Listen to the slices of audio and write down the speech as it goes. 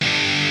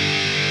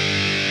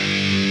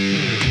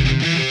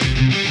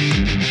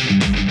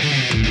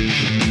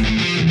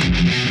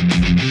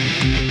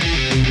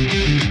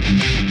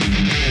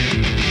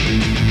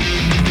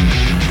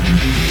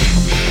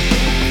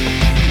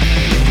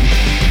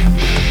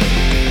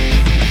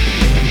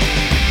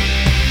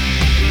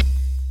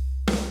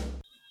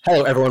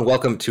Hello, everyone.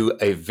 Welcome to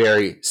a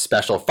very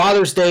special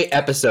Father's Day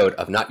episode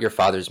of Not Your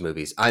Father's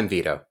Movies. I'm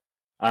Vito.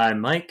 I'm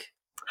Mike.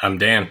 I'm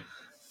Dan.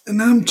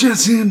 And I'm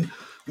Jesse, and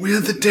we are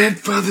the Dead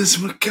Fathers,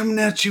 and we're coming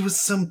at you with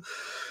some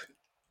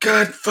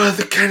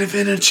Godfather kind of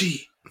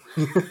energy.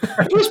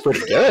 That was pretty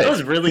good. That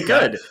was really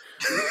good.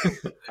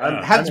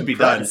 Had to be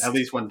done at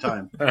least one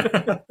time.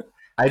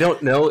 I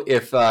don't know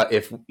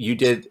if you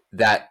did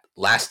that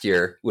last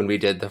year when we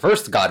did the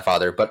first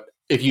Godfather, but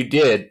if you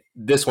did,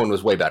 this one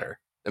was way better.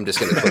 I'm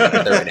just going to put it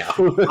out there right now.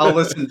 I'll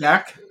listen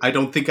back. I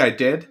don't think I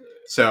did.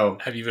 So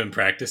Have you been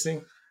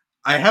practicing?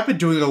 I have been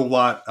doing a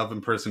lot of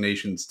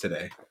impersonations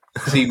today.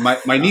 See, my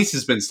niece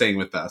has been staying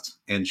with us,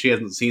 and she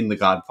hasn't seen The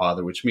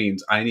Godfather, which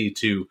means I need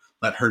to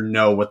let her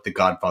know what The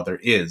Godfather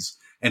is.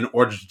 And in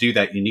order to do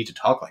that, you need to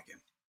talk like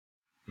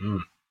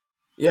him.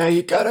 Yeah,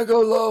 you got to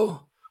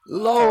go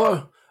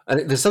lower.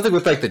 And there's something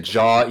with like the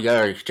jaw. You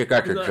got to stick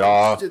out your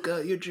jaw. Stick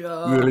out your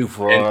jaw. Really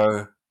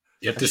far.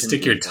 You have to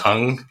stick your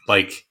tongue,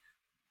 like,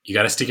 you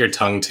got to stick your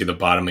tongue to the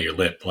bottom of your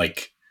lip,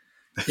 like,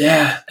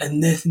 Yeah,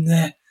 and this and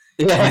that.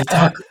 Yeah.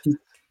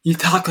 You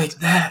talk like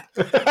that.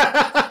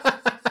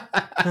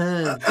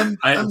 I'm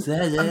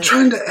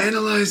trying to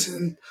analyze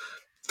and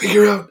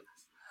figure out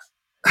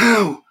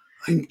how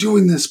I'm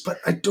doing this, but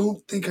I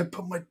don't think I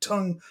put my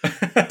tongue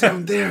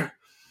down there.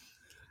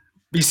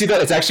 You see that?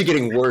 It's actually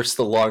getting worse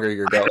the longer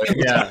you're going.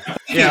 Yeah,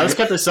 let's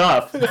cut this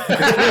off.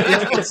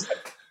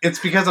 It's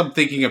because I'm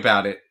thinking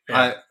about it.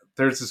 Yeah.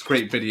 There's this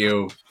great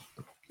video.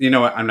 You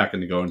know what? I'm not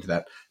going to go into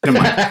that. Never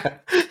mind.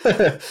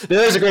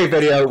 There's a great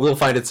video. We'll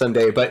find it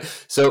someday. But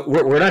so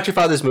we're Not Your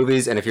Father's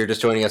Movies. And if you're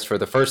just joining us for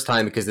the first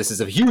time, because this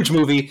is a huge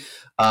movie,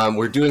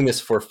 we're doing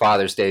this for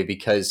Father's Day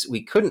because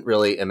we couldn't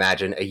really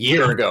imagine a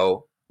year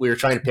ago we were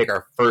trying to pick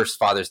our first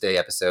Father's Day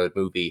episode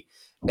movie.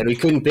 And we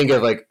couldn't think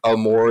of like a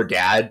more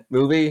dad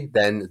movie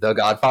than The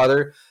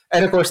Godfather.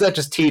 And of course, that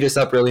just teed us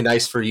up really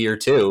nice for year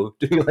two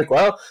to be like,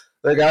 well,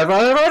 The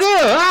Godfather Part 2.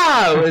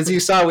 Ah! As you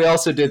saw, we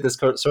also did this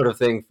sort of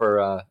thing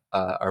for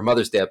our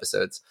Mother's Day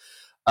episodes.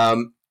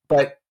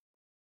 But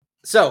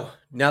so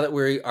now that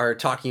we are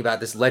talking about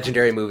this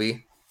legendary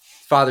movie,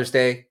 Father's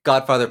Day,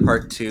 Godfather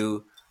Part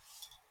 2,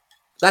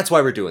 that's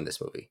why we're doing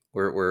this movie.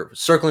 We're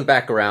circling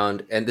back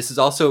around. And this is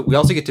we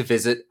also get to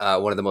visit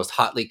one of the most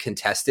hotly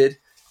contested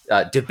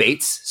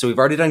debates. So we've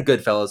already done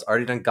Goodfellas,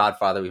 already done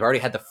Godfather. We've already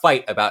had the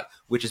fight about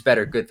which is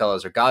better,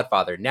 Goodfellas or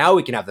Godfather. Now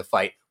we can have the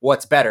fight,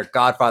 what's better,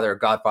 Godfather or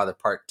Godfather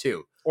Part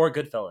 2? Or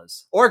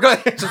Goodfellas. Or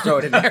just throw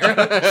it in there.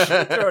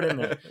 Throw it in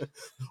there.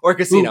 Or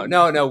Casino.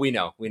 No, we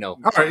know. All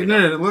right,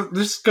 no,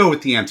 let's go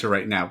with the answer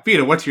right now.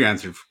 Vito, what's your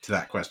answer to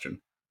that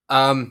question?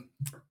 If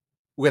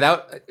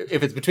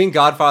it's between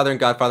Godfather and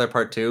Godfather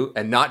Part 2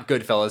 and not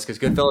Goodfellas, because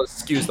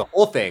Goodfellas skews the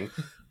whole thing,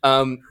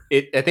 I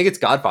think it's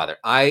Godfather.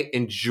 I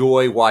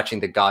enjoy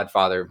watching The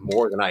Godfather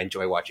more than I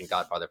enjoy watching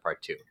Godfather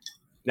Part 2.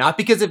 Not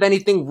because of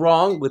anything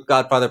wrong with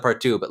Godfather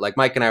Part 2, but like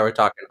Mike and I were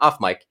talking off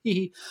mic,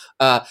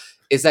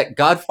 is that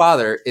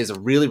Godfather is a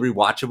really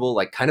rewatchable,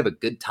 like kind of a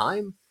good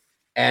time.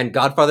 And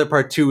Godfather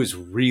Part 2 is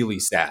really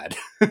sad.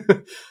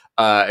 It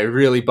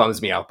really bums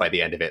me out by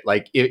the end of it.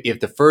 Like if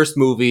the first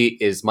movie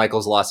is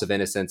Michael's loss of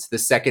innocence, the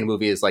second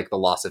movie is like the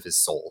loss of his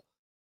soul.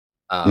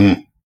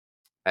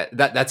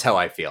 That's how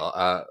I feel.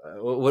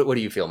 What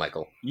do you feel,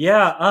 Michael?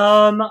 Yeah.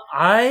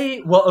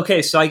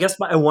 Okay. So I guess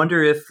I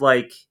wonder if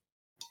like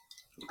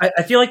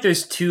I feel like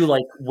there's two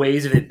like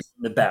ways of it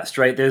being the best,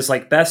 right? There's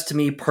like best to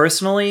me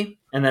personally,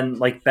 and then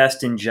like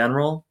best in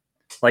general,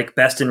 like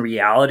best in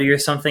reality or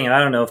something. And I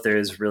don't know if there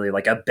is really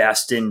like a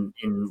best in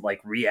like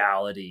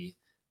reality,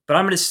 but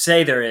I'm going to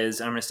say there is.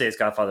 And I'm going to say it's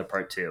Godfather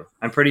Part 2.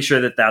 I'm pretty sure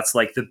that that's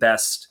like the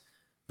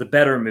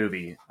better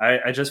movie.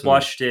 I just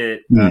watched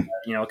it,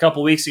 a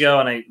couple weeks ago,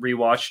 and I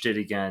rewatched it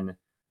again,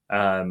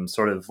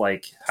 sort of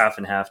like half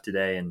and half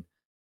today. And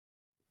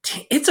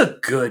it's a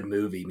good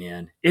movie,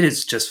 man. It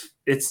is just,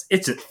 it's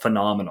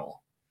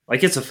phenomenal.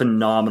 Like it's a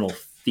phenomenal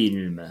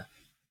film.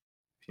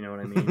 If you know what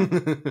I mean.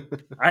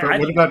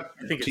 What about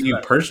to you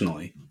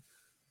personally?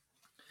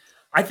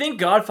 I think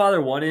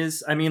Godfather 1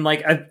 is, I mean,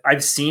 like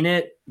I've seen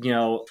it,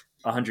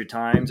 100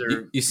 times,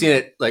 or you've seen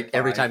it like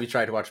every time you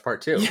try to watch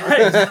Part 2.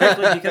 Yeah,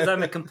 exactly, because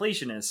I'm a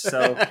completionist.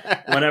 So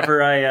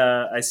whenever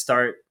I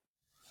start,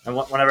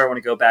 whenever I want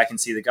to go back and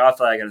see The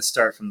Godfather, I got to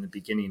start from the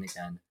beginning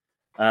again.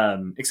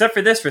 Except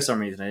for this, for some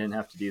reason, I didn't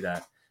have to do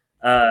that.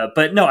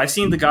 But no, I've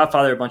seen The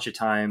Godfather a bunch of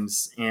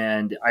times,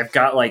 and I've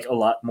got like a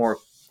lot more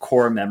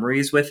core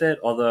memories with it.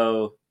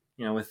 Although,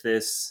 with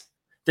this,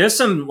 there's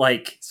some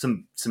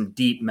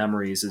deep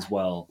memories as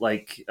well.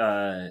 Like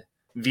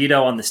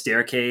Vito on the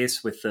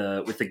staircase with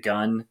the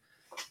gun,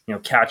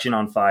 catching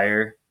on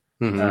fire,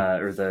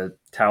 or the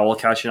towel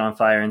catching on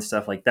fire and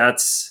stuff like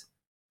it's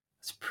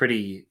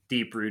pretty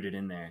deep rooted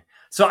in there.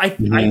 So I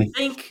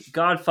think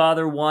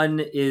Godfather 1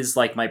 is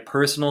like my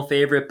personal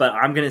favorite, but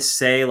I'm going to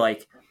say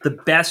like the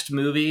best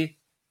movie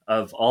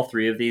of all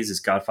three of these is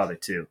Godfather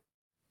 2.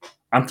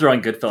 I'm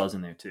throwing Goodfellas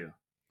in there too.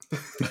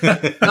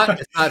 It's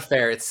not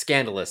fair. It's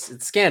scandalous.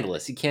 It's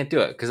scandalous. You can't do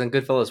it because then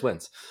Goodfellas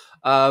wins.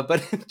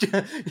 But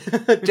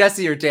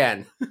Jesse or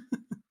Dan?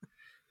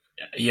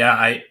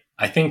 Yeah,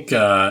 I think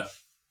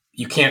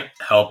you can't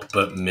help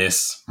but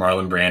miss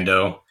Marlon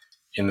Brando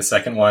in the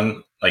second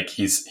one. Like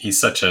he's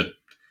such a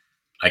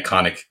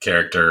iconic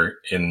character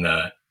in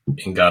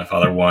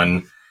Godfather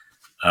 1.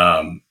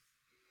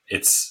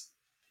 It's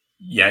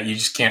you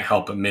just can't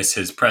help but miss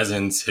his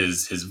presence,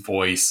 his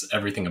voice,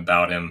 everything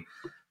about him.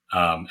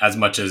 As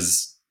much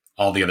as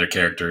all the other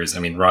characters. I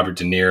mean, Robert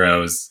De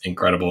Niro is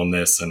incredible in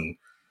this, and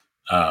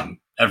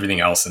everything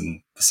else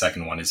in the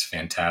second one is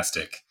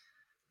fantastic.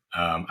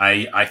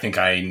 I think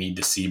I need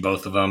to see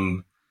both of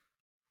them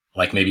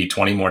like maybe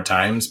 20 more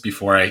times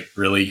before I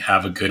really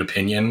have a good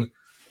opinion.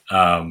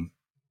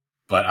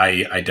 But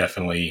I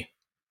definitely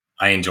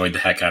I enjoyed the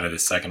heck out of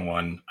this second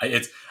one.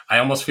 I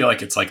almost feel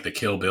like it's like the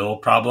Kill Bill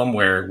problem,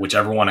 where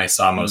whichever one I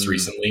saw most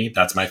recently,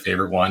 that's my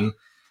favorite one.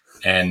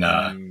 And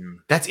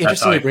that's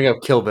interesting to bring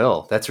up Kill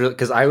Bill. That's really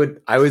because I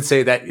would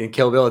say that in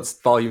Kill Bill it's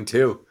Volume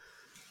 2,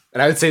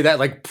 and I would say that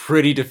like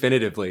pretty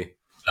definitively.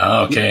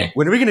 Oh, okay.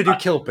 When are we going to do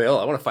Kill Bill?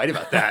 I want to fight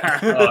about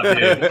that. Oh,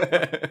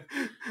 dude.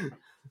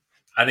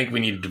 I think we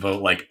need to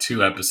devote like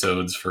 2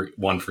 episodes for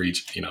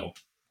each,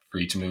 for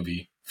each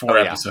movie. 4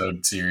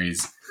 episode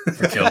series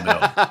for Kill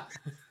Bill.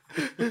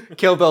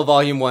 Kill Bill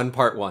Volume 1,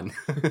 Part 1.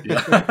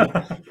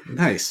 Yeah.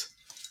 Nice.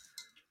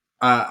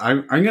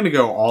 I'm going to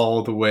go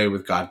all the way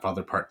with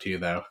Godfather Part 2,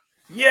 though.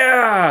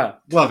 Yeah!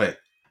 Love it.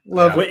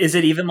 Love Wait, it. is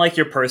it even like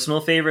your personal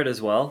favorite as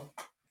well?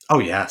 Oh,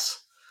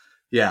 yes.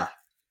 Yeah.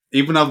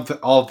 Even of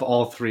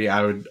all 3,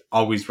 I would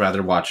always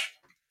rather watch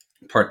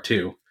Part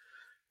 2.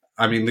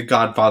 I mean, The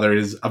Godfather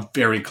is a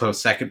very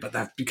close second, but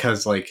that's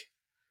because,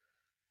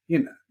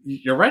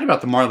 you're right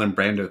about the Marlon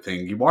Brando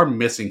thing. You are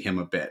missing him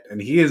a bit,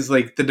 and he is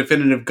like the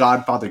definitive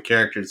Godfather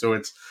character. So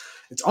it's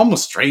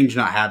almost strange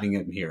not having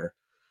him here.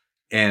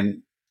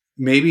 And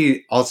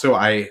maybe also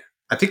I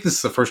think this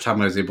is the first time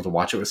I was able to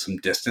watch it with some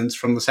distance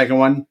from the second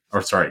one,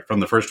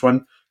 from the first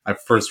one. I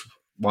first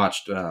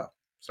watched. I'm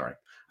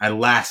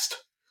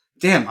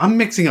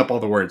mixing up all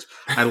the words.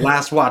 I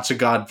last watched The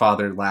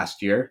Godfather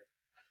last year,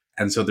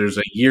 and so there's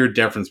a year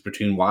difference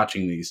between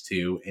watching these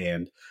two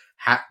and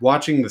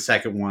watching the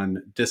second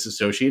one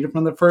disassociated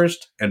from the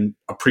first and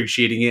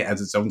appreciating it as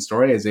its own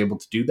story. I was able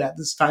to do that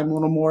this time a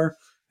little more,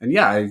 and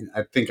I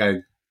think I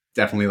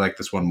definitely like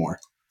this one more.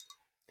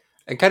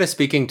 And kind of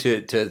speaking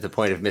to the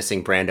point of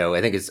missing Brando,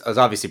 I think it's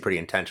obviously pretty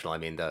intentional. I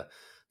mean, the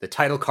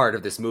title card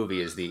of this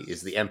movie is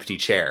the empty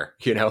chair.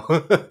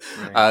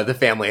 Right. The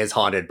family is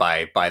haunted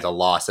by the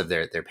loss of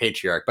their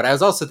patriarch. But I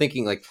was also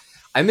thinking, like,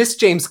 I miss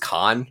James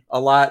Caan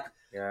a lot.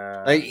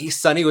 Yeah, like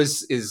Sonny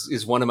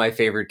is one of my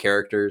favorite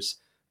characters,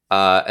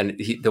 and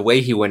the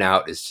way he went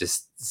out is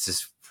just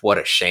what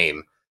a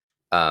shame.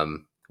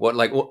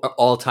 What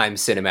all-time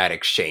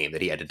cinematic shame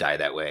that he had to die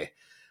that way.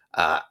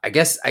 I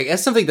guess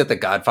something that The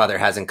Godfather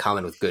has in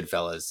common with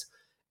Goodfellas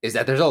is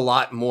that there's a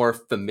lot more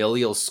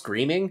familial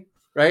screaming.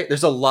 Right?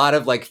 There's a lot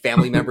of like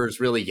family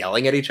members really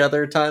yelling at each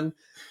other a ton.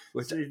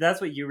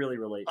 That's what you really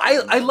relate to.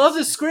 I love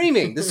the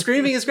screaming. The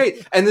screaming is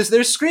great. And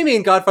there's screaming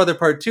in Godfather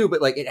Part 2,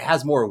 but like it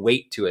has more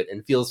weight to it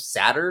and feels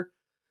sadder.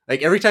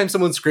 Like every time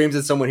someone screams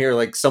at someone here,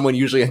 like someone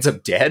usually ends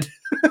up dead.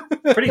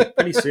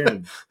 pretty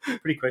soon.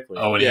 Pretty quickly.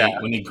 Oh,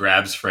 when he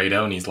grabs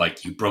Fredo and he's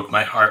like, "You broke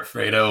my heart,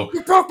 Fredo.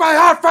 You broke my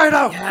heart,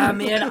 Fredo." Yeah,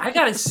 man. I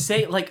gotta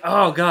say,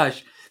 oh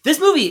gosh. This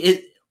movie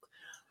is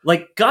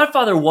like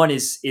Godfather 1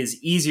 is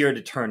easier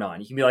to turn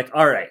on. You can be like,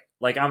 all right,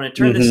 like I'm going to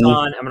turn this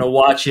on. I'm going to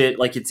watch it.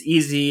 Like it's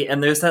easy.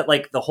 And there's that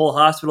like the whole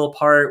hospital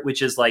part,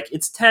 which is like,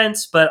 it's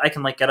tense, but I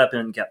can like get up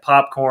and get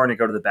popcorn and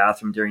go to the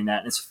bathroom during that.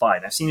 And it's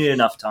fine. I've seen it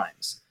enough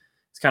times.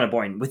 It's kind of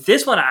boring. With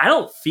this one, I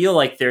don't feel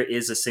like there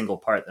is a single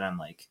part that I'm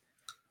like,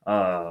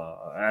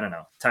 I don't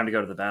know, time to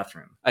go to the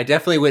bathroom. I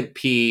definitely went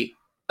pee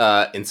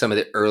in some of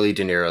the early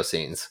De Niro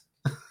scenes.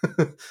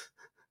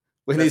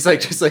 When he's like,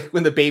 just like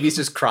when the baby's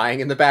just crying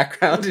in the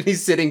background and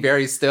he's sitting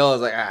very still, I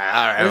was like, all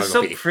right. It's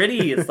so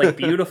pretty. It's like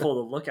beautiful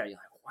to look at. You're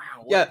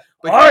like, wow.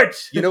 But art.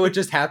 You know what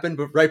just happened?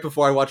 But right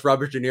before I watched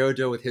Robert De Niro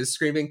deal with his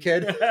screaming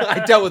kid, I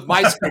dealt with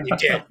my screaming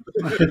kid.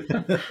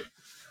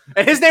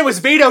 And his name was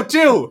Vito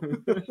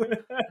too.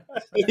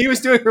 He was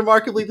doing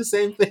remarkably the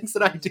same things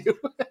that I do.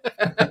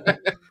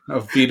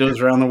 Vito's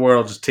around the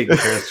world just taking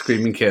care of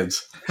screaming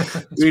kids.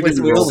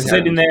 We're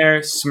sitting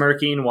there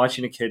smirking,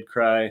 watching a kid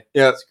cry.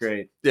 Yeah, it's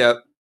great. Yeah.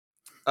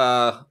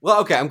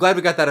 Well, okay. I'm glad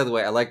we got that out of the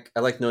way. I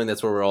like knowing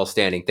that's where we're all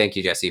standing. Thank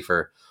you, Jesse,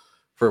 for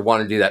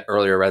wanting to do that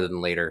earlier rather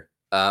than later.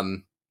 All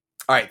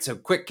right. So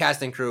quick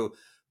cast and crew,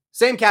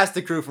 same cast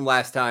and crew from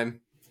last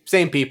time,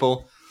 same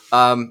people,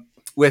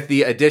 with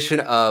the addition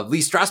of Lee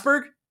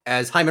Strasberg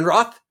as Hyman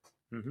Roth,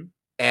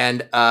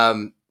 and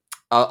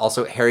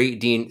also Harry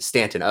Dean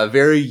Stanton, a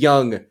very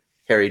young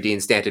Harry Dean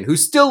Stanton, who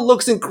still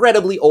looks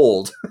incredibly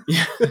old.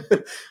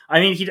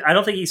 I mean, I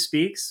don't think he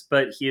speaks,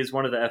 but he is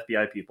one of the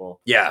FBI people.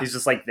 Yeah. He's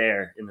just like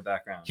there in the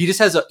background. He just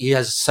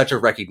has such a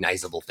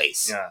recognizable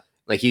face. Yeah.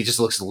 Like he just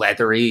looks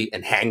leathery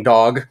and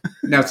hangdog.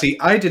 Now, see,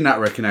 I did not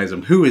recognize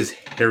him. Who is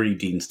Harry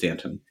Dean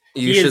Stanton?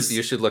 You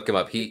should look him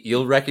up.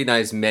 You'll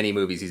recognize many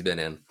movies he's been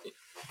in.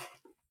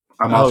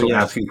 I'm Oh, also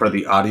yeah. asking for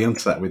the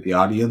audience. That way the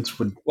audience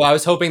would. Well, I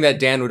was hoping that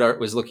Dan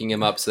was looking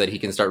him up so that he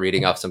can start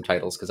reading off some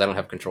titles because I don't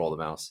have control of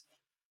the mouse.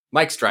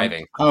 Mike's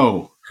driving.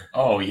 Oh,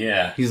 Oh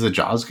yeah. he's the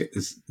Jaws guy.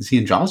 Is he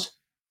in Jaws?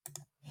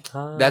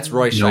 That's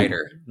Roy No.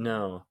 Scheider.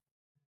 No.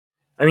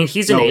 I mean,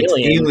 he's an No, it's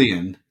alien.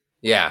 Alien.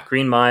 Yeah.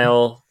 Green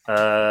Mile.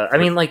 I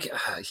mean, like,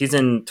 he's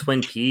in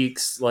Twin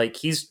Peaks. Like,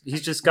 he's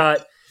just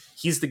got.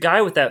 He's the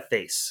guy with that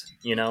face,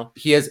 you know.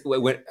 He has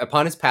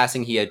upon his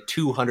passing, he had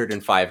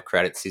 205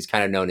 credits. He's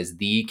kind of known as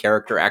the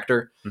character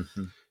actor.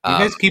 Mm-hmm. You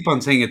guys keep on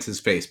saying it's his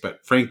face,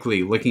 but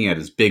frankly, looking at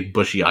his big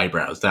bushy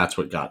eyebrows, that's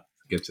what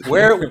gets it.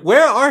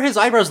 Where are his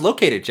eyebrows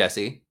located,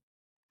 Jesse?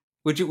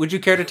 Would you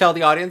care to tell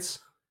the audience?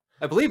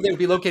 I believe they would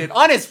be located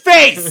on his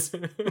face.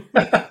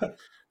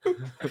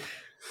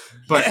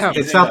 But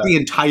it's not the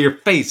entire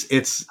face.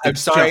 It's I'm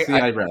sorry, just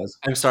the eyebrows.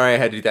 I'm sorry I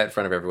had to do that in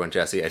front of everyone,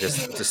 Jesse. I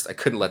just I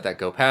couldn't let that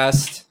go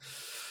past.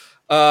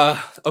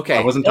 Okay.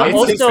 I wasn't Well,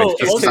 talking also- face,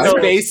 just It's his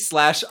also- his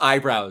face /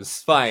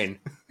 eyebrows. Fine.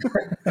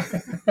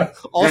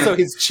 Also,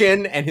 his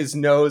chin and his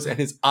nose and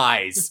his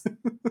eyes.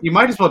 You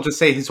might as well just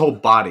say his whole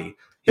body.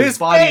 His His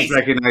body face! is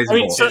recognizable. I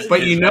mean, so-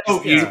 but you know,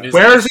 Yeah.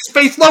 where is his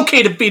face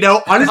located,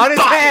 Vito? On his On his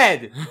body.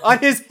 head. On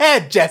his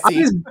head, Jesse. On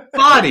his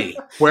body.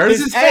 Where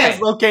is his head head? is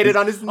located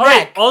on his All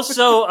right. neck.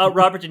 Also,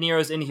 Robert De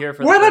Niro's in here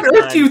for. Where the on first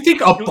earth time. do you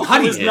think a Who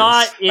body was is?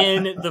 not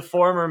in the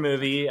former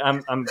movie.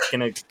 I'm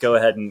gonna go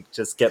ahead and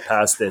just get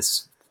past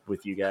this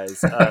with you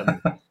guys.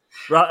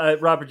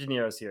 Robert De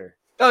Niro's here.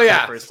 Oh for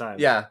yeah. the first time.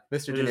 Yeah, Mr.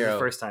 This De is the Niro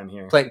first time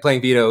here.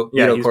 playing Vito.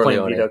 Yeah, Vito he was playing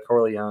Corleone. Vito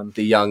Corleone.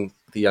 The young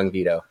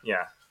Vito.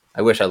 Yeah,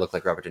 I wish I looked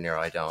like Robert De Niro.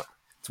 I don't.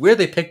 It's weird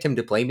they picked him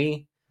to play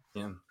me.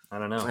 I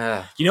don't know.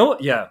 Ah. You know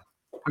what? Yeah,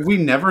 We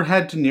never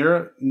had De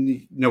Niro.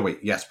 No, wait.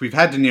 Yes, we've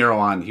had De Niro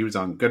on. He was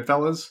on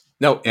Goodfellas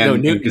No,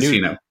 and new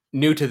Casino.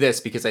 new to this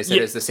because I said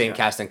Yeah, it's the same yeah.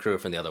 cast and crew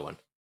from the other one.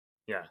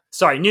 yeah.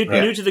 Sorry, new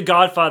to the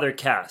Godfather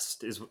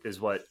cast is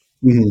what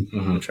Mhm.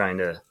 I'm trying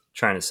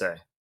to say.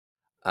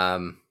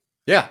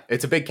 Yeah,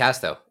 it's a big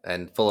cast though,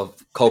 and full of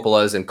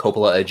Coppolas and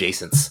Coppola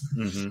adjacents.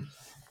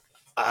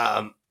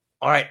 Mm-hmm.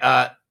 All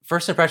right.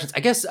 First impressions.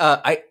 I guess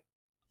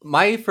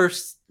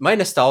my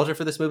nostalgia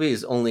for this movie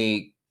is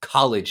only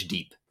college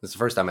deep. This is the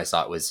first time I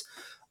saw it was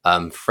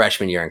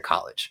freshman year in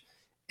college,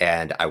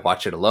 and I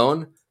watched it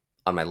alone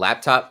on my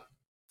laptop.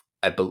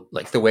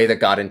 Like the way that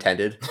God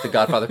intended The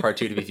Godfather Part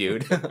 2 to be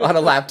viewed on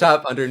a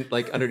laptop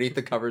underneath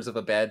the covers of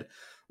a bed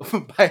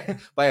by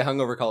a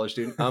hungover college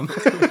student.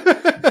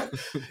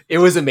 It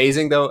was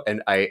amazing though,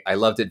 and I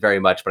loved it very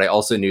much. But I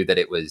also knew that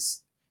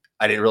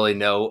I didn't really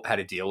know how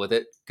to deal with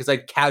it because I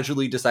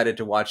casually decided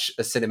to watch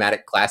a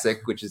cinematic classic,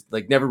 which is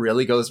like never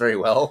really goes very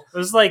well. It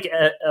was like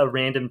a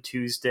random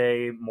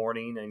Tuesday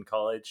morning in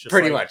college. Just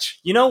Pretty like, much.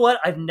 You know what?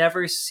 I've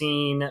never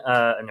seen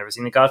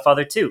The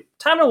Godfather 2.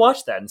 Time to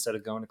watch that instead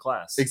of going to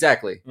class.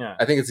 Exactly. Yeah.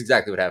 I think it's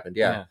exactly what happened.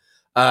 Yeah.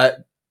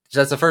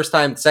 That's the first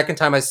time. Second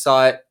time I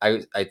saw it,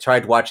 I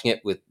tried watching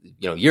it with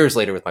years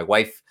later with my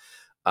wife.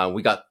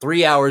 We got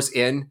 3 hours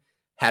in,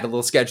 had a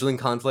little scheduling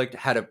conflict,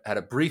 had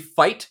a brief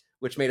fight,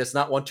 which made us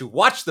not want to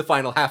watch the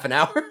final half an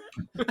hour.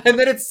 And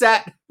then it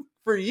sat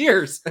for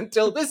years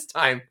until this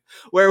time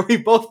where we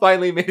both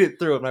finally made it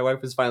through and my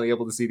wife was finally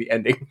able to see the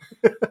ending.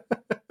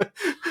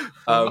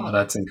 Oh,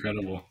 that's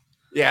incredible.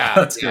 Yeah.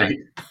 That's great.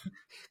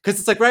 Because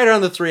it's like right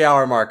around the 3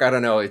 hour mark. I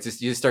don't know. It's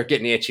just, you start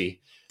getting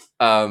itchy.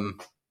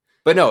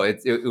 But no,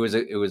 it was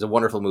a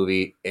wonderful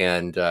movie.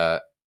 And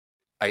the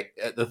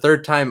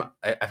third time,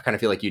 I kind of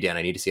feel like you, Dan,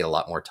 I need to see it a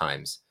lot more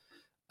times.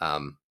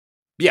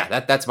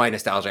 Yeah, that's my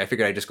nostalgia. I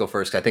figured I'd just go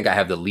first. 'Cause I think I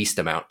have the least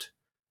amount,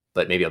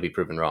 but maybe I'll be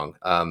proven wrong.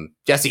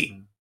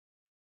 Jesse.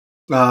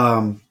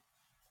 My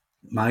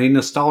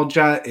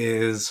nostalgia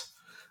is,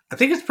 I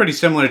think it's pretty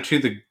similar to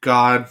the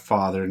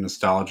Godfather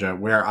nostalgia,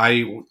 where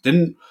I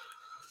didn't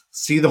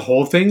see the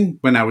whole thing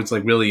when I was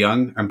like really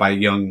young, and by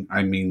young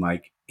I mean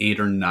like 8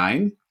 or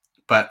 9.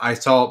 But I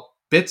saw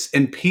bits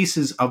and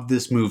pieces of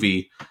this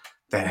movie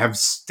that have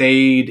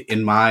stayed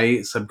in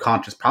my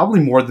subconscious, probably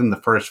more than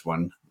the first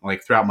one,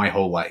 like throughout my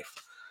whole life.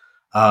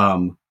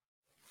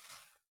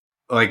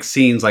 Like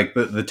scenes like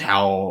the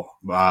towel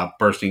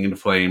bursting into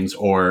flames,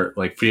 or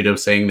like Frito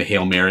saying the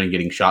Hail Mary and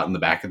getting shot in the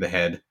back of the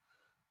head.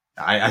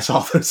 I saw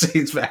those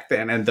scenes back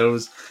then, and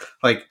those,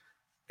 like,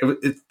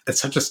 it's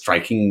such a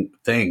striking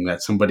thing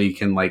that somebody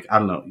can, like, I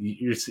don't know,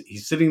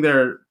 he's sitting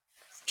there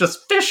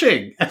just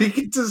fishing, and he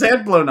gets his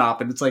head blown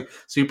off, and it's like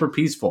super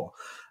peaceful.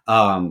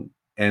 And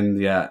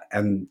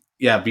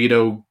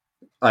Vito,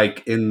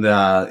 like in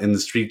the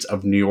streets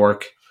of New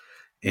York,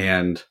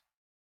 and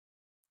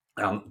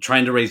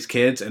trying to raise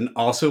kids, and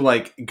also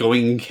like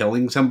going and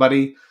killing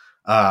somebody.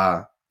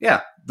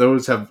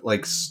 Those have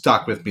like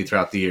stuck with me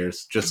throughout the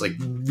years. Just like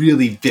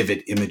really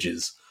vivid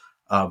images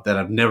that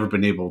I've never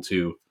been able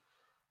to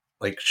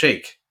like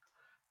shake.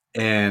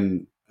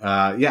 And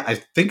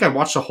I think I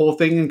watched the whole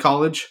thing in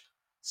college,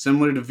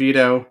 similar to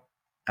Vito,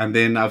 and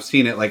then I've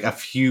seen it like a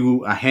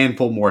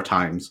handful more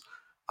times.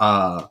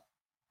 My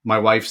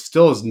wife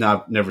still has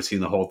never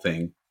seen the whole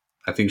thing.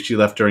 I think she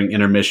left during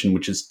intermission,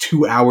 which is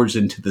 2 hours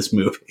into this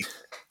movie.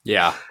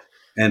 Yeah.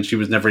 and she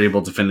was never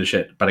able to finish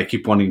it. But I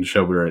keep wanting to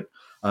show her it.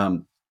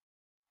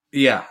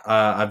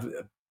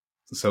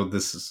 So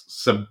this is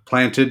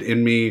supplanted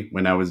in me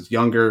when I was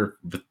younger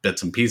with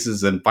bits and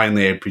pieces, and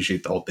finally I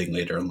appreciate the whole thing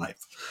later in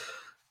life.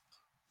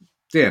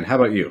 Dan, how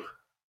about you?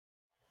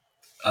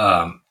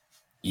 Let's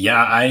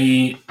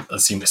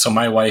see. So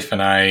my wife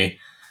and I,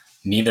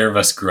 neither of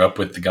us grew up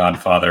with The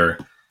Godfather,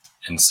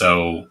 and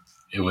so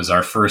it was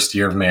our first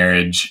year of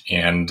marriage,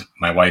 and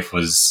my wife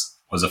was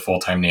a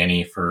full-time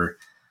nanny for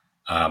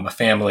a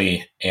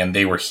family, and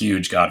they were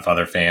huge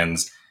Godfather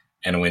fans.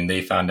 And when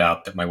they found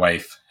out that my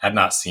wife had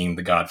not seen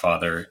The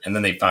Godfather, and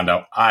then they found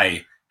out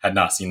I had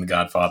not seen The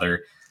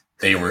Godfather,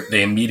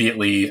 they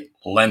immediately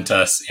lent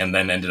us and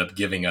then ended up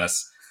giving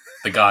us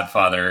The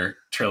Godfather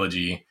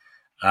trilogy.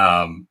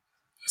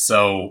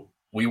 So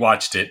we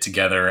watched it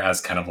together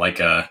as kind of like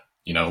a,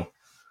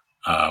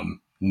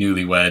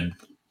 newlywed,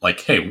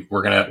 like, hey,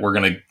 we're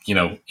gonna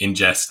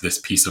ingest this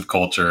piece of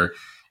culture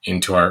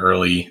into our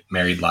early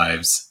married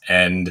lives,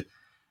 and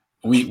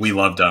we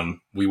loved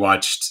them.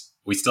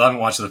 We still haven't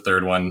watched the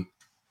third one,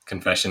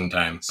 confession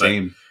time. But,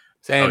 Same.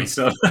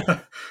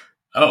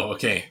 Oh,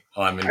 okay.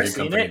 Well, I'm in I've good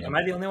seen company. it. Am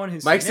I the only one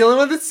who's Mike's seen the only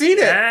one that's seen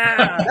it.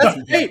 Yeah.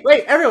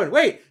 Wait, everyone,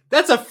 wait.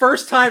 That's a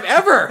first time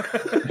ever.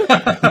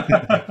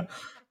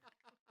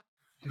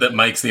 That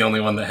Mike's the only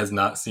one that has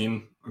not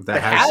seen.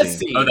 That has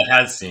seen. Oh, that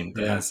has seen.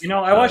 Yeah.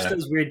 I watched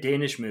those weird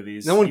Danish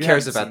movies. No one You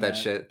cares haven't about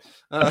seen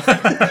that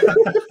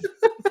shit.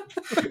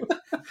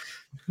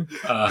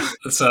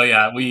 So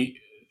yeah,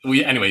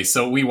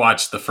 so we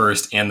watched the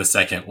first and the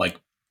second like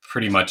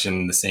pretty much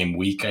in the same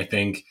week, I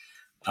think.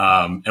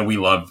 And we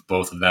loved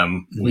both of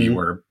them. Mm-hmm. We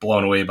were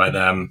blown away by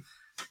them.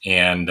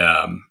 And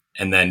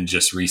then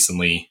just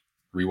recently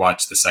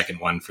rewatched the second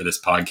one for this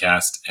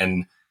podcast.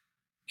 And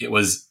it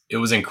was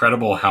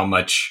incredible how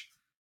much,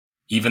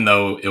 even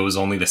though it was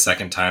only the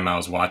second time I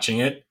was watching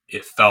it,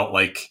 it felt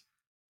like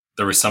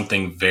there was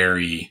something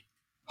very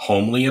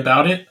homely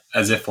about it,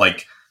 as if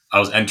like I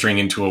was entering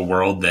into a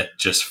world that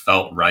just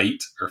felt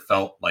right, or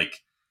felt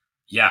like,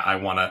 yeah, I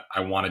want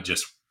to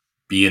just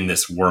be in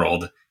this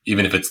world,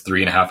 even if it's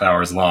 3.5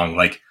 hours long.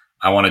 Like,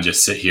 I want to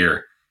just sit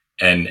here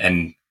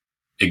and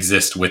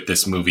exist with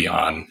this movie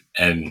on.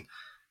 And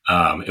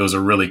it was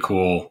a really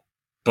cool,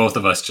 both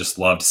of us just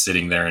loved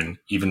sitting there. And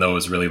even though it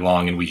was really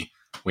long and we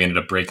ended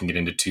up breaking it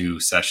into 2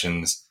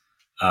 sessions,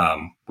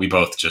 we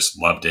both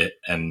just loved it.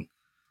 And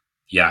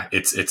yeah,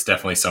 it's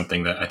definitely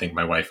something that I think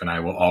my wife and I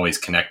will always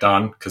connect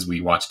on, because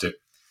we watched it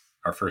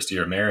our first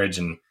year of marriage.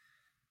 And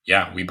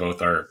yeah, we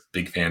both are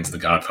big fans of The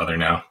Godfather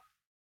now.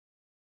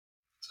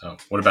 So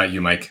what about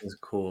you, Mike? That's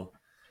cool.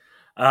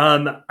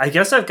 I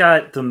guess I've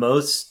got the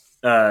most,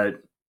 I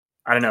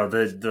don't know,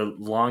 the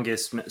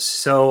longest.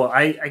 So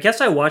I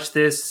guess I watched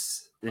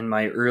this in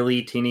my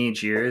early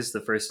teenage years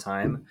the first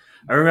time.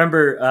 I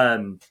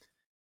remember,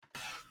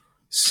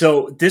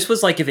 so this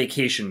was like a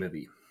vacation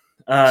movie.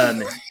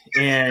 And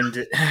yeah,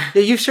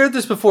 you've shared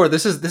this before.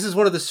 This is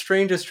one of the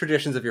strangest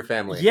traditions of your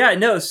family. Yeah,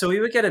 no. So we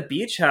would get a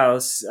beach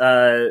house,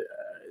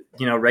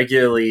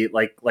 regularly,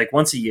 like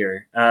once a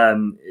year.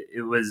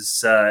 It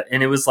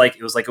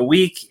was like a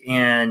week,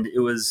 and it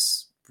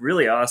was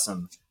really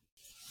awesome.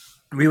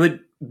 We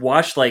would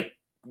watch like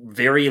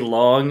very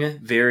long,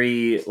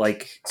 very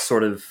like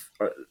sort of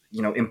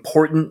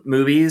important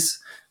movies.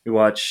 We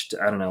watched,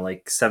 I don't know,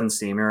 like Seven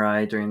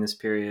Samurai during this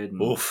period.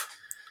 And, oof.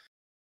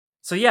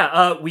 So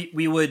yeah,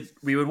 we would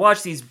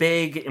watch these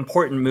big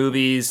important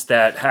movies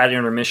that had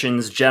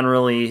intermissions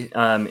generally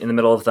in the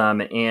middle of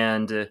them,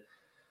 and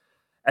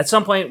at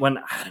some point when,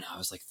 I don't know, I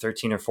was like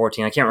 13 or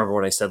 14, I can't remember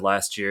what I said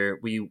last year,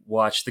 we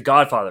watched The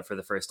Godfather for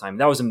the first time.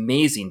 That was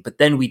amazing, but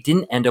then we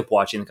didn't end up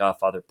watching The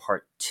Godfather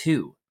Part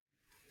 2.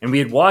 And we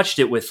had watched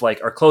it with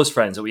like our close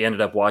friends that we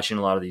ended up watching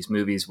a lot of these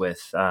movies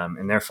with,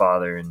 and their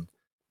father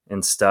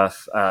and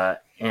stuff.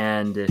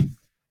 And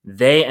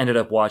they ended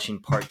up watching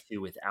Part 2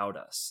 without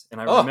us.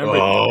 And I remember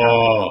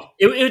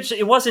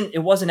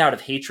it wasn't out of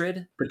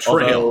hatred.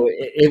 Betrayal.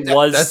 It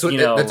was, that's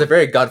a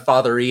very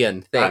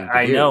Godfatherian thing.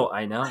 I know.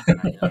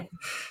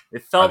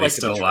 It felt Are they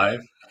still alive?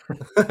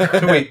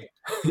 Wait,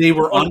 they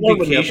were on Well,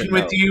 vacation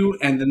with you,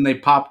 and then they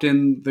popped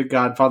in the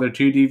Godfather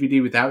 2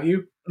 DVD without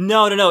you?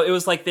 No. It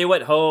was like they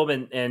went home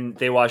and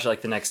they watched it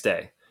like the next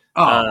day.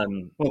 Oh,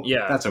 well,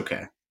 yeah, that's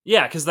okay.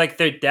 Yeah, because like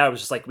their dad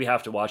was just like, we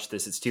have to watch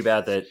this. It's too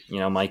bad that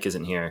Mike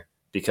isn't here,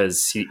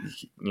 because he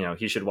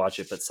should watch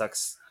it, but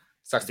sucks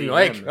to be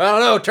Mike. I don't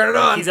know. Turn it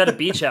on. He's at a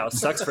beach house.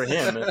 Sucks for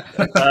him.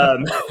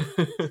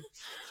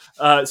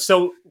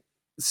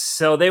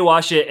 So they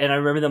watch it, and I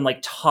remember them like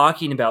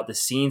talking about the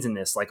scenes in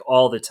this like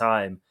all the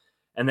time.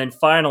 And then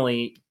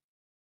finally,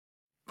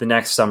 the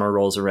next summer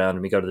rolls around,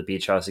 and we go to the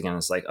beach house again.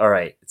 It's like, all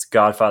right, it's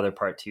Godfather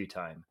Part 2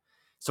 time.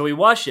 So we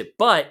watched it,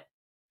 but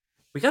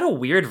we got a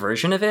weird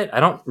version of it. I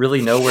don't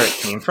really know where it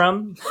came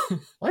from.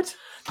 What?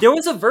 There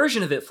was a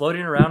version of it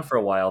floating around for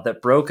a while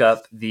that broke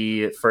up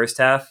the first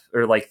half,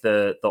 or like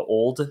the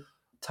old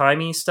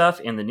timey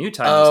stuff and the new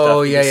timey stuff.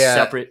 Oh yeah.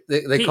 Separate.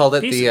 They called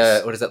it pieces.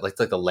 the what is that, like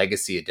the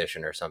Legacy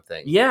Edition or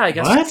something? Yeah, I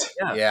guess. What?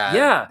 So.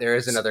 Yeah. There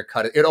is another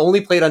cut. It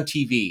only played on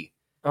TV.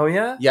 Oh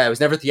yeah. Yeah, it was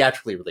never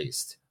theatrically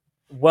released.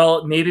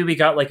 Well, maybe we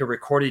got like a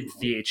recorded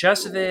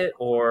VHS of it,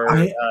 or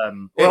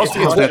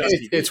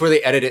It's, it's where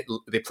they edit it.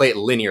 They play it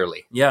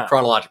linearly, yeah,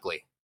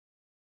 chronologically.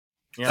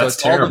 Yeah, So That's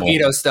it's all terrible. the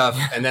Vito stuff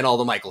and then all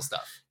the Michael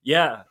stuff.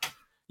 yeah.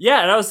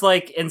 Yeah, and I was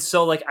like, and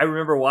so like I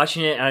remember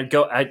watching it, and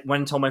I went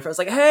and told my friends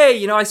like, hey,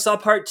 you know, I saw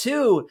part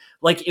 2.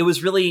 Like it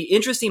was really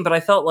interesting, but I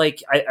felt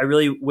like I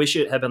really wish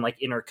it had been like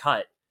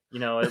intercut. You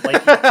know,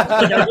 like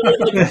I really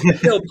like the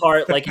Vito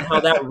part, like how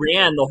that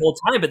ran the whole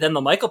time, but then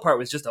the Michael part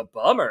was just a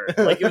bummer.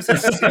 Like it was a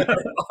super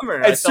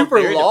bummer. I It's felt super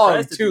very long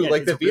depressed at too. end.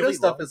 Like the It's Vito really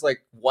stuff long. is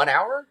like 1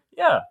 hour.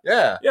 Yeah.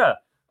 Yeah. Yeah.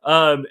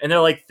 And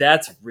they're like,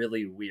 that's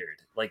really weird.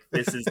 Like,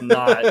 this is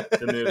not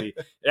the movie.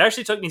 It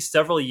actually took me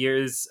several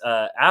years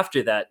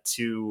after that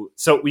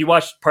so we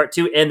watched part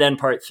 2 and then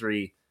part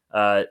 3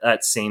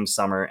 that same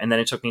summer. And then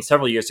it took me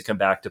several years to come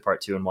back to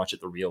part 2 and watch it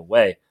the real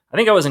way. I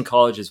think I was in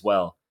college as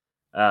well.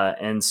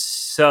 And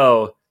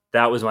so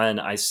that was when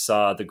I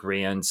saw the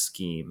grand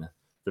scheme,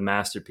 the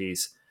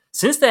masterpiece.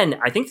 Since then,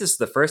 I think this is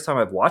the first time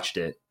I've watched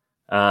it.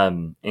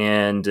 So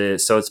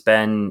it's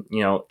been,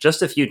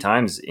 just a few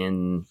times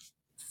in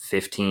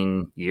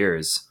 15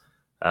 years.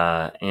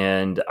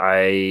 And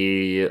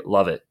I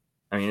love it.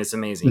 I mean, it's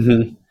amazing.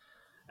 Mm-hmm.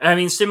 I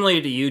mean,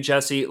 similarly to you,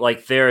 Jesse,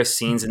 like there are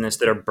scenes in this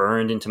that are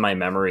burned into my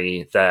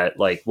memory that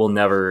like will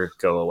never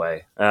go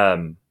away.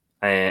 I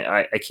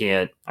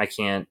can't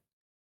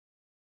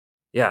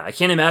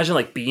imagine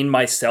like being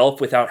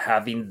myself without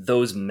having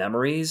those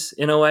memories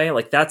in a way.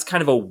 Like that's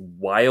kind of a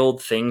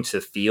wild thing to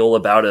feel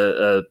about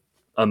a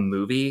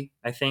movie,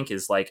 I think,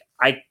 is like,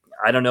 I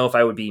don't know if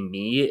I would be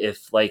me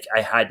if like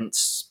I hadn't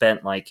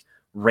spent like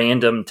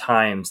random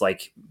times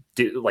like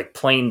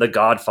playing The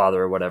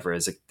Godfather or whatever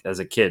as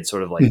a kid,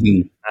 sort of like,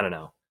 I don't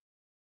know,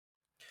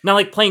 not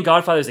like playing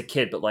Godfather as a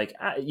kid, but like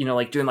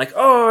like doing like,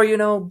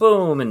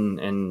 boom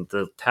and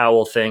the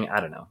towel thing. I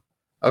don't know.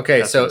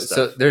 Okay, That so kind of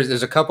stuff.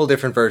 there's a couple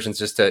different versions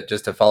just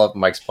to follow up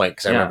Mike's point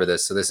because I Yeah. remember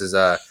this. So this is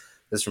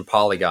from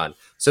Polygon.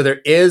 So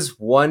there is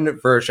one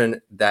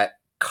version that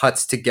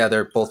cuts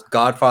together both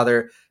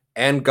Godfather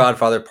and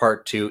Godfather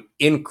Part 2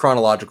 in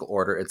chronological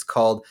order. It's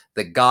called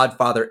The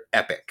Godfather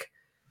Epic.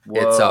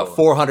 It's Whoa.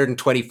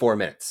 424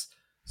 minutes.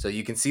 So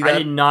you can see that. I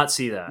did not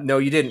see that. No,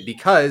 you didn't,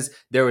 because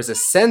there was a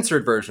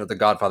censored version of The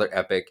Godfather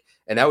Epic,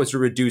 and that was a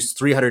reduced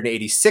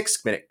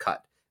 386-minute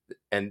cut.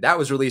 And that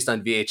was released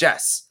on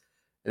VHS.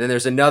 And then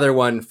there's another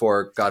one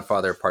for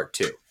Godfather Part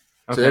 2. So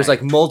Okay. there's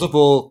like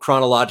multiple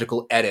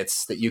chronological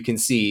edits that you can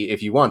see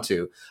if you want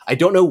to. I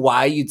don't know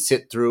why you'd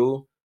sit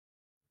through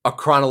a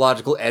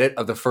chronological edit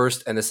of the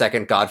first and the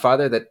second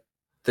Godfather.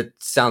 That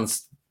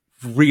sounds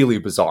really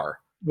bizarre.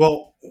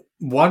 Well,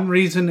 one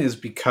reason is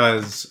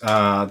because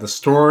the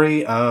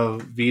story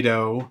of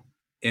Vito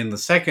in the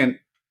second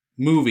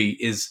movie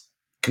is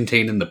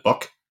contained in the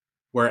book,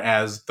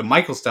 whereas the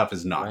Michael stuff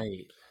is not.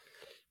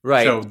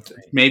 Right. So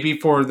maybe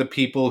for the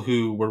people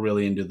who were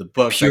really into the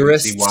book,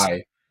 Purists. I can see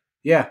why.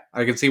 Yeah,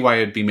 I can see why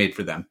it'd be made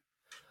for them.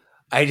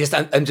 I'm just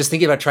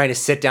thinking about trying to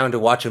sit down to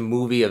watch a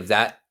movie of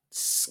that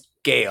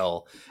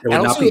scale. It would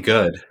And not also, be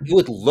good. It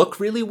would look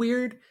really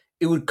weird.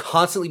 It would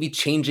constantly be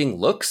changing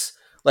looks,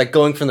 like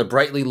going from the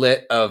brightly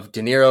lit of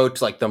De Niro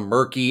to like the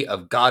murky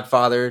of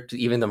Godfather to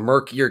even the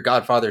murkier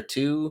Godfather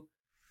 2.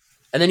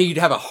 And then you'd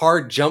have a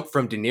hard jump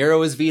from De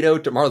Niro as Vito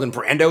to Marlon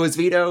Brando as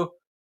Vito.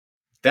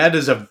 That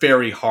is a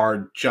very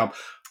hard jump.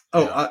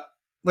 Oh, Yeah.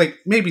 Like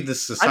maybe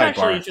this is a I'm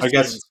actually sidebar. I interested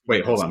guess. in-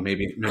 Wait, hold on.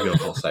 Maybe a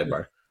little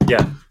sidebar.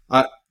 Yeah.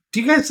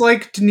 Do you guys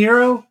like De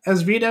Niro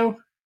as Vito?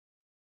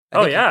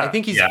 I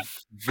think he's Yeah.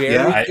 very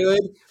Yeah. good,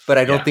 but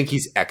I don't Yeah. think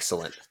he's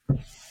excellent.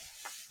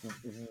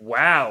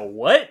 Wow.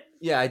 What?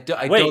 Yeah,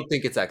 I Wait. don't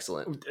think it's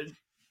excellent.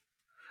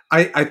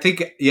 I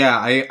think,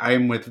 yeah,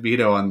 I'm with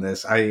Vito on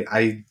this.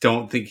 I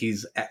don't think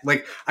he's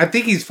like, I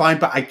think he's fine,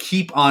 but I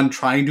keep on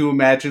trying to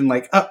imagine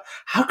like,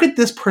 how could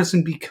this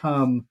person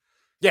become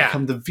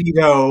the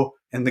Vito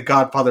and the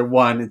Godfather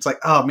 1? It's like,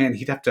 oh man,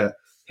 he'd have to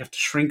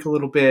shrink a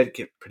little bit,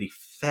 get pretty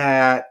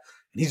fat.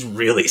 And he's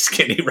really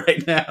skinny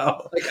right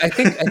now. Like I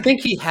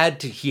think he had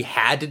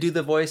to do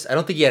the voice. I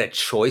don't think he had a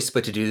choice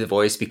but to do the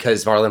voice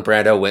because Marlon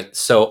Brando went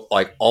so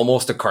like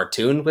almost a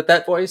cartoon with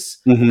that voice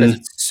because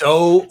it's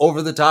so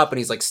over the top and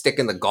he's like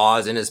sticking the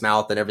gauze in his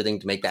mouth and everything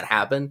to make that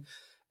happen.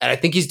 And I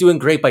think he's doing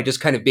great by just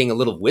kind of being a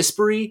little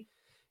whispery.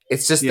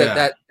 It's just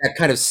that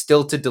kind of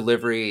stilted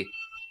delivery.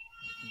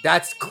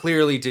 That's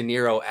clearly De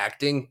Niro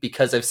acting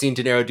because I've seen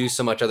De Niro do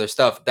so much other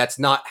stuff. That's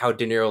not how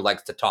De Niro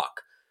likes to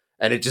talk.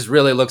 And it just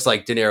really looks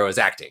like De Niro is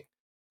acting,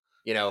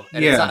 And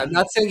it's not, I'm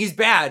not saying he's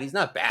bad. He's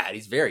not bad.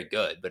 He's very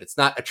good, but it's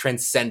not a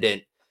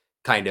transcendent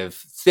kind of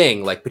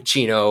thing like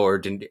Pacino or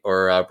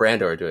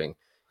Brando are doing.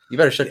 You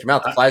better shut your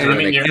mouth. The flies are I going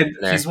mean, to make it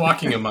there. he's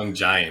walking among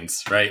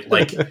giants, right?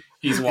 Like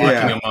he's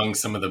walking among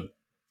some of the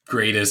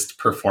greatest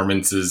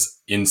performances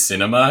in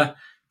cinema.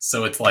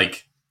 So it's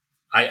like,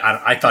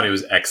 I thought it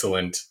was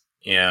excellent.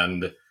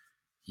 And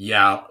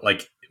yeah,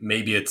 like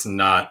maybe it's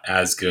not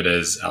as good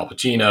as Al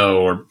Pacino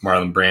or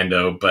Marlon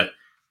Brando, but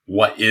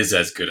what is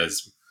as good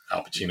as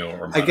Al Pacino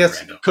or Marlon I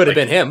guess Brando? Could have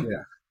Like, been him.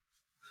 Yeah.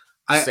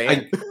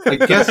 I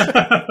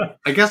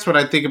guess what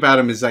I think about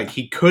him is like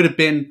he could have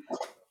been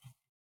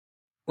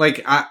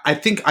like I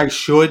think I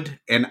should,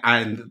 and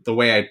the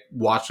way I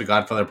watched The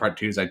Godfather Part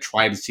 2 is I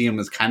try to see him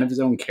as kind of his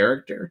own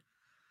character.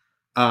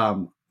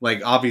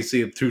 Like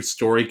obviously through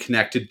story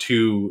connected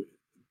to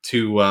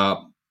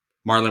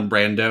Marlon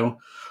Brando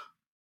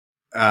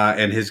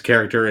and his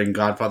character in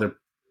Godfather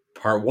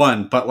Part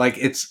 1, but like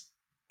it's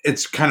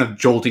kind of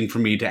jolting for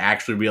me to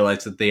actually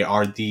realize that they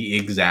are the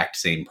exact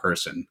same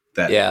person.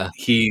 That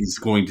he's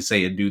going to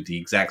say and do the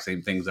exact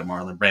same things that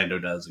Marlon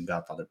Brando does in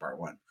Godfather Part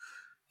 1.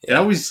 It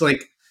always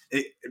like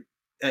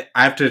I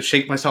have to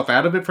shake myself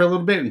out of it for a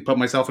little bit and put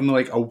myself into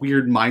like a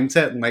weird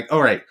mindset and like,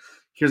 all right,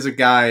 here's a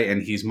guy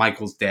and he's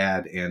Michael's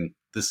dad and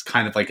this is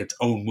kind of like its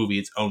own movie,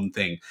 its own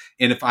thing.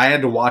 And if I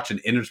had to watch an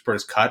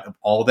interspersed cut of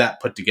all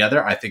that put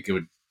together, I think it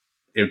would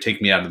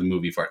take me out of the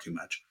movie far too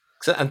much.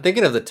 So I'm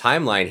thinking of the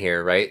timeline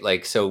here, right?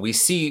 Like, so we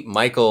see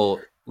Michael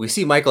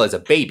as a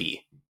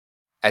baby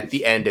at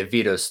the end of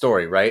Vito's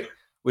story, right?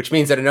 Which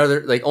means that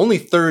another, like, only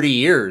 30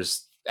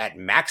 years at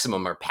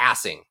maximum are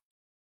passing,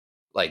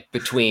 like,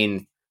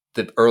 between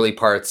the early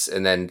parts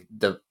and then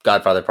the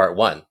Godfather Part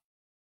 1.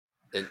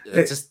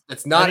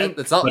 It's not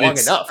long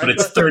enough. But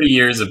it's 30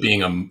 years of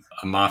being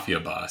a mafia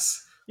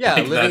boss. Yeah,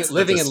 like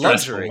living in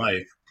luxury.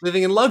 Life.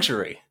 Living in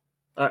luxury.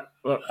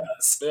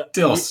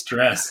 Still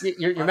stress.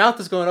 Your mouth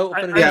is going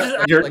open.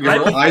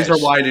 Your eyes are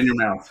wide in your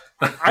mouth.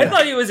 I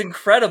thought he was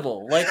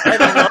incredible. Like,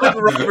 I love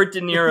Robert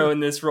De Niro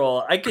in this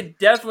role. I could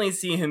definitely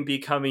see him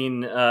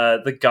becoming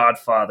the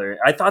Godfather.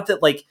 I thought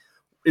that like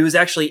it was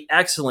actually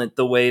excellent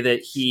the way that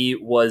he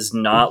was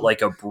not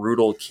like a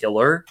brutal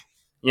killer.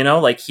 You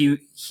know, like he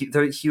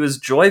was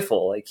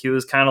joyful. Like he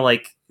was kind of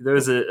like there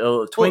was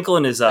a twinkle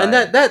in his eye, and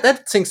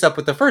that syncs up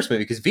with the first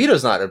movie because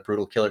Vito's not a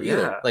brutal killer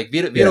either. Yeah. Like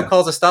Vito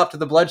calls a stop to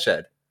the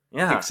bloodshed.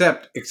 Yeah,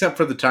 except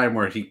for the time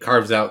where he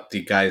carves out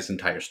the guy's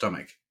entire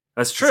stomach.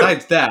 That's true.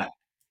 Besides that,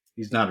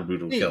 he's not a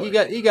brutal killer. You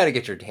got to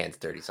get your hands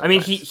dirty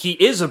sometimes. I mean, he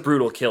is a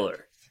brutal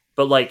killer,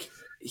 but like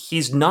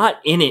he's not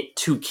in it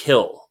to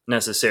kill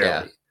necessarily.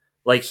 Yeah.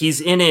 Like he's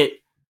in it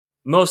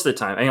most of the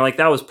time. I mean, like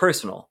that was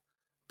personal,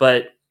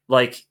 but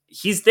like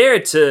he's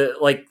there to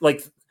like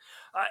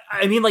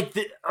I mean like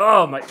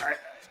I'm like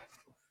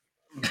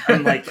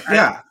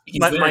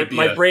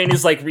my brain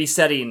is like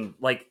resetting,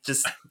 like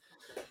just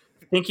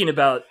thinking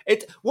about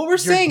it. What we're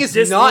saying is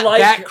not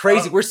that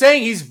crazy. We're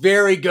saying he's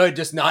very good,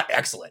 just not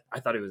excellent. I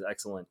thought he was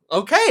excellent.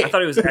 Okay, I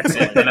thought he was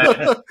excellent.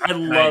 I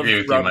love Robert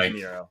De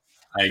Niro.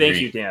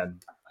 Thank you, Dan.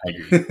 I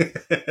agree.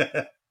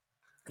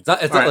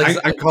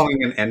 I'm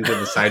calling an end to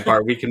the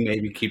sidebar. We can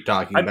maybe keep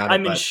talking about it.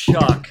 I'm in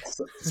shock.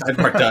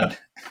 Sidebar done.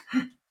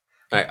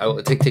 All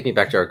right, take me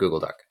back to our Google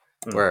Doc.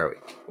 Where are we?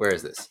 Where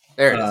is this?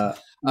 There it is.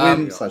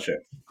 Win/it.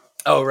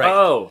 Oh, right.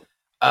 Oh.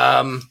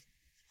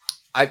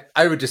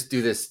 I would just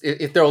do this.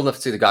 If they're old enough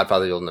to see The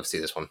Godfather, you're old enough to see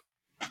this one.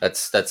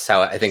 That's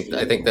how I think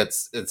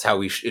that's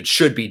how it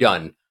should be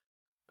done.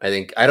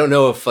 I don't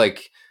know if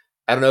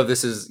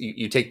this is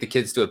you take the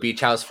kids to a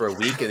beach house for a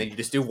week and then you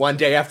just do one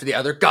day after the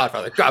other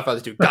Godfather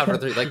 2, Godfather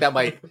 3. Like that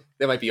might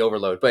be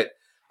overload, but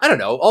I don't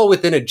know, all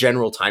within a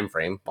general time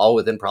frame, all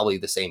within probably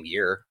the same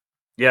year.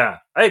 Yeah,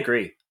 I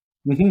agree.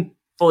 Mm-hmm.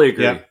 Fully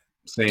agree. Yeah,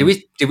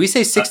 did we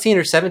say 16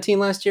 or 17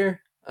 last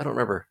year? I don't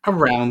remember.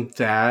 Around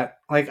that.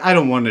 Like, I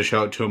don't want to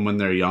show it to them when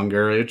they're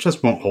younger. It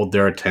just won't hold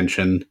their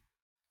attention.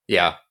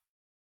 Yeah.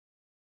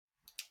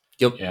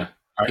 You'll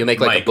make like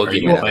Mike, a boogie. Are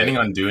you planning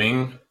on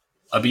doing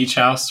a beach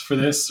house for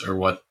this, or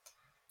what?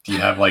 Do you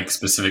have like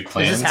specific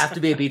plans? Does this have to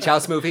be a beach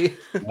house movie?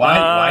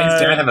 Why does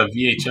Dad have a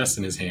VHS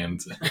in his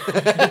hand?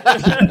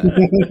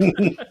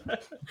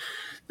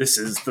 This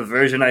is the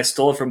version I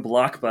stole from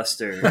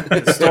Blockbuster,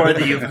 the store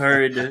that you've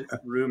heard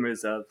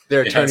rumors of.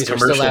 Their attorneys are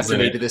still after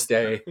me to this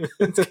day.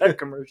 It's got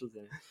commercials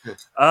in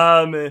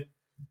it.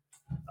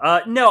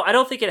 No, I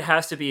don't think it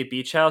has to be a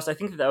beach house. I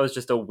think that was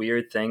just a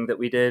weird thing that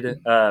we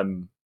did.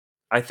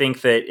 I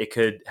think that it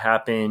could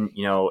happen,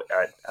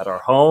 at our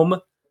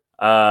home.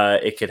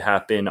 It could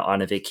happen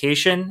on a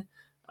vacation.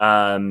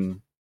 I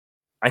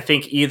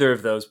think either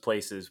of those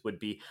places would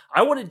be.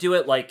 I want to do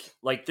it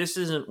like this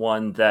isn't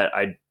one that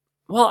I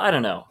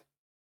don't know.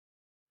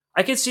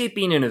 I could see it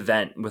being an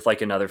event with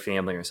like another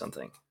family or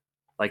something.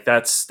 Like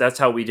that's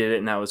how we did it,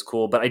 and that was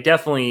cool. But I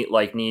definitely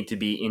need to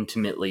be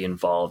intimately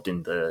involved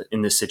in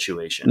the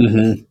situation.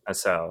 Mm-hmm.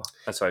 That's how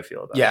I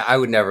feel about it. Yeah, I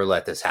would never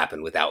let this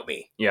happen without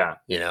me. Yeah,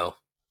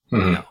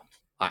 Mm-hmm. No,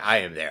 I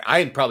am there. I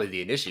am probably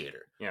the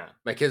initiator. Yeah,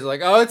 my kids are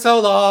like, "Oh, it's so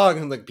long."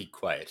 I'm like, "Be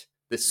quiet.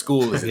 The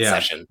school is in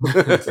session."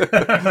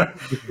 I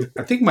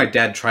think my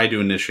dad tried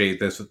to initiate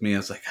this with me. I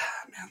was like,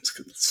 man,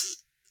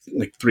 it's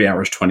like 3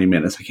 hours, 20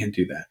 minutes. I can't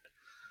do that.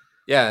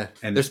 Yeah,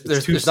 and there's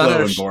too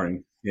slow and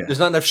boring. Yeah, there's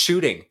not enough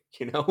shooting.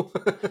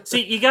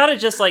 See, you gotta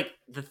just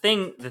the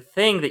thing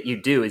that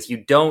you do is you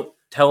don't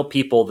tell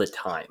people the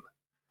time.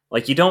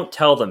 Like you don't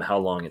tell them how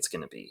long it's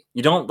going to be.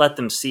 You don't let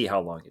them see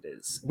how long it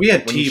is. We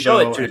had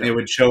TiVo, and it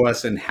would show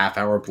us in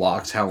half-hour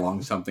blocks how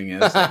long something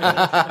is.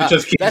 It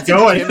just keeps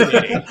going.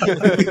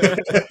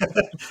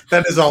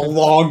 That is a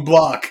long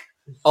block.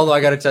 Although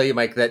I got to tell you,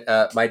 Mike,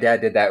 that my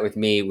dad did that with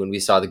me when we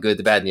saw The Good,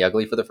 the Bad, and the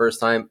Ugly for the first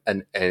time,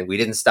 and we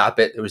didn't stop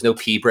it. There was no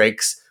pee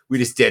breaks. We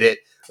just did it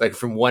like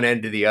from one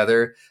end to the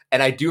other.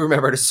 And I do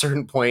remember at a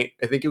certain point,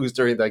 I think it was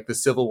during like the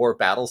Civil War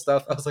battle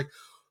stuff. I was like,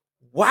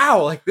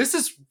 "Wow, like this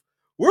is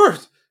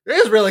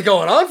really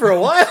going on for a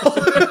while."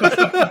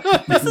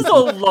 This is a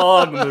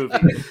long movie.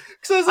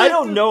 Like, I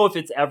don't know if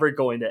it's ever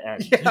going to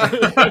end.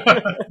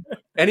 Yeah.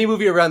 Any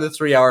movie around the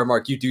 3-hour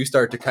mark, you do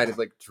start to kind of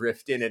like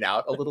drift in and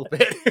out a little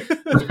bit.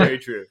 It's very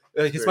true.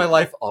 Like, has my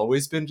life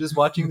always been just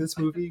watching this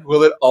movie?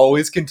 Will it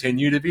always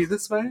continue to be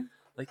this way?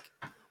 Like,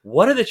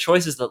 what are the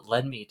choices that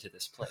led me to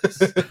this place?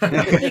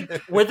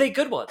 Were they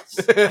good ones?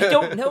 I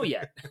don't know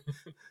yet.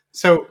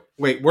 So,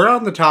 wait, we're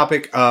on the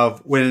topic of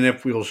when and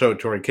if we will show it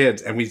to our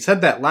kids. And we said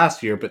that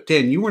last year, but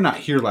Dan, you were not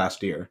here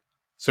last year.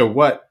 So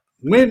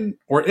when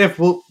or if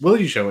will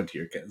you show it to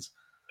your kids?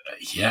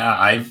 Yeah,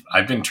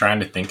 I've been trying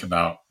to think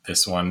about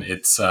this one.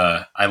 It's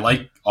I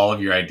like all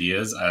of your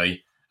ideas. I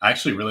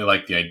actually really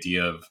like the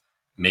idea of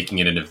making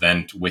it an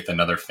event with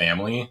another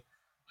family.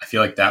 I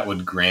feel like that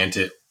would grant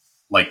it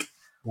like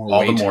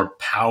all the more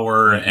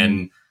power,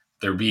 and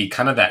there'd be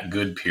kind of that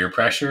good peer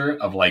pressure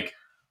of like,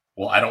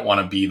 well, I don't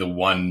want to be the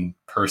one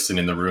person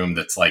in the room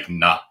that's like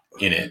not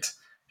in it.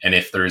 And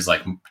if there's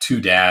like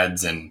 2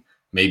 dads and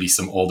maybe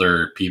some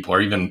older people or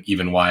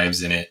even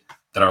wives in it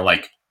that are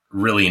like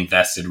really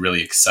invested,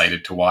 really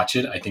excited to watch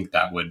it, I think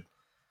that would,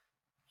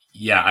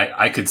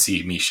 I could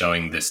see me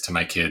showing this to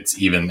my kids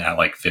even at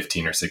like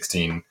 15 or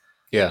 16.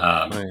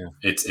 Yeah.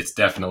 It's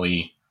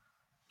definitely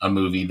a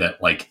movie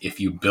that like, if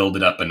you build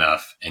it up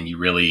enough and you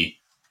really,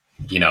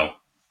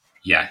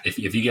 if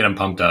you get them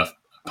pumped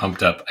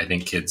up, I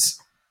think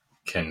kids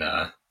can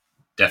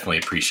definitely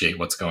appreciate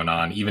what's going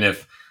on. Even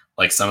if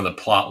like some of the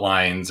plot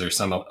lines or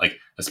some of like,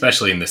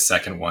 especially in this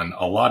second one,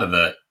 a lot of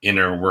the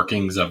inner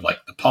workings of like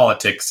the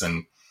politics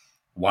and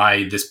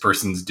why this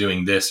person's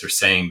doing this or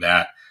saying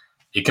that,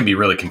 it can be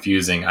really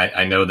confusing.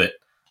 I know that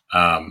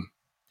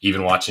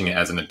even watching it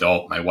as an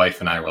adult, my wife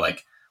and I were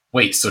like,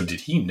 wait, so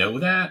did he know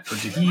that? Or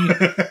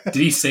did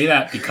he say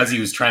that because he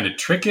was trying to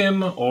trick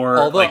him? Or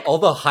all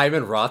the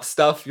Hyman Roth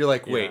stuff, you're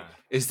like, wait,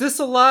 is this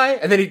a lie?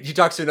 And then he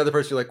talks to another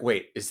person, you're like,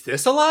 wait, is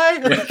this a lie?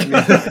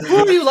 Who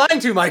are you lying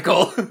to,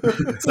 Michael?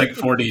 It's like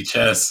 4D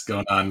chess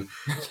going on.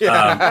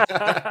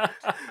 Yeah.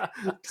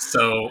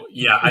 So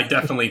yeah, I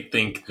definitely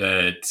think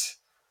that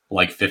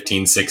like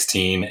 15,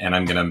 16, and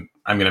I'm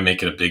gonna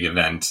make it a big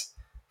event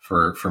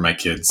for my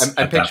kids.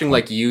 I'm picturing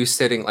like you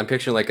sitting. I'm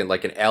picturing like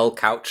an L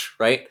couch,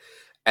 right?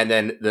 And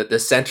then the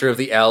center of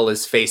the L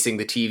is facing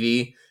the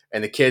TV,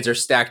 and the kids are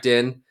stacked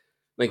in,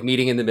 like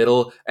meeting in the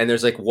middle. And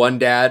there's like one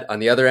dad on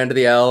the other end of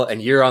the L,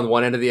 and you're on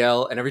one end of the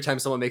L. And every time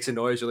someone makes a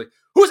noise, you're like,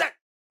 "Who's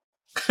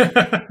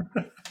that?"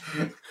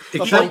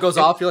 The phone goes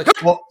off. You're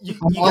like, well, You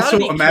I'm gotta also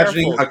be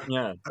imagining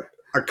careful.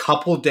 a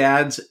couple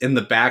dads in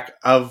the back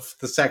of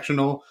the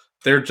sectional.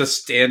 They're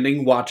just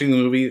standing watching the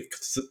movie.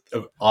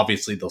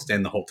 Obviously, they'll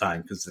stand the whole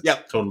time because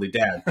it's totally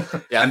dad.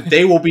 Yeah. And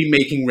they will be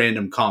making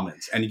random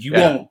comments, and you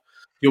won't.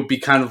 You'll be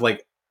kind of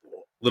like a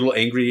little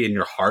angry in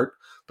your heart,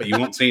 but you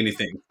won't say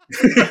anything.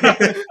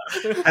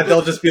 And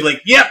they'll just be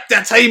like, "Yep,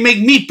 that's how you make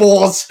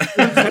meatballs."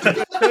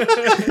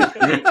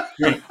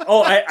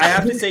 Oh, I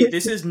have to say,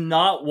 this is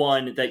not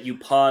one that you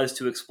pause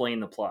to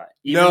explain the plot.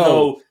 Even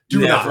though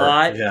the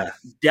plot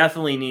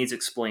definitely needs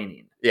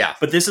explaining. Yeah.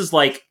 But this is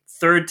like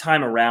third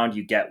time around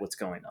you get what's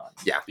going on.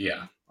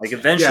 Yeah. Like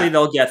eventually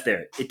they'll get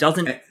there. It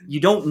doesn't. You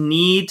don't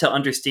need to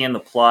understand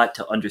the plot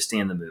to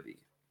understand the movie.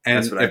 And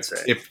that's what I'd say.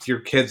 If your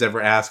kids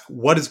ever ask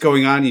what is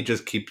going on, you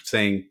just keep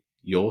saying,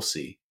 "You'll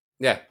see."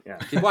 Yeah.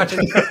 Keep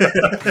watching.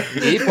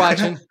 Keep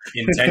watching.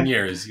 In 10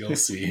 years, you'll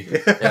see.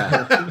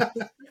 Yeah.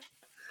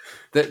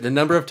 The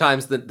number of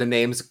times the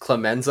names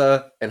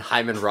Clemenza and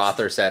Hyman Roth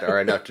are said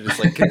are enough to just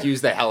like confuse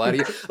the hell out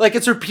of you. Like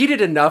it's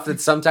repeated enough that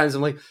sometimes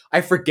I'm like,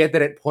 I forget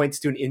that it points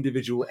to an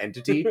individual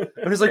entity.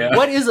 I'm just like,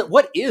 what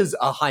is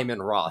a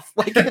Hyman Roth?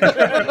 Like the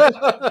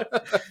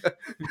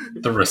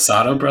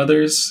Rosato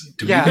brothers?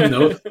 Do we even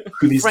know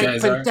who these Frank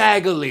guys are?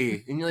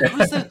 Pentagoli. And you're like,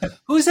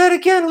 who's that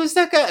again? Who's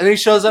that guy? And then he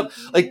shows up.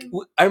 Like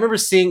I remember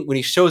seeing when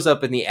he shows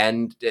up in the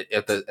end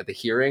at the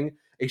hearing.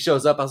 He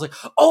shows up. I was like,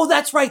 "Oh,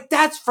 that's right.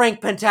 That's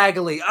Frank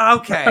Pentagoli."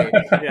 Okay.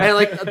 And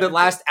like the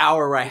last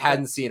hour where I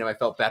hadn't seen him, I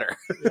felt better.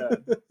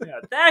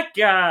 That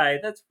guy.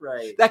 That's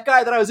right. That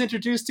guy that I was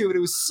introduced to, and it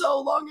was so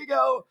long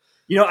ago.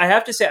 You know, I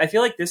have to say, I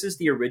feel like this is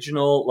the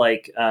original,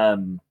 like, I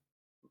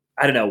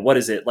don't know, what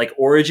is it? Like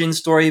origin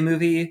story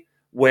movie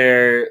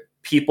where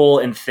people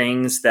and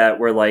things that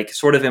were like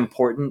sort of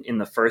important in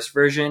the first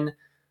version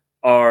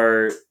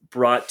are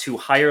brought to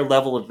higher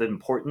level of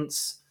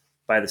importance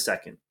by the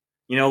second.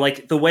 You know,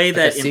 like the way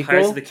that in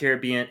Pirates of the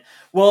Caribbean,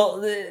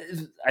 well,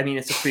 I mean,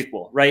 it's a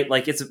prequel, right?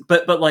 Like it's,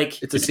 but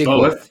like it's a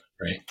sequel,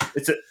 right?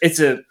 It's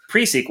a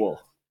pre-sequel.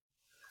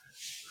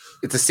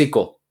 It's a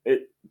sequel,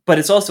 but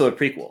it's also a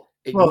prequel.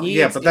 It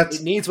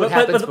needs what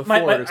happens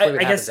before.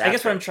 I guess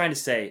what I'm trying to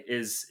say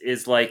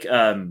is like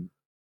in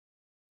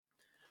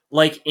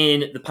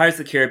the Pirates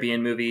of the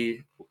Caribbean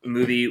movie,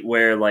 movie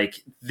where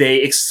like they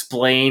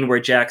explain where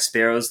Jack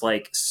Sparrow's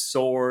like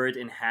sword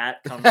and hat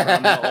come from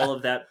and all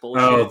of that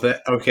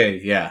bullshit.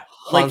 Okay, yeah.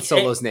 Han Like,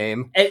 Solo's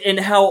name. And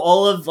how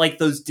all of like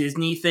those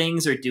Disney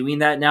things are doing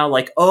that now,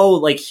 like, oh,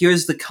 like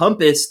here's the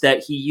compass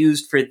that he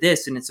used for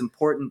this and it's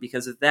important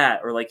because of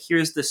that, or like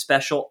here's the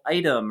special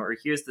item, or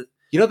here's the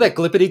You know that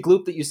glippity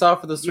gloop that you saw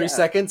for those 3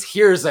 seconds?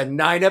 Here's a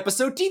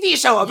 9-episode TV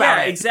show about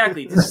it.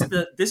 Exactly. This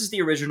is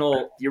the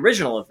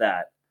original of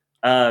that.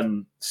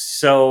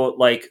 So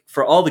like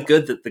for all the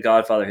good that The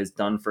Godfather has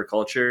done for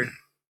culture,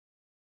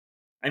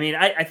 I mean,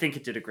 I think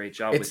it did a great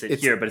job with it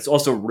here, but it's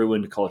also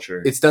ruined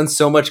culture. It's done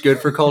so much good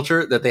for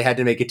culture that they had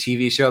to make a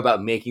TV show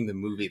about making the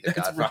movie The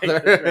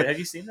Godfather. Right. Have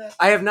you seen that?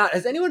 I have not.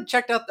 Has anyone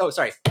checked out? Oh,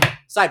 sorry.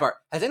 Sidebar.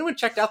 Has anyone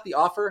checked out The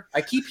Offer?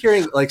 I keep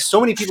hearing like so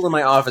many people in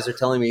my office are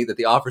telling me that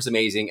The Offer is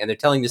amazing, and they're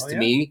telling this to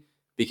me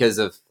because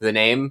of the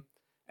name,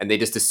 and they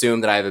just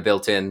assume that I have a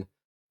built-in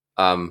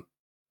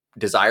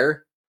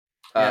desire,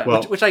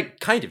 which I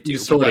kind of do. You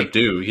sort of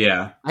do,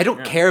 yeah. I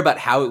don't care about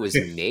how it was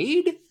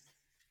made.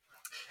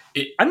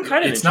 I'm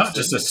kind of. It's not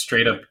just a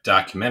straight up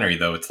documentary,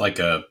 though. It's like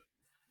a.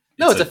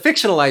 It's a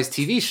fictionalized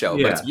TV show,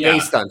 but it's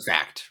based on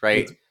fact,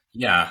 right?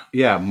 Yeah,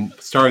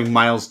 starring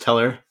Miles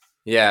Teller.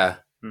 Yeah,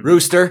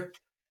 Rooster.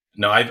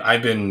 No,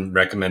 I've been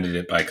recommended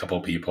it by a couple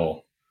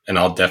people, and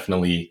I'll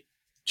definitely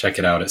check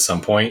it out at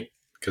some point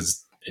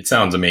because it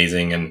sounds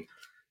amazing. And,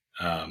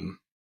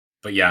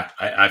 but yeah,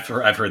 I've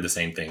heard the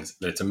same things.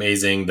 That it's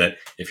amazing. That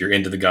if you're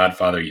into The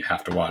Godfather, you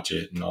have to watch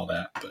it and all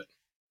that. But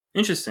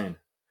interesting.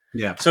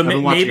 Yeah, so I've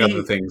been watching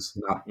other things,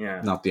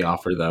 not The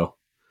Offer though.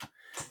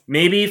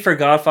 Maybe for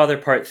Godfather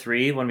Part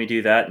 3, when we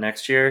do that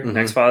next year,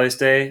 next Father's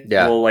Day,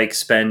 we'll like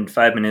spend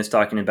 5 minutes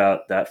talking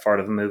about that part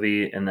of a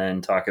movie and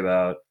then talk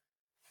about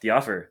The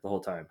Offer the whole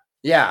time.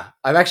 Yeah,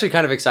 I'm actually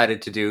kind of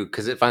excited to do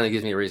because it finally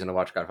gives me a reason to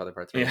watch Godfather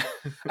Part 3. Yeah.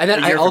 And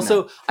then I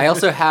also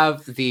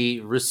have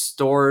the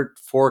restored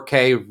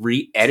 4K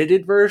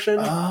re-edited version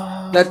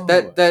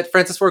that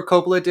Francis Ford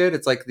Coppola did.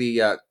 It's like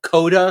the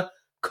Coda :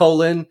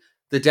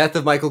 The Death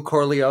of Michael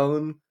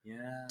Corleone -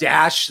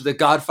 The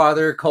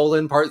Godfather :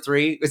 Part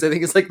 3, because I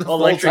think it's like the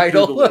full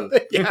title.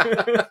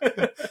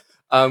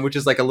 Which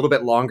is like a little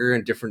bit longer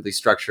and differently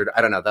structured.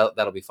 I don't know.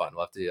 That'll be fun.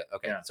 We'll have to do it.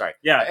 Okay, sorry.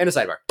 Yeah, and a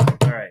sidebar.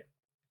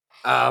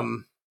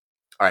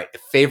 All right.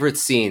 Favorite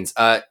scenes.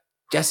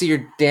 Jesse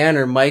or Dan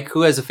or Mike,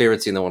 who has a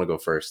favorite scene that want to go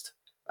first?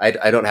 I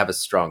don't have a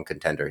strong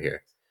contender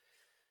here.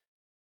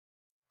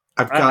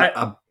 I've got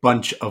a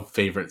bunch of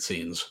favorite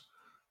scenes.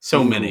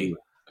 So many.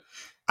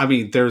 I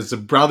mean, there's a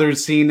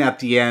brothers scene at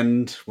the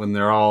end when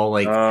they're all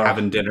like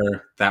having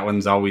dinner. That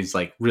one's always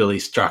like really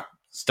stuck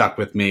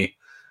with me.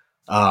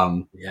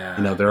 You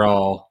know, they're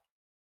all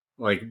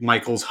like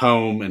Michael's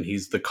home and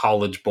he's the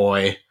college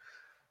boy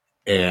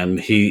and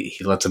he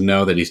lets him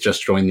know that he's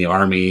just joined the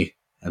army.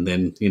 And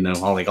then, you know,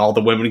 all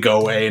the women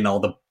go away and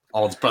all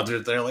his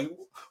brothers, they're like,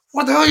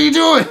 what the hell are you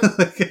doing?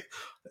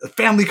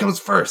 Family comes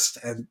first.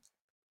 And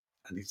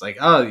he's like,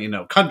 oh, you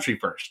know, country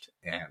first.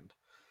 And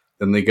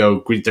then they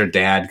go greet their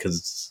dad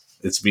because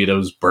it's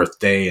Vito's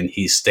birthday and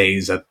he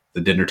stays at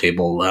the dinner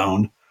table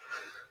alone.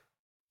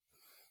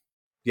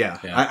 Yeah.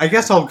 I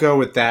guess I'll go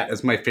with that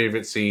as my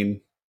favorite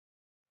scene.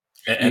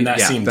 And that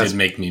scene did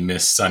make me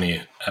miss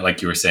Sonny,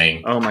 like you were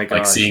saying. Oh my god!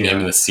 Like seeing him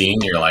in the scene,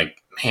 you're like,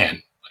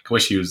 man, I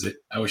wish he was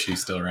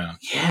still around.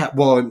 Yeah,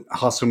 well, it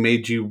also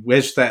made you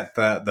wish that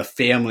the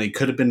family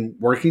could have been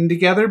working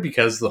together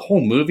because the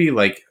whole movie,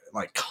 like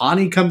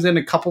Connie comes in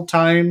a couple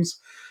times.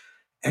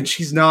 And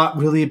she's not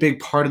really a big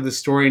part of the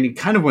story. And you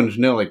kind of wanted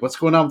to know, like, what's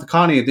going on with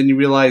Connie? And then you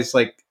realize,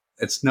 like,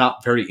 it's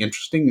not very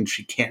interesting. And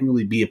she can't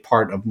really be a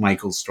part of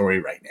Michael's story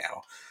right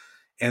now.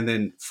 And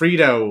then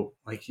Frito,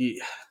 like,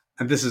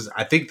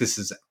 I think this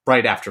is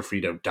right after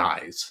Frito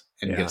dies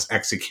and gets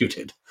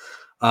executed.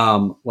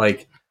 And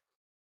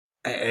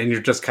you're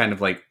just kind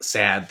of, like,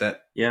 sad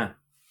that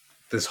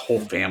this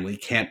whole family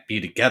can't be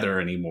together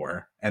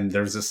anymore. And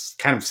there's this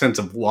kind of sense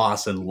of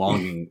loss and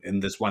longing in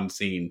this one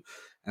scene.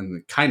 And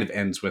it kind of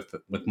ends with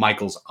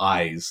Michael's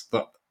eyes.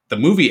 The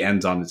movie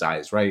ends on his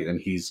eyes, right?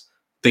 And he's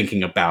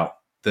thinking about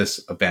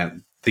this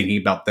event, thinking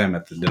about them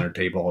at the dinner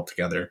table all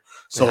together,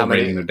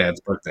 celebrating their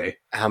dad's birthday.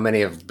 How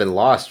many have been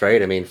lost,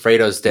 right? I mean,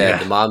 Fredo's dead,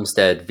 the mom's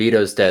dead,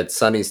 Vito's dead,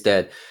 Sonny's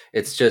dead.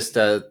 It's just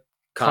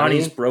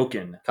Connie's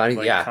broken.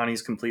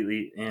 Connie's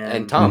completely...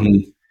 And Tom.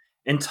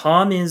 And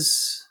Tom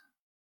leaves.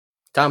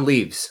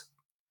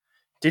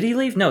 Did he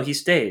leave? No, he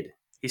stayed.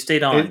 He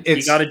stayed on.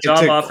 He got a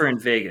job offer in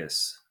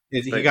Vegas.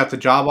 He got the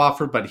job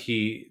offer, but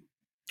he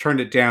turned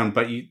it down.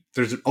 But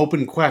there's an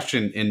open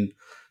question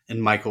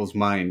in Michael's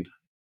mind.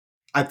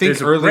 I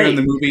think earlier in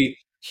the movie,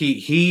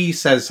 he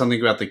says something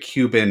about the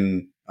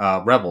Cuban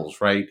rebels,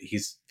 right?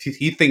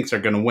 He thinks they're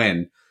going to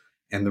win.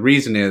 And the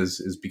reason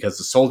is because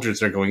the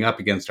soldiers they're going up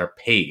against are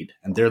paid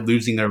and they're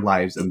losing their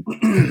lives and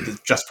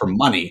just for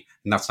money.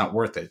 And that's not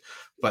worth it.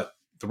 But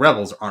the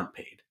rebels aren't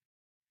paid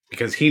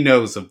because he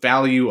knows the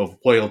value of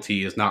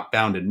loyalty is not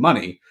bound in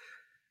money.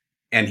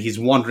 And he's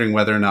wondering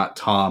whether or not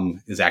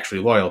Tom is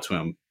actually loyal to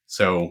him.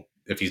 So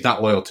if he's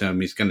not loyal to him,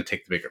 he's going to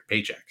take the bigger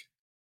paycheck.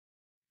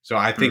 So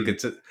I think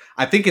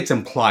it's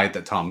implied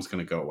that Tom's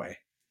going to go away.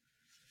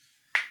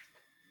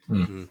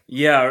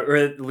 Yeah, or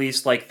at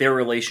least like their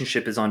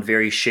relationship is on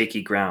very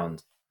shaky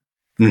ground.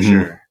 For Mhm.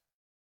 sure.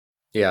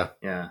 Yeah.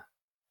 Yeah.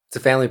 It's a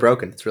family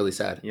broken. It's really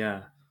sad.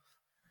 Yeah.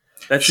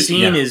 That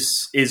scene Yeah.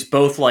 is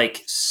both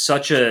like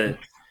such a,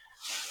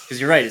 because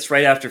you're right, it's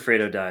right after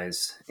Fredo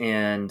dies,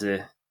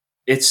 and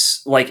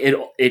it's like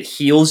it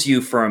heals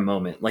you for a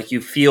moment. Like you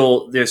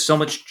feel there's so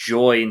much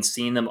joy in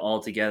seeing them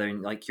all together,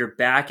 and like you're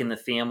back in the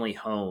family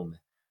home.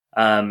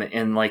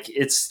 And like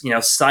it's, you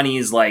know,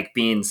 Sonny's like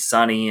being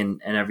Sonny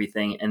and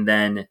everything, and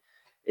then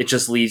it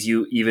just leaves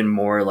you even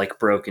more like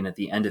broken at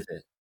the end of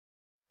it.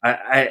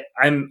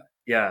 I'm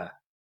yeah.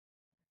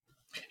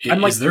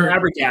 I'm like Is there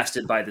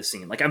flabbergasted by the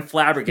scene. Like I'm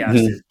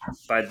flabbergasted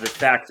by the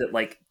fact that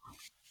like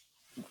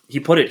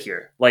he put it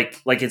here. Like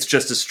it's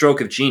just a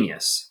stroke of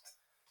genius.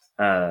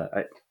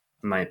 In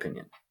my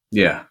opinion.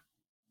 Yeah.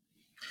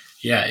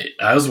 Yeah,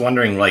 I was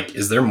wondering, like,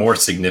 is there more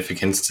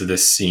significance to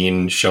this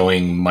scene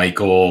showing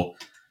Michael,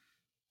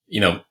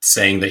 you know,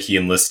 saying that he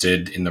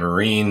enlisted in the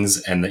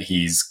Marines and that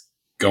he's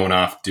going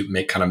off to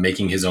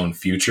making his own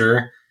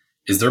future?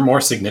 Is there more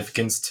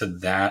significance to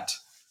that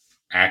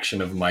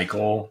action of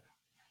Michael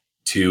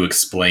to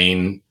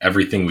explain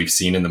everything we've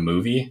seen in the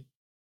movie?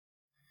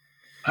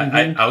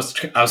 I was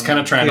kind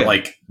of trying to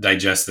like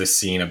digest this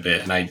scene a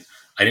bit, and I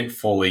didn't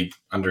fully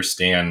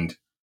understand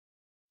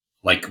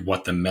like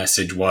what the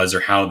message was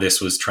or how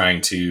this was trying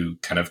to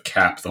kind of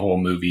cap the whole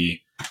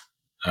movie.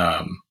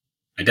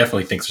 I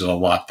definitely think there's a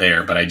lot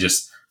there, but I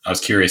was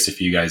curious if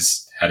you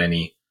guys had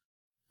any,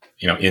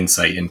 you know,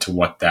 insight into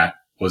what that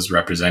was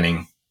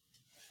representing.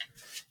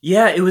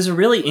 Yeah, it was a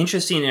really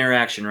interesting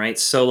interaction, right?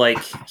 So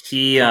like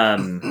he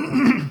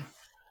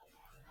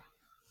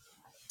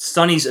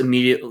Sonny's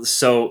immediately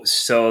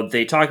so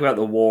they talk about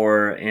the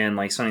war, and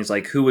like Sonny's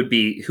like, who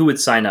would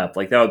sign up?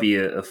 Like that would be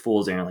a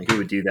fool's errand. Like who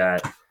would do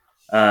that?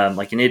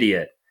 Like an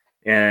idiot.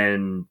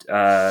 And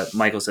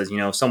Michael says, you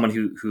know, someone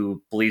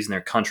who believes in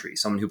their country,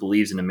 someone who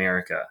believes in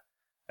America,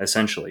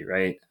 essentially,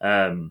 right?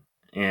 And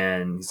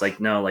he's like,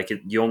 no, like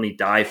you only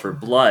die for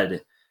blood. He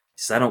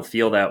says, I don't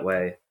feel that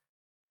way.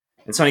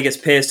 And Sonny gets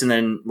pissed, and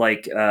then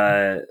like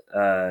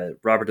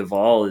Robert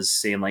Duvall is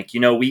saying, like, you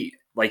know,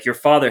 your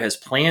father has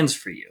plans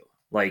for you.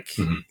 Like,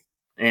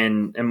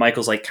 and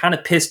Michael's like kind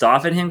of pissed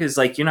off at him because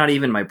like you're not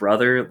even my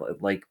brother,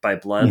 like by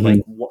blood.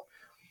 Like what?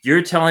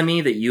 You're telling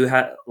me that you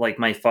have like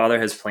my father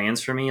has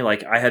plans for me.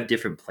 Like I have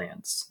different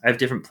plans. I have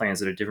different plans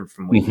that are different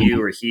from what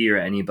you or he or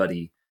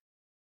anybody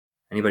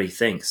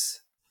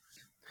thinks.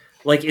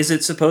 Like, is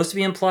it supposed to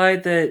be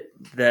implied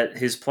that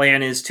his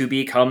plan is to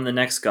become the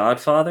next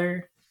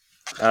Godfather?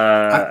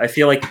 I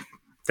feel like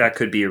that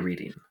could be a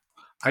reading.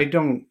 I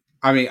don't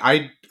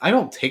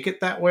take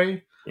it that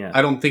way. Yeah.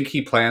 I don't think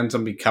he plans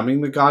on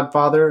becoming the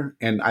Godfather,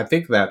 and I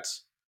think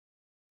that's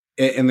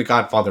in the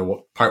Godfather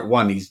Part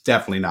 1. He's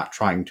definitely not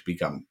trying to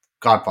become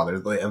Godfather,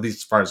 at least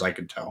as far as I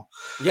can tell.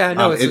 Yeah,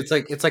 no, it's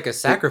like a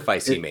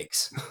sacrifice he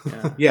makes.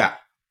 Yeah.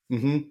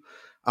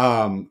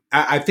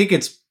 I think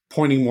it's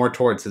pointing more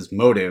towards his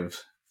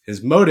motive.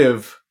 His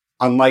motive,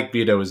 unlike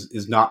Vito,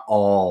 is not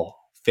all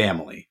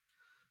family.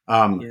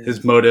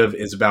 His motive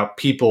is about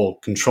people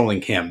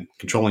controlling him,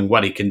 controlling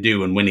what he can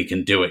do and when he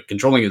can do it,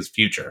 controlling his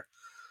future.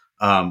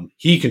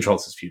 He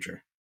controls his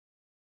future.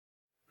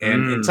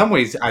 And in some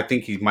ways, I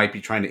think he might be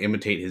trying to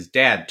imitate his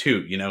dad,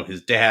 too. You know,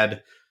 his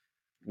dad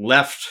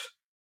left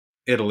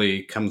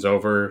Italy, comes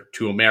over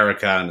to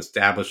America, and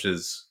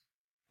establishes,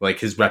 like,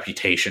 his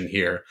reputation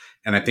here.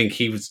 And I think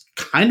he was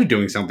kind of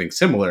doing something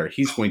similar.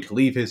 He's going to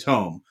leave his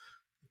home,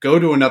 go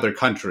to another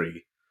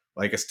country,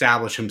 like,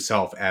 establish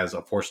himself as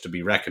a force to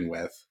be reckoned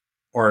with.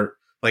 Or,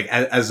 like,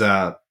 as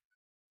a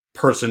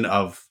person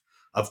of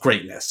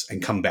greatness,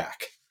 and come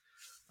back.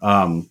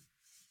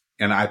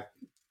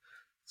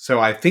 So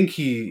I think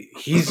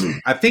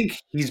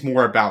he's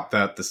more about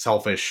the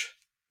selfish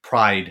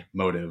pride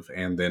motive,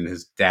 and then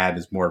his dad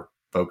is more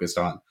focused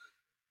on,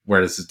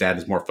 whereas his dad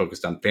is more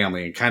focused on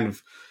family, and kind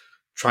of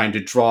trying to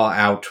draw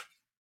out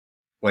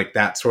like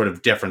that sort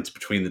of difference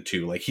between the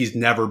two. Like he's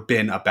never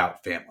been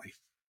about family.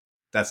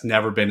 That's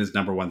never been his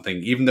number one thing,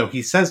 even though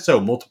he says so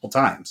multiple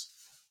times.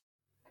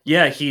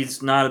 Yeah,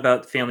 he's not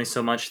about family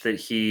so much that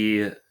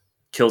he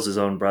kills his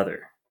own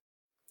brother.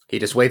 He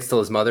just waits till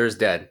his mother is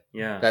dead.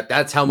 Yeah.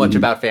 That's how much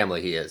about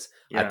family he is.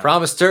 Yeah. I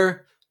promised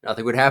her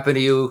nothing would happen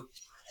to you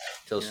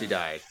till she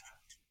died.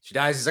 She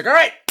dies, he's like, all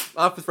right,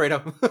 off with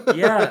Fredo.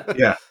 Yeah.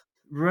 Yeah.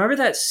 Remember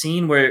that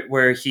scene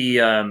where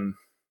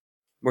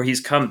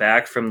he's come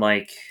back from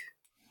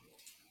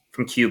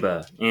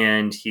Cuba,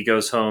 and he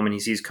goes home and he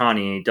sees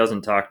Connie and he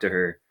doesn't talk to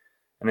her,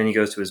 and then he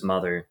goes to his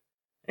mother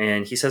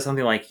and he says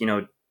something like, you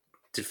know,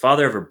 did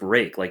father ever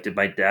break? Like, did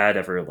my dad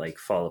ever like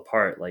fall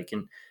apart? Like,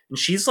 and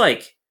she's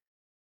like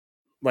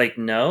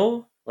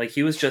no, like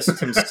he was just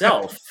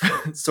himself.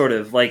 Sort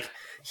of like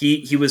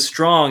he was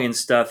strong and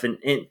stuff, and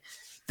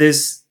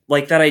there's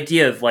like that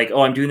idea of like,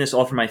 oh, I'm doing this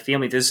all for my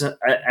family. There's an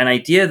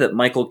idea that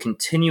Michael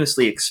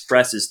continuously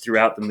expresses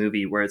throughout the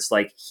movie where it's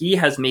like he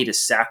has made a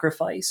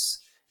sacrifice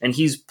and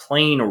he's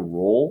playing a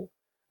role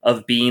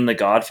of being the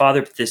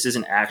Godfather, but this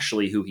isn't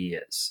actually who he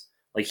is.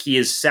 Like, he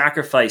is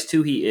sacrificed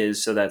who he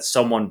is so that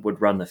someone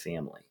would run the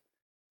family.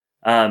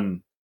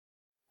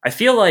 I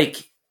feel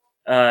like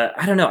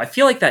I don't know. I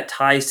feel like that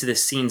ties to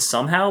this scene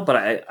somehow, but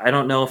I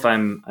don't know if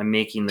I'm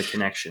making the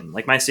connection.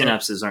 Like, my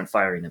synapses aren't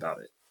firing about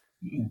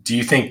it. Do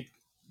you think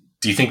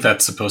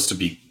that's supposed to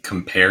be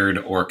compared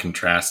or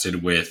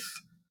contrasted with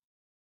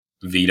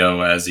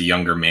Vito as a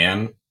younger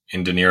man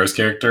in De Niro's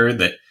character?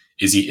 That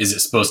is it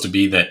supposed to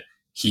be that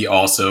he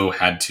also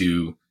had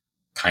to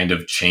kind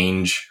of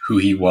change who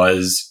he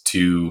was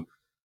to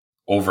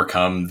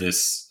overcome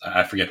this?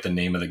 I forget the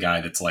name of the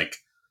guy that's like,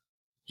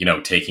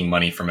 taking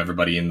money from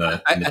everybody in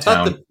the I town.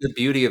 thought the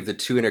beauty of the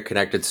two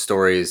interconnected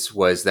stories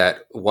was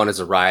that one is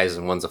a rise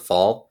and one's a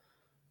fall,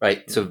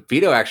 right? So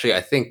Vito actually,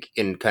 I think,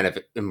 in kind of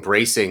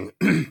embracing,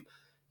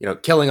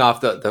 killing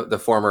off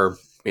the former,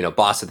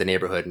 boss of the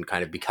neighborhood and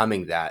kind of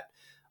becoming that,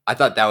 I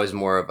thought that was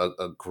more of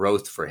a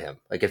growth for him.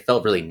 Like, it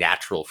felt really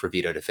natural for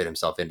Vito to fit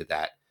himself into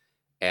that.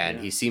 And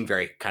he seemed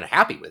very kind of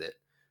happy with it.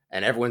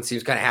 And everyone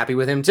seems kind of happy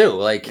with him too.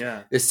 Like,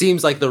 this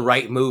seems like the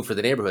right move for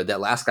the neighborhood. That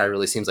last guy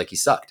really seems like he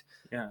sucked.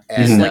 Yeah,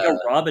 and, he's like a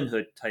Robin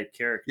Hood type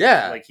character.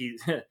 Yeah, like he.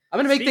 I'm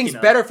going to make things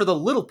better for the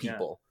little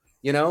people,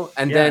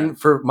 And then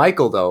for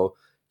Michael, though,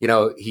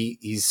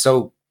 he's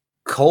so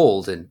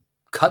cold and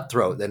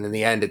cutthroat. Then in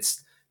the end,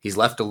 he's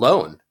left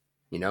alone,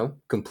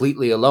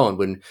 completely alone.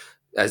 When,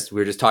 as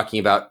we were just talking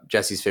about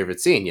Jesse's favorite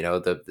scene,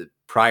 the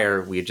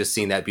prior, we had just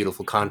seen that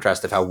beautiful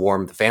contrast of how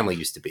warm the family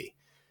used to be.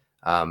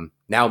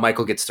 Now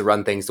Michael gets to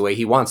run things the way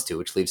he wants to,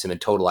 which leaves him in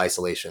total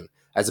isolation,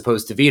 as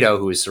opposed to Vito,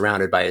 who is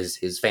surrounded by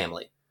his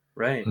family.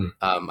 Right.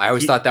 I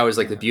always thought that was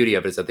like the beauty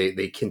of it, is that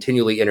they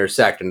continually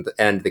intersect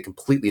and they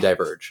completely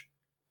diverge.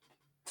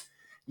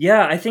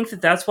 Yeah, I think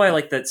that's why I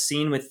like that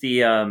scene with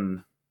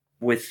the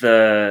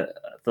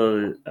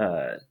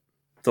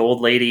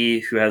old lady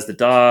who has the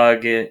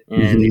dog and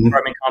the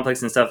apartment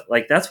complex and stuff.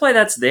 Like, that's why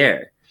that's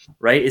there,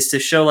 right? Is to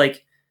show,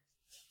 like,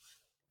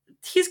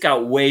 he's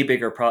got way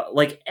bigger problems.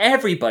 Like,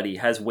 everybody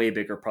has way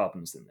bigger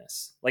problems than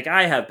this. Like,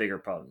 I have bigger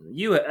problems than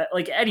you.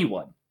 Like,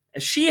 anyone.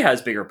 She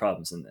has bigger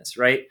problems than this,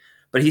 right?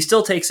 But he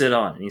still takes it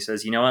on, and he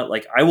says, "You know what?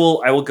 Like, I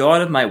will go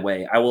out of my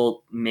way. I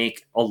will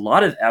make a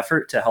lot of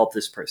effort to help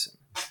this person,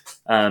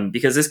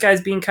 because this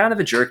guy's being kind of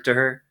a jerk to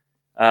her,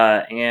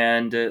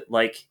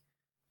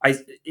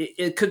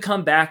 it could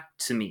come back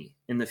to me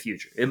in the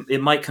future.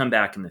 It might come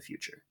back in the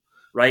future,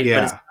 right? Yeah.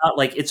 But it's not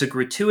like it's a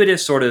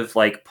gratuitous sort of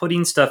like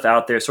putting stuff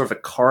out there, sort of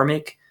a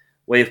karmic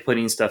way of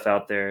putting stuff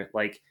out there.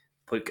 Like,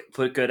 put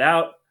good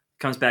out,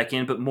 comes back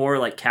in, but more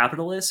like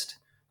capitalist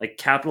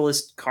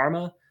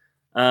karma."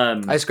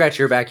 I scratch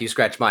your back, you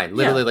scratch mine.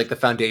 Literally, like the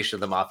foundation of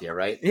the mafia,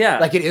 right? Yeah,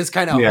 like it is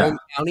kind of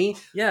hometown-y,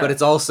 but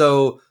it's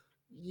also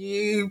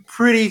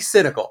pretty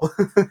cynical.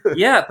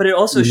 Yeah, but it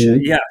also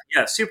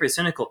super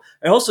cynical.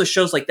 It also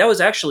shows like that was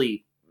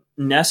actually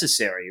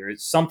necessary or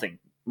something.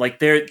 Like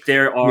there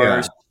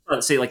are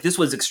let's say like this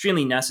was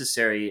extremely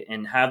necessary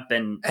and have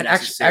been and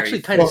actually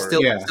kind of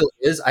still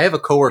is. I have a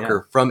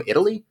coworker from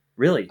Italy,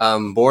 really,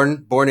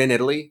 born in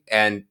Italy,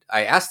 and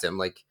I asked him,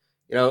 like,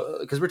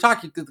 because we're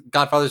talking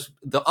Godfathers,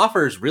 the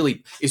offer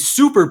is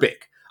super big.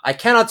 I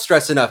cannot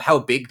stress enough how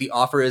big the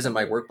offer is in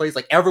my workplace.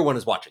 Like, everyone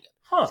is watching it.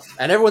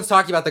 And everyone's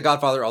talking about the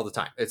Godfather all the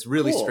time. It's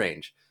really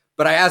strange.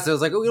 But I asked him, I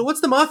was like,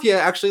 what's the mafia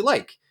actually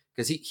like?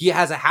 Because he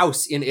has a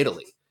house in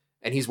Italy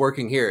and he's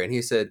working here. And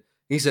he said,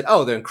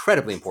 oh, they're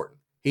incredibly important.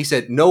 He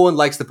said, no one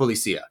likes the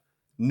policia.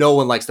 No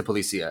one likes the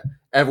policia.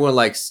 Everyone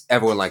likes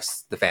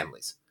the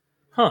families.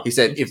 He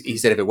said, if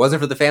it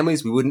wasn't for the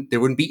families, there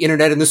wouldn't be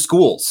internet in the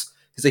schools.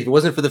 He's like, if it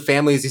wasn't for the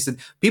families, he said,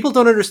 people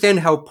don't understand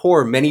how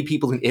poor many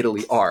people in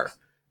Italy are.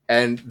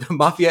 And the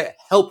mafia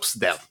helps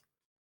them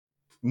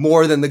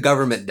more than the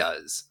government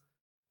does.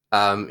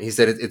 He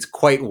said it's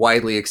quite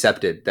widely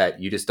accepted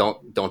that you just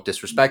don't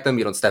disrespect them,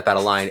 you don't step out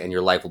of line, and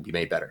your life will be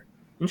made better.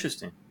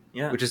 Interesting.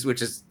 Yeah. Which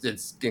is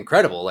it's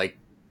incredible, like,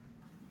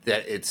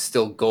 that it's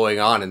still going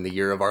on in the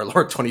year of our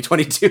Lord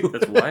 2022.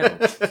 That's wild.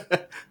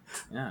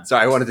 Yeah. So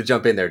I wanted to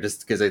jump in there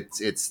just because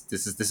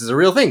this is a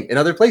real thing in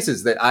other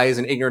places that I, as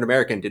an ignorant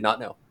American, did not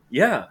know.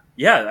 Yeah,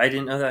 I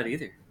didn't know that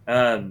either.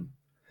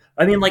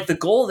 I mean, like, the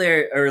goal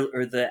there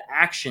or the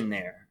action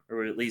there,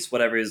 or at least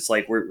whatever is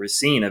like we're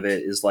seeing of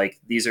it, is like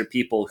these are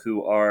people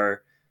who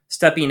are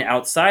stepping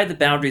outside the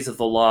boundaries of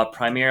the law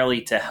primarily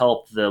to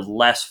help the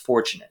less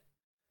fortunate,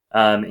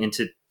 and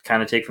to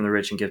kind of take from the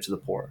rich and give to the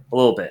poor a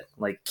little bit,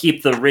 like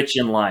keep the rich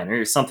in line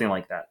or something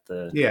like that.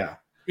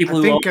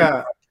 People who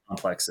own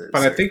complexes.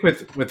 But I think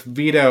with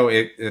Vito,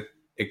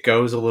 it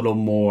goes a little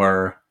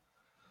more.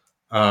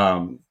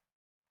 Well,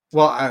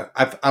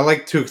 I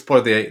like to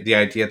explore the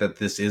idea that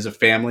this is a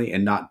family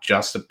and not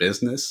just a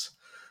business,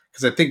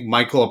 because I think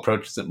Michael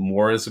approaches it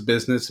more as a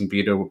business and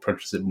Vito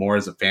approaches it more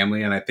as a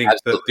family. And I think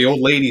the old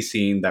lady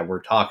scene that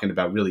we're talking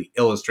about really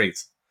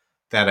illustrates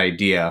that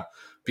idea,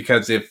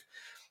 because if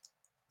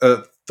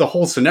the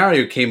whole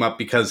scenario came up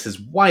because his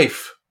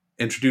wife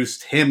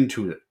introduced him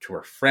to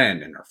her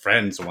friend, and her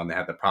friend's the one that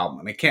had the problem.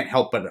 And I can't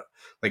help but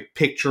like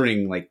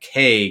picturing like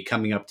Kay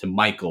coming up to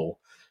Michael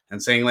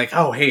and saying like,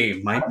 "Oh, hey,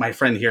 my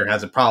friend here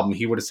has a problem,"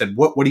 he would have said,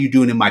 "What are you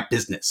doing in my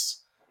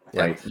business?"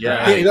 Yeah. Like,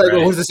 Yeah. Hey, like,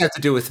 what does this have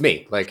to do with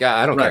me? Like,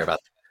 I don't care Right. about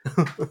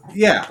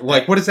yeah,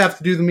 like what does that have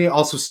to do with me?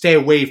 Also, stay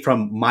away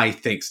from my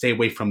thing. Stay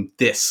away from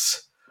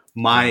this.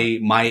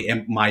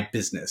 My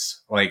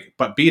business. Like,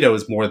 but Beto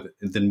is more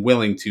than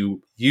willing to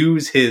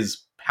use his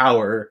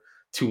power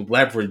to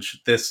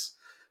leverage this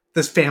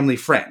family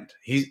friend.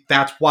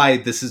 That's why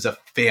this is a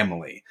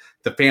family.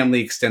 The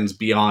family extends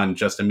beyond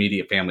just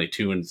immediate family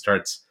too, and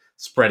starts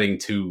spreading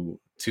to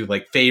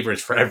like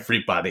favors for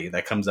everybody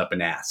that comes up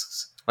and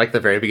asks. like the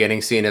very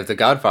beginning scene of The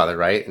Godfather,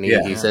 right? And he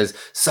Yeah. says,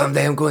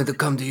 "Someday I'm going to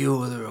come to you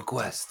with a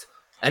request,"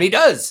 and he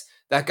does.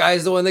 That guy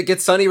is the one that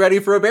gets Sonny ready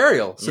for a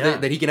burial, so Yeah.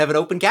 that he can have an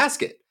open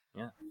casket.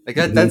 Yeah. Like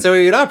that's how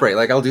you'd operate.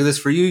 Like, I'll do this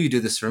for you, you do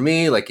this for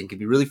me. Like, it can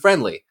be really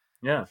friendly.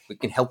 Yeah. We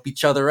can help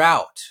each other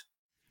out.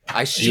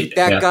 I shoot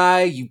that Yeah.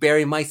 guy, you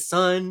bury my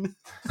son.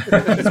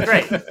 It's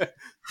great.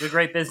 It's a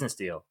great business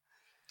deal.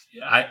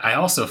 I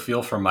also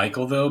feel for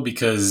Michael though,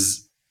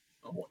 because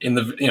in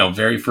the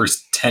very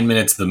first 10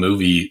 minutes of the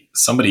movie,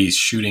 somebody's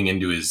shooting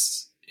into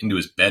his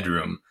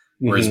bedroom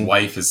where his Mhm.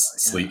 wife is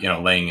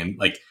laying in.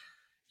 Like,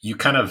 you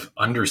kind of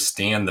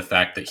understand the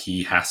fact that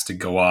he has to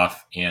go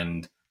off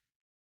and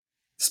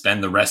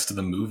spend the rest of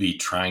the movie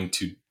trying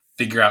to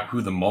figure out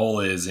who the mole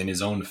is in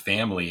his own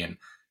family and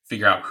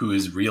figure out who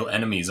his real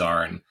enemies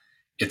are. And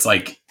it's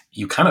like,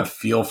 you kind of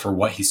feel for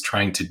what he's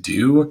trying to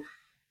do,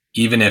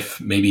 even if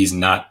maybe he's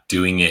not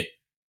doing it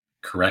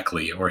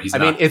correctly, or he's I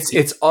not. mean,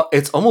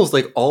 it's almost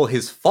like all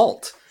his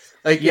fault.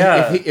 Like,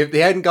 Yeah. if they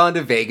hadn't gone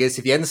to Vegas,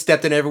 if he hadn't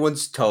stepped on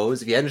everyone's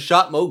toes, if he hadn't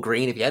shot Mo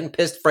Green, if he hadn't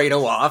pissed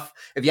Fredo off,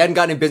 if he hadn't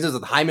gotten in business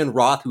with Hyman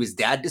Roth, who his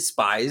dad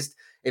despised,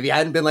 if he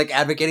hadn't been like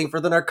advocating for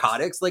the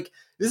narcotics, like,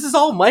 this is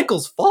all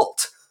Michael's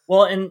fault.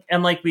 Well,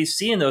 and like we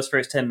see in those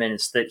first 10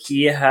 minutes that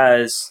he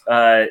has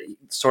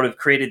sort of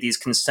created these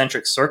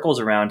concentric circles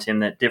around him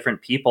that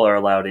different people are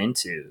allowed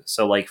into.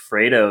 So like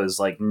Fredo is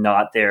like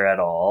not there at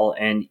all.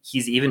 And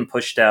he's even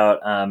pushed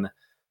out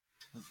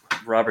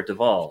Robert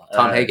Duvall.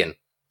 Tom Hagen.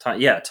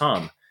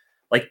 Tom.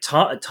 Like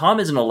Tom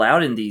isn't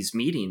allowed in these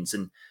meetings.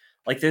 And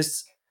like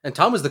there's... And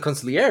Tom was the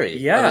consigliere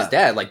of Yeah. his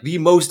dad, like the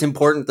most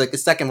important, like the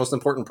second most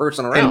important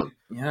person around.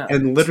 Yeah.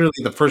 And literally,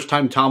 the first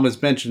time Tom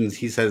was mentioned,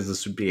 he says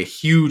this would be a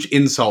huge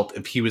insult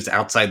if he was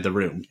outside the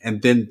room.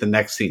 And then the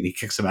next scene, he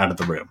kicks him out of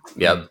the room.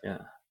 Yep. Yeah.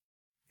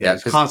 Yeah,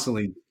 He's 'cause-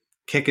 constantly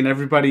kicking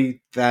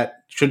everybody that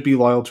should be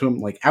loyal to him,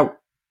 like, out.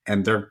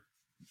 And they're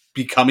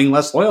becoming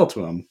less loyal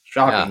to him,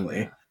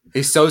 shockingly.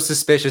 He's so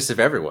suspicious of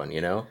everyone, you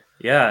know?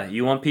 Yeah,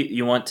 you want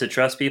to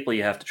trust people,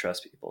 you have to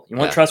trust people. You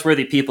want Yeah.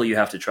 trustworthy people, you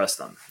have to trust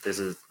them. There's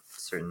a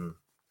certain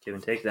give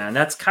and take there, and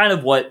that's kind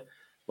of what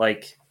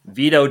like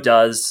Vito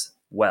does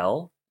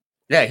well.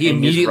 Yeah, he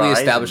In his immediately rise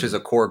establishes and-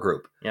 a core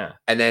group. Yeah,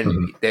 And then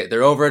Mhm.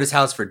 they're over at his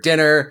house for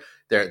dinner.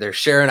 They're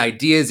sharing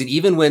ideas, and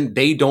even when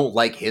they don't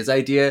like his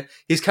idea,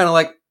 he's kind of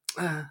like,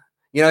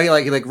 he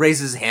like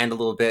raises his hand a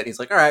little bit. He's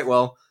like, "All right,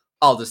 well,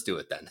 I'll just do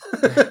it then.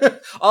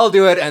 I'll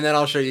do it, and then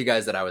I'll show you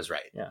guys that I was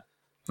right." yeah.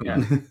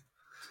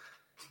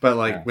 But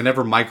like, Yeah.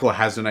 whenever Michael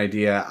has an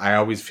idea, I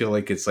always feel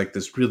like it's like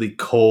this really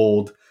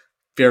cold,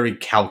 very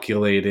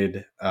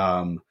calculated.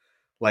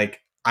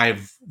 Like,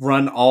 I've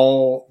run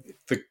all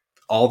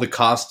the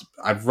cost.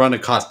 I've run a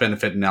cost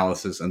benefit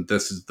analysis, and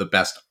this is the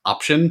best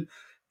option,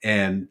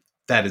 and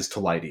that is to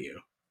lie to you.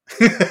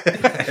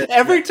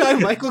 Every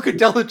time Michael could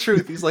tell the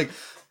truth, he's like,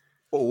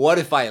 "Well, what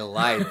if I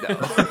lied, though?"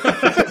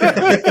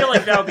 I feel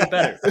like that would be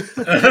better. I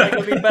feel like it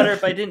would be better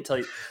if I didn't tell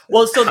you.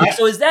 Well,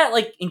 so is that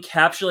like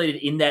encapsulated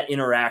in that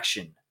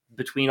interaction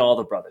between all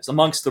the brothers,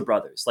 amongst the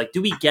brothers? Like,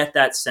 do we get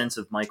that sense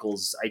of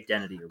Michael's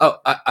identity? Oh,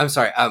 I'm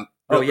sorry.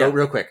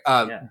 Real quick.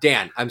 Yeah.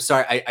 Dan, I'm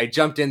sorry. I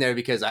jumped in there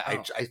because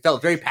I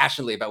felt very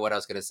passionately about what I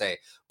was going to say.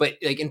 But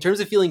like, in terms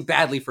of feeling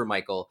badly for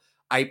Michael,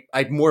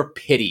 I'd more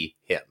pity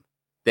him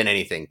than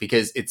anything,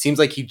 because it seems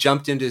like he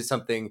jumped into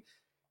something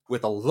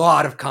with a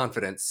lot of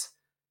confidence,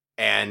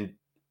 and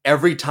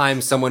every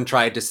time someone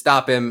tried to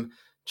stop him,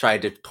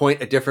 tried to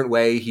point a different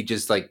way, he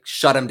just like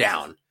shut him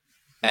down.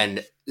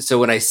 And so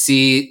when I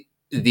see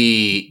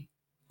the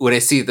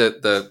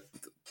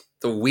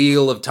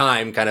wheel of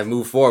time kind of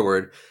move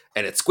forward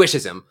and it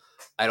squishes him,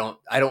 I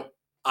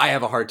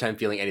have a hard time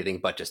feeling anything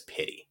but just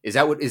pity.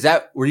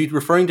 Were you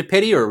referring to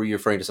pity, or were you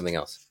referring to something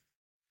else?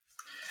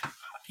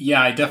 Yeah,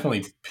 I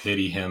definitely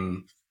pity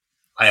him.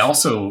 I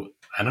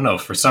don't know,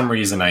 for some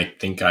reason, I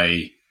think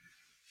I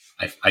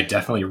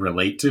definitely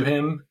relate to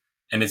him.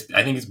 And I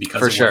think it's because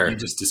For of sure. what you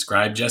just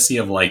described, Jesse,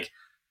 of like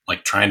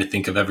trying to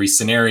think of every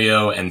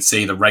scenario and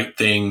say the right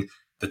thing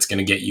that's going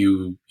to get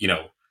you,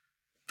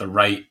 the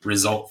right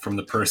result from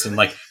the person.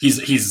 Like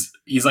he's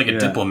like a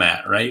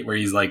diplomat, right? Where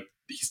he's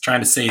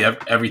trying to say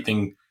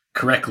everything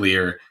correctly,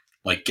 or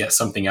like get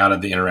something out of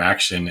the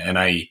interaction. And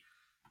I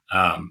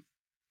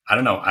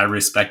don't know. I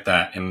respect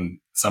that in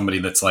somebody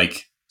that's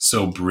like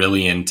so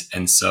brilliant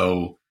and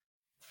so,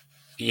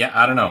 yeah,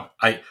 I don't know.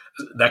 I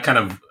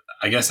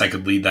guess I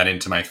could lead that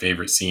into my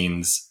favorite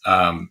scenes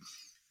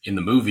in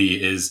the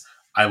movie. Is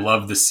I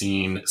love the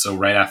scene. So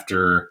right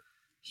after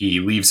he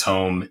leaves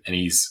home and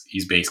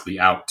he's basically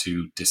out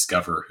to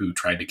discover who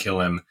tried to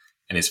kill him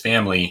and his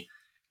family.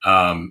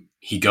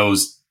 He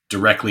goes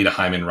directly to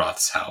Hyman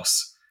Roth's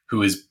house,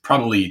 who is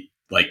probably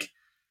like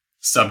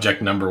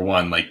subject number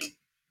one, like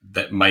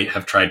that might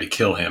have tried to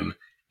kill him.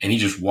 And he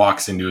just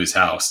walks into his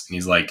house and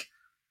he's like,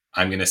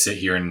 I'm going to sit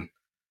here and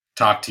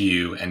talk to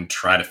you and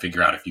try to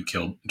figure out if you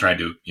tried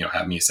to,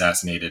 have me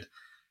assassinated.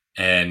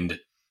 And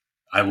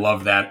I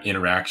love that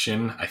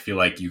interaction. I feel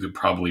like you could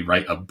probably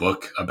write a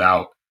book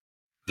about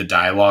the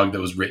dialogue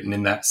that was written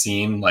in that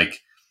scene.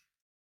 Like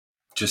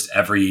just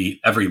every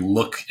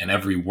look and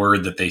every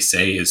word that they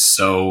say is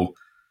so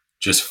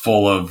just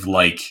full of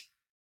like,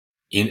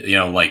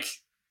 like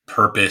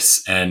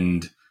purpose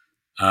and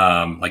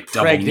like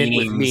double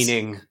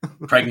meanings.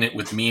 Pregnant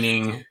with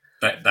meaning.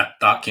 That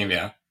thought came,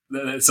 yeah.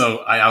 So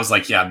I was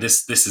like, yeah,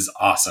 this is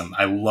awesome.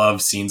 I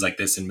love scenes like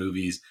this in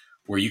movies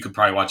where you could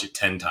probably watch it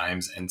 10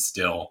 times and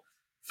still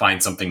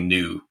find something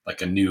new,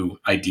 like a new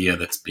idea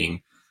that's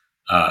being,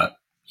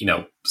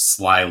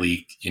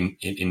 slyly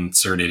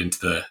inserted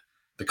into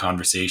the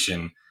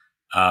conversation.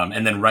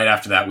 And then right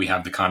after that, we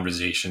have the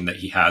conversation that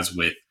he has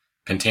with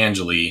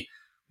Pentangeli,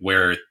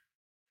 where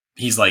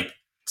he's like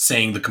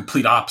saying the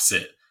complete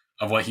opposite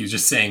of what he was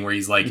just saying, where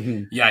he's like,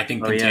 yeah, I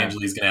think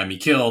Pentangeli's going to have me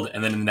killed.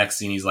 And then in the next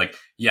scene, he's like,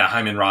 yeah,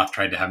 Hyman Roth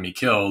tried to have me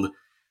killed.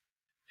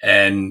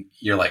 And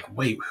you're like,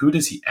 wait, who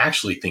does he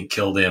actually think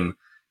killed him?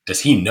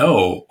 Does he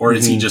know? Or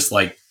is he just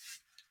like,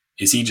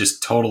 is he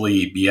just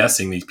totally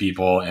BSing these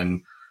people?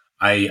 And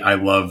I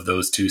love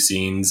those two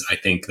scenes. I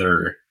think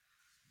they're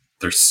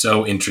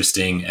so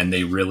interesting, and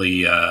they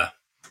really,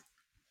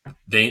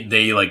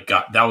 they like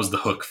that was the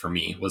hook for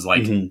me, was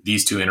like,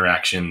 these two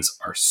interactions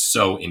are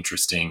so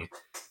interesting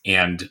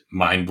and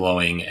mind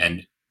blowing.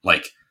 And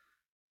like,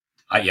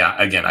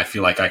 I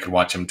feel like I could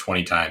watch them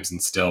 20 times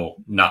and still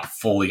not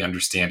fully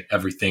understand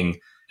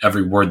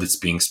every word that's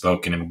being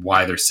spoken and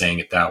why they're saying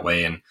it that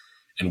way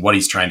and what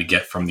he's trying to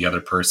get from the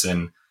other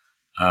person.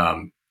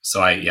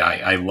 So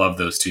I love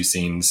those two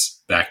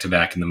scenes back to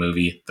back in the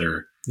movie.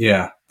 They're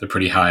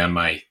pretty high on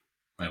my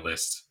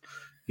list.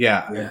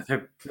 Yeah.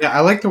 I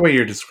like the way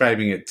you're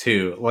describing it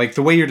too. Like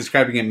the way you're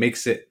describing it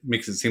makes it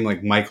seem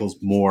like Michael's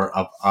more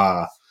of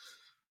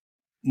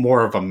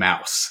a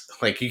mouse.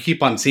 Like you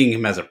keep on seeing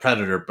him as a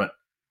predator, but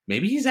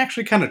maybe he's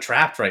actually kind of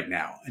trapped right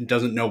now and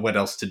doesn't know what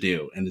else to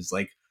do and is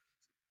like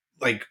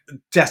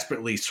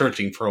desperately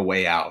searching for a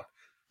way out.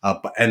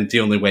 And the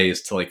only way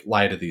is to like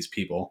lie to these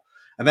people.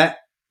 And that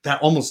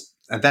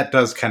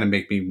does kind of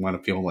make me want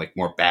to feel like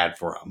more bad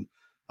for him.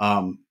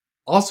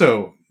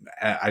 Also,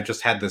 I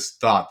just had this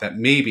thought that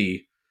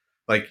maybe,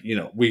 like,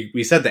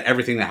 we said that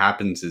everything that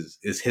happens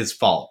is his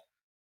fault,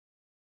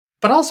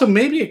 but also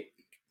maybe it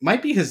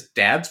might be his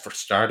dad's for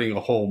starting a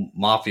whole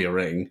mafia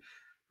ring,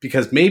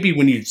 because maybe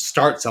when you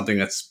start something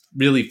that's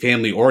really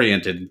family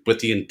oriented with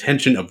the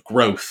intention of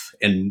growth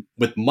and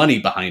with money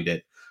behind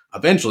it,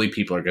 eventually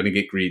people are going to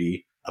get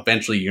greedy.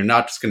 Eventually, you're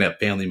not just going to have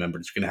family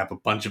members. You're going to have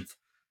a bunch of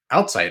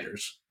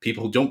outsiders,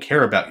 people who don't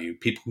care about you,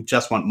 people who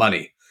just want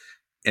money.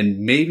 And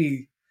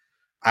maybe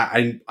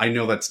I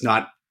know that's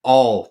not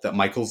all that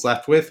Michael's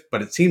left with,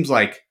 but it seems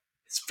like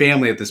his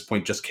family at this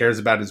point just cares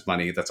about his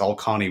money. That's all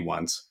Connie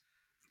wants.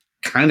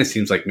 Kind of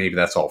seems like maybe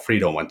that's all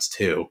Frito wants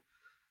too.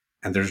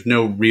 And there's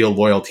no real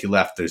loyalty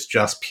left. There's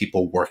just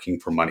people working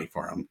for money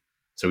for him.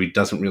 So he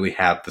doesn't really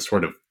have the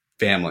sort of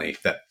family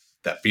that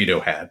Vito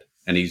had.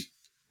 And he's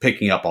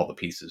picking up all the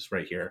pieces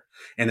right here.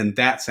 And in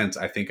that sense,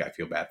 I think I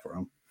feel bad for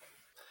him.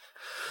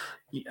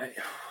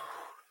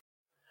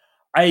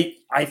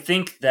 I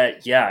think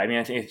that, yeah, I mean,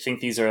 I think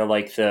these are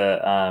like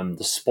the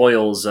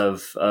spoils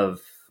of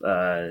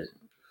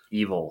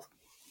evil,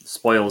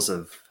 spoils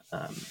of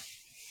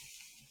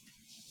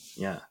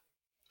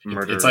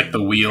murder. It's like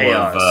the wheel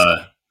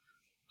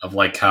of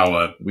like how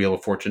a Wheel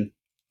of Fortune.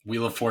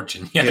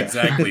 Yeah,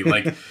 exactly.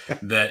 Like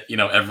that,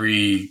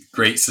 every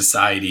great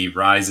society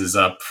rises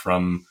up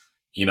from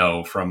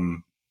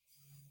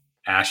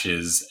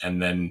ashes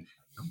and then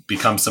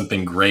becomes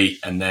something great.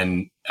 And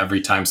then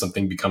every time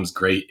something becomes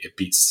great,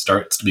 it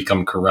starts to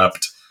become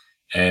corrupt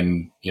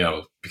and,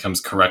 becomes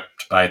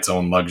corrupt by its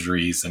own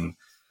luxuries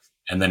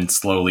and then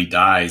slowly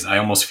dies. I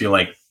almost feel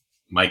like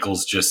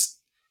Michael's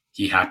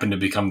he happened to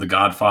become the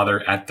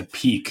Godfather at the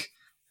peak,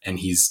 and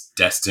he's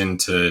destined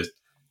to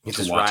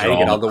watch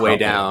it all the way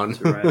down.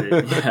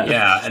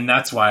 Yeah. And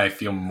that's why I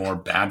feel more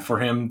bad for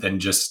him than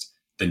just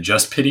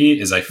pity,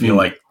 is I feel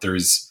like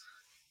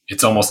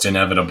it's almost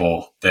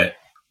inevitable that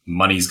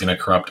money's going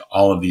to corrupt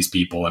all of these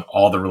people, and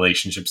all the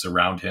relationships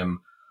around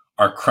him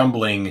are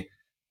crumbling,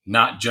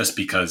 not just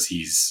because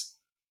he's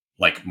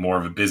like more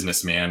of a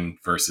businessman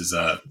versus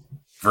a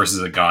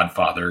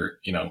godfather,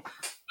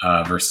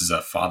 versus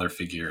a father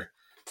figure.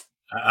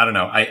 I don't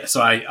know.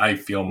 I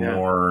feel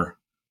more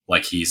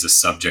like he's a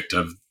subject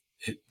of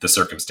the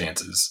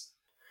circumstances.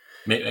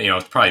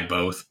 It's probably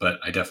both, but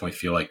I definitely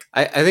feel like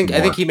I think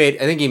he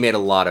made a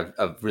lot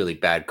of really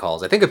bad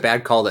calls. I think a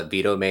bad call that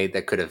Vito made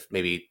that could have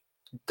maybe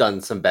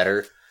done some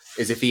better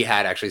is if he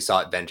had actually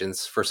sought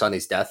vengeance for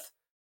Sonny's death.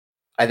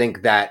 I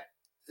think that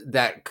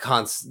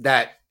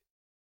that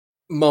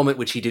moment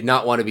which he did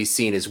not want to be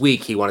seen as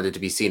weak. He wanted it to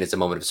be seen as a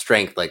moment of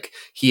strength. Like,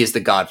 he is the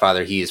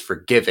Godfather. He is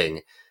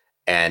forgiving.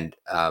 And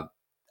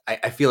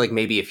I feel like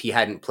maybe if he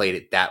hadn't played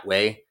it that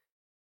way,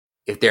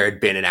 if there had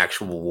been an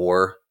actual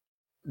war,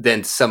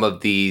 then some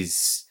of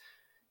these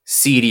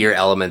seedier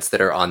elements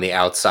that are on the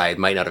outside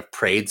might not have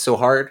preyed so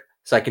hard.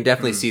 So I can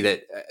definitely see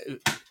that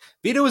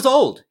Vito was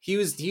old. He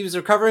was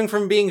recovering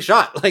from being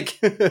shot. Like,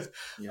 this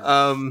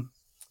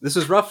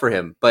was rough for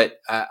him, but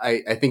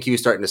I think he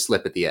was starting to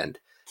slip at the end.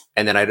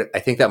 And then I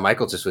think that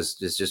Michael was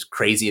just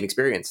crazy and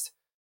inexperienced.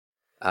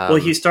 Well,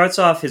 he starts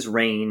off his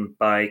reign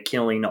by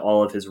killing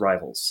all of his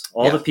rivals,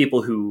 all the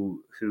people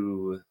who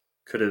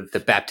could have the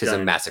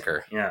baptism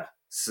massacre. Yeah,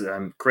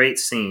 great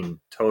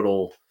scene.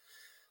 Total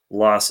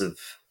loss of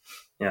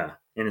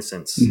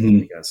innocence.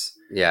 I guess.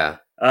 Yeah.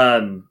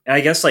 And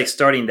I guess like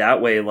starting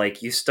that way,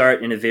 like you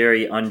start in a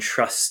very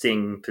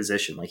untrusting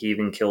position. Like he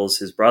even kills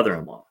his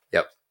brother-in-law.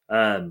 Yep.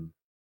 But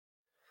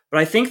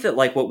I think that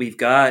like what we've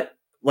got,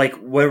 like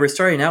where we're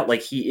starting out,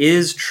 like he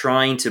is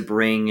trying to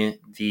bring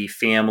the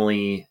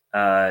family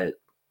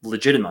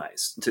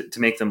legitimized to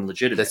make them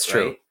legitimate. That's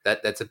true. Right?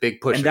 That's a big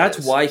push. And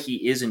that's why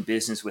he is in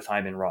business with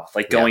Hyman Roth,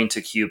 like going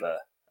to Cuba.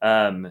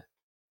 I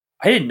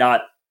did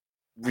not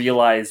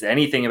realize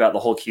anything about the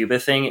whole Cuba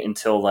thing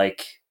until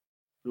like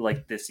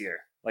this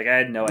year. Like I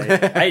had no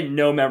idea. I had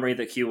no memory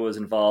that Cuba was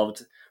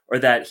involved, or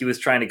that he was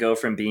trying to go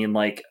from being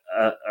like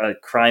a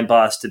crime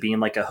boss to being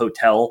like a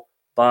hotel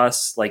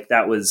boss. Like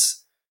that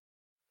was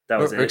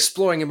it.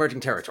 Exploring emerging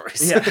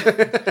territories. Yeah.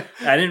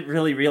 I didn't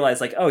really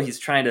realize like, oh, he's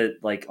trying to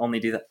like only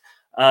do that.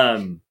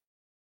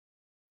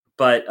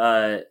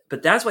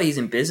 But that's why he's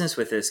in business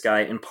with this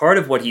guy. And part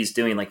of what he's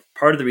doing, like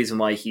part of the reason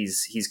why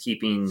he's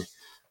keeping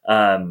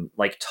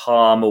like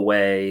Tom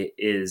away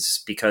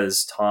is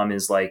because Tom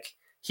is like,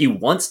 he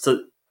wants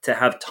to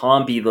have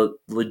Tom be the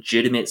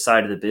legitimate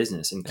side of the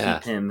business and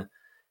keep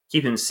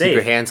him safe. Keep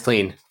your hands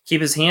clean.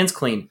 Keep his hands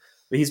clean.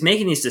 But he's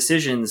making these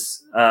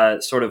decisions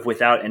sort of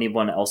without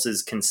anyone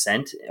else's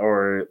consent,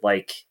 or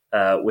like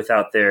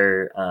without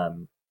their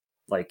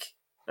like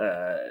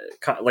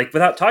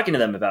without talking to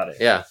them about it.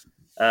 Yeah.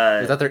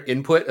 Without their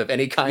input of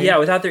any kind. Yeah,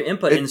 without their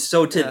input. And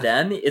so to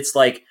them, it's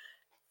like,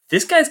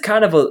 this guy's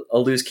kind of a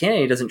loose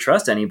cannon. He doesn't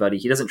trust anybody.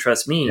 He doesn't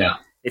trust me. Yeah.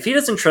 If he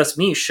doesn't trust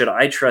me, should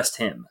I trust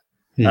him?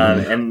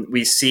 And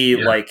we see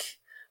like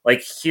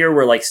here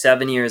we're like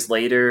 7 years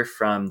later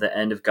from the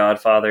end of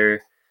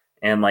Godfather,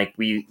 and like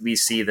we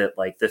see that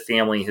like the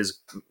family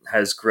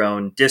has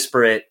grown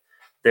disparate.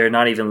 They're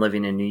not even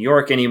living in New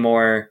York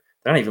anymore.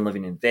 They're not even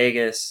living in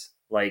Vegas.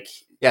 Like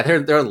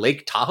they're on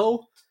Lake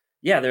Tahoe.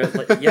 Yeah, they're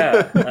like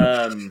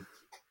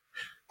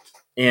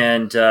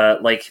and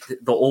like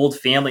the old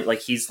family, like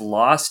he's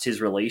lost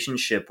his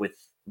relationship with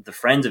the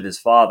friends of his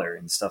father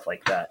and stuff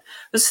like that.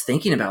 I was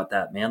thinking about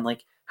that, man.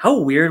 Like, how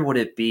weird would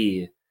it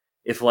be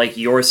if like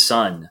your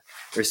son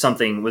or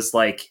something was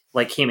like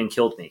came and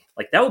killed me?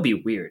 Like that would be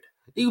weird.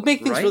 You would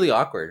make things really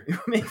awkward.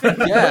 Really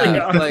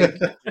awkward.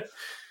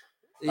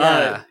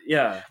 Like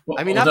yeah. Well,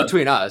 I mean, not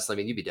between us. I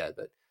mean, you'd be dead,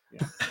 but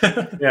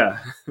yeah.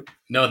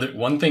 No, the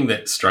one thing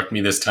that struck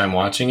me this time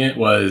watching it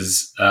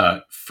was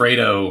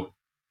Fredo.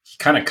 He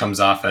kind of comes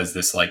off as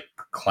this like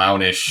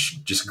clownish,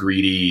 just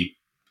greedy,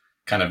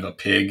 kind of a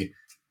pig,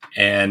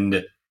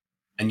 and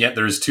yet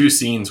there's two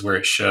scenes where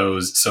it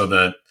shows. So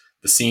the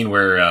scene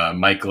where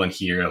Michael and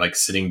he are like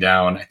sitting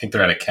down, I think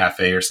they're at a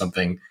cafe or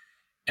something,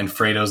 and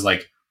Fredo's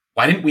like,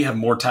 why didn't we have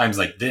more times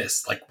like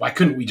this? Like, why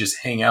couldn't we just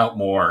hang out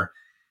more?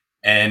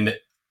 And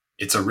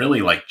it's a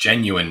really like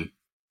genuine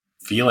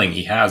feeling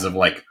he has of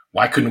like,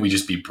 why couldn't we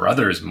just be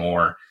brothers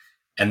more?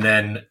 And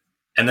then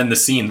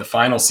the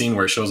final scene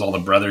where it shows all the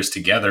brothers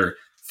together,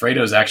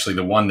 Fredo's actually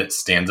the one that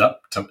stands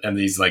up to, and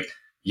he's like,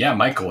 yeah,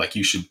 Michael, like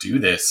you should do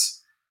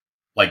this.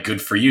 Like,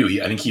 good for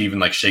you. I think he even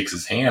like shakes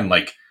his hand.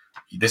 Like,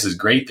 this is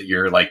great that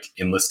you're like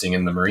enlisting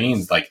in the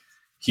Marines. Like,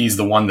 he's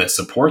the one that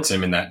supports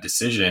him in that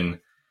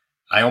decision.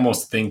 I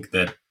almost think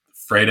that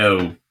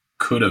Fredo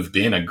could have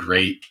been a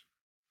great,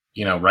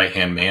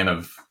 right-hand man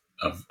of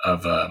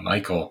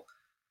Michael.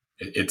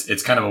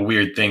 It's kind of a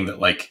weird thing that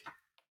like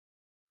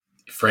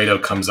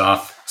Fredo comes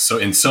off so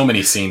in so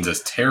many scenes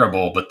as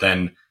terrible, but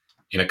then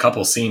in a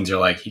couple scenes you're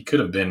like, he could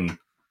have been,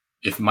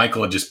 if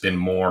Michael had just been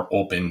more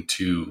open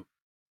to,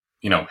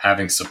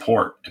 having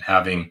support and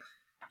having,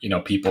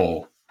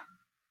 people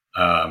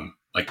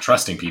like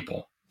trusting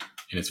people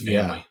in his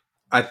family. Yeah.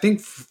 I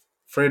think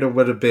Fredo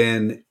would have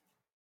been,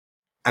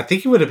 I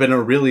think he would have been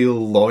a really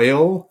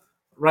loyal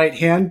right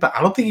hand, but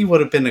I don't think he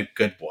would have been a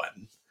good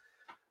one.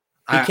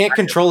 He can't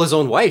control his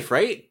own wife,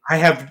 right? I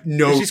have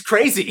no. She's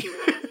crazy.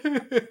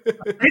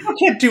 Fredo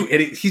can't do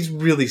anything. He's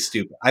really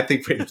stupid. I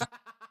think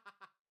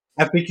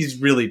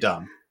he's really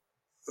dumb.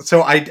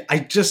 So I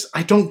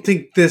don't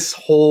think this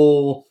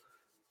whole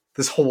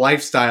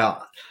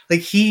lifestyle, like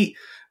he,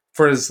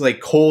 for as like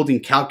cold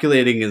and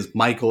calculating as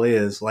Michael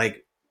is,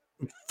 like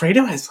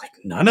Fredo has like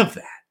none of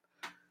that.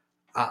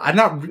 I'm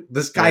not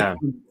this guy. Yeah.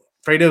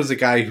 Fredo's a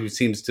guy who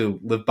seems to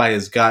live by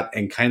his gut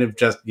and kind of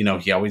just,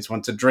 he always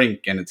wants a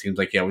drink and it seems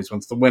like he always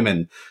wants the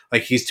women.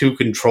 Like he's too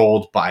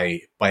controlled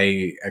by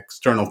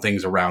external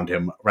things around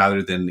him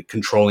rather than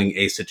controlling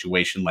a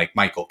situation like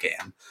Michael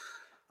can.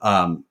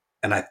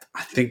 And I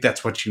think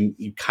that's what you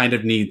kind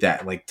of need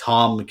that. Like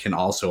Tom can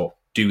also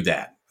do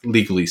that,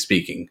 legally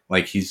speaking.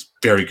 Like he's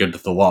very good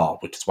with the law,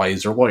 which is why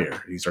he's our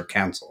lawyer. He's our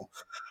counsel.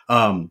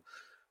 But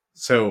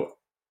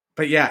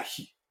yeah,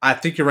 I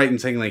think you're right in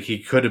saying like he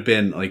could have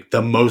been like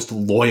the most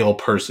loyal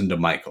person to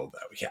Michael,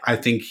 though. I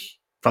think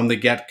from the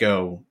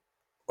get-go,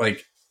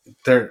 like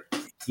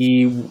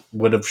he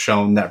would have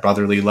shown that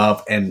brotherly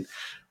love, and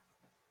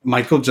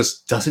Michael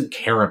just doesn't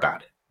care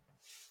about it.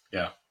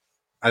 Yeah,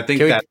 I think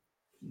that.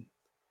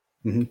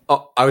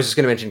 Oh, I was just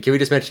going to mention. Can we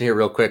just mention here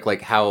real quick,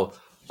 like how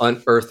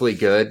unearthly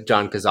good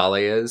John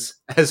Cazale is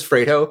as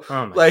Fredo?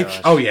 Oh my like,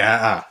 gosh. Oh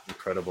yeah,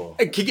 Incredible.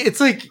 It's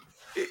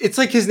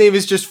like his name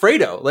is just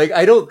Fredo. Like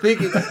I don't think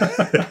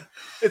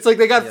it's like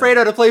they got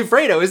Fredo to play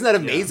Fredo. Isn't that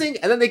amazing?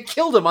 And then they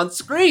killed him on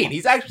screen.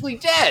 He's actually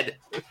dead.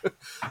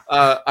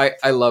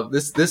 I love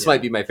this. This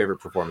might be my favorite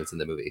performance in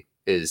the movie.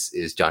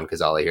 Is John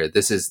Cazale here?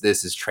 This is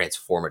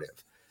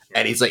transformative,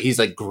 and he's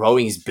like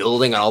growing. He's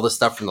building on all the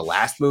stuff from the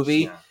last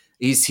movie. Yeah.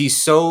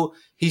 He's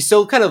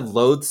so kind of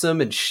loathsome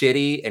and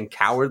shitty and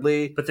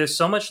cowardly. But there's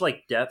so much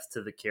like depth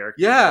to the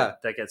character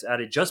that gets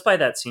added just by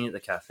that scene at the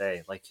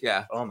cafe. Like,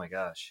 oh my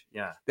gosh.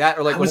 Yeah. That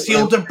or like I was the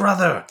older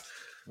brother.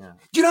 Yeah.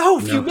 Do you know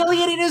how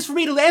humiliating it is for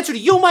me to answer to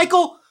you,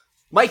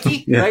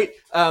 Mikey, right?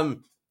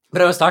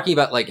 But I was talking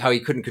about like how he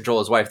couldn't control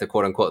his wife, the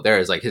quote unquote there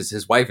is like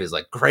his wife is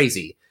like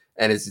crazy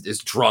and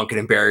is drunk and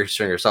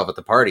embarrassing herself at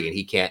the party and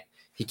he can't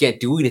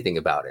do anything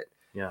about it.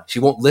 Yeah. She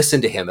won't listen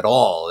to him at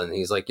all. And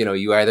he's like,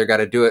 you either got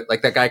to do it.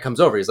 Like that guy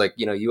comes over. He's like,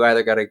 you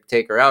either got to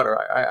take her out or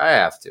I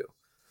have to.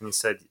 And he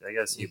said, I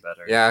guess you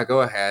better. Yeah, go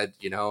ahead.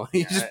 He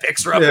just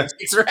picks her up and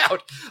takes her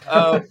out.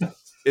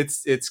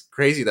 It's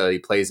crazy though. He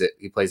plays it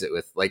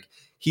with like,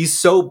 he's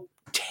so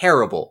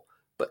terrible,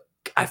 but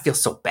I feel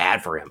so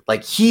bad for him.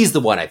 Like he's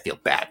the one I feel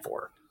bad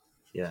for.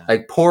 Yeah.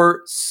 Like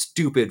poor,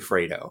 stupid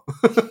Fredo.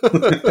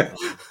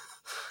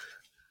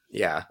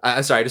 Yeah,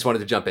 I'm sorry. I just wanted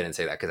to jump in and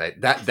say that because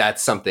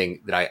that's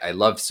something that I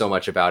love so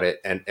much about it.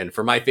 And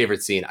for my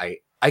favorite scene,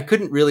 I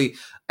couldn't really.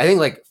 I think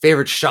like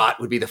favorite shot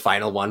would be the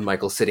final one,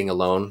 Michael sitting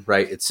alone.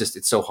 Right? It's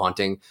so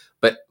haunting.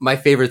 But my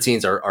favorite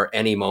scenes are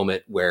any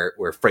moment where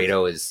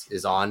Fredo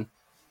is on.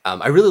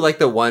 I really like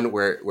the one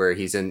where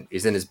he's in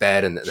his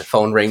bed and the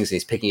phone rings and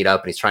he's picking it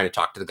up and he's trying to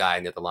talk to the guy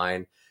on the other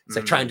line. It's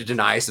like trying to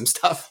deny some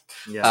stuff.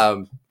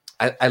 Yeah.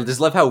 I just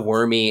love how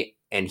wormy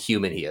and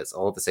human he is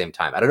all at the same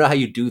time. I don't know how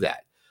you do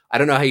that. I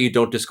don't know how you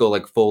don't just go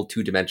like full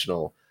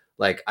 2-dimensional.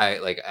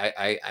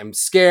 I'm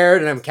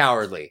scared and I'm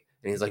cowardly.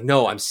 And he's like,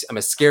 no, I'm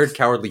a scared,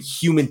 cowardly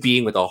human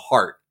being with a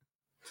heart.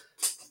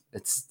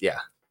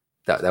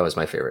 That was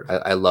my favorite.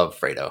 I love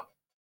Fredo.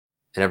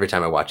 And every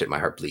time I watch it, my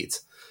heart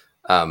bleeds.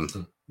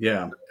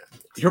 Yeah.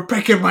 You're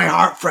breaking my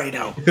heart,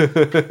 Fredo.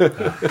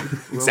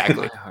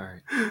 Exactly.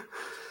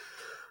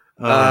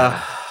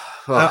 My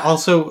heart.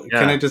 Also,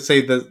 can I just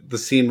say the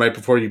scene right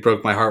before you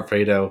broke my heart,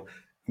 Fredo,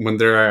 when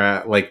they're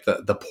at like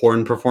the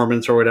porn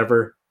performance or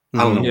whatever, I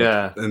don't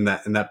know, in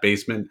that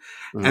basement,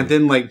 and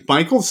then like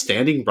Michael's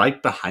standing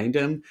right behind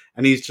him,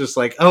 and he's just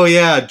like, "Oh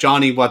yeah,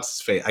 Johnny, what's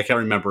his face? I can't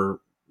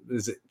remember.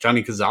 Is it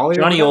Johnny Cazale?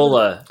 Johnny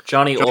Ola.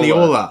 Johnny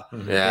Ola.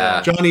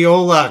 Yeah, Johnny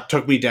Ola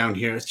took me down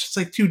here. It's just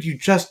like, dude, you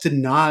just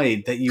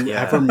denied that you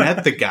ever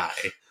met the guy,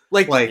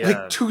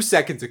 like 2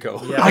 seconds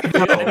ago. Yeah,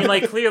 I mean,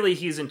 like clearly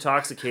he's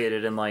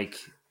intoxicated and like,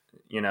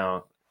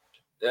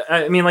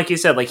 I mean, like you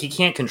said, like he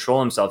can't control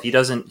himself.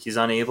 He's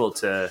unable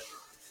to,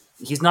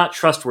 he's not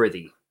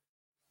trustworthy.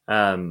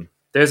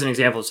 There's an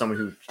example of someone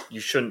who you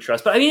shouldn't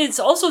trust, but I mean, it's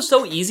also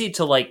so easy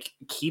to like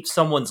keep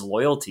someone's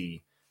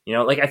loyalty,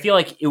 like I feel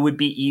like it would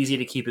be easy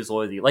to keep his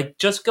loyalty. Like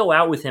just go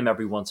out with him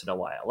every once in a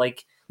while.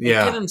 Like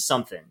give him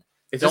something.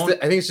 I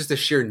think it's just the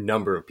sheer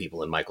number of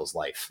people in Michael's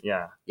life.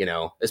 Yeah.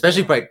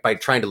 Especially by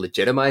trying to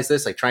legitimize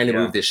this, like trying to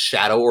move this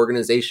shadow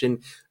organization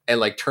and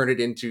like turn it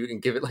into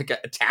and give it like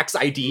a tax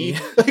ID.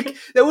 Like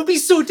that would be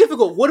so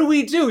difficult. What do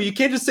we do? You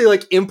can't just say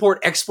like import,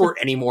 export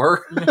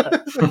anymore.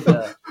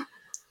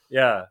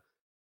 Yeah.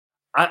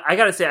 I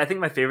gotta say, I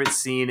think my favorite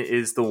scene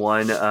is the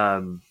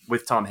one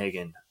with Tom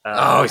Hagen.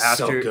 It's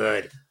so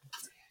good.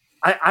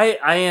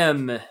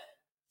 I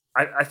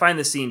find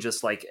the scene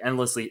just like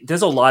endlessly.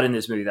 There's a lot in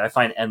this movie that I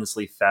find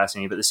endlessly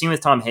fascinating. But the scene with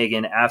Tom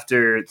Hagen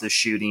after the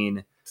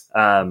shooting,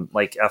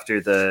 like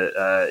after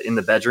the in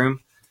the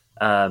bedroom,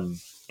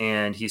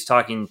 and he's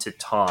talking to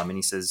Tom, and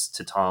he says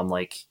to Tom,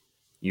 like,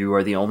 "You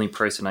are the only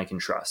person I can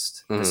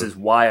trust. Mm-hmm. This is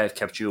why I've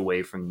kept you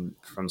away from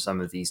some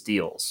of these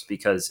deals,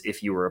 because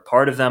if you were a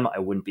part of them, I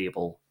wouldn't be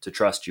able to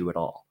trust you at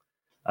all.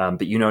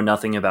 But you know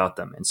nothing about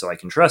them, and so I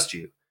can trust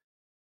you."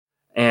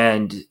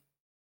 And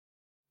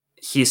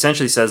he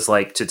essentially says,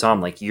 like, to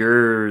Tom, like,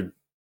 "You're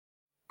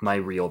my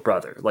real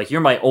brother. Like, you're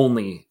my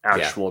only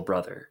actual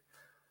brother."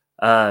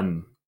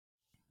 I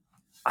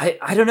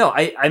don't know.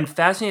 I'm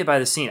fascinated by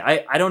the scene.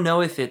 I don't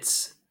know if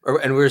it's...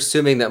 And we're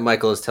assuming that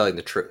Michael is telling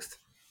the truth.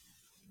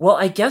 Well,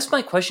 I guess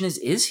my question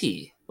is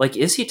he? Like,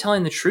 is he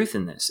telling the truth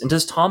in this? And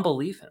does Tom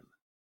believe him?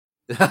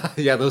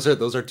 Yeah, those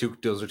are two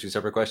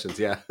separate questions.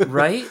 Yeah.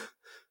 Right?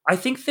 I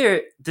think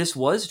this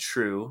was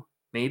true,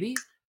 maybe.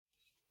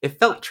 It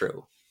felt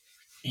true.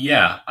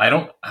 Yeah, I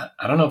don't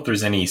know if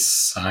there's any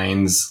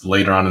signs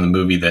later on in the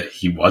movie that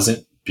he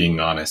wasn't being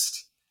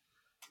honest.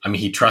 I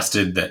mean, he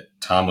trusted that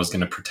Tom was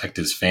going to protect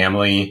his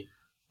family.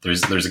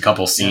 There's a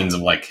couple scenes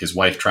of like his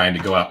wife trying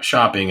to go out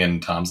shopping,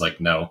 and Tom's like,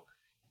 "No,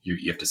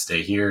 you have to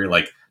stay here."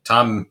 Like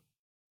Tom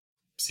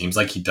seems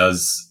like he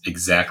does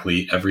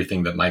exactly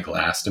everything that Michael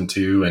asked him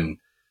to, and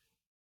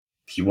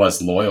he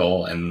was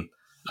loyal. And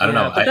I don't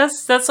know, but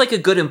that's like a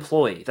good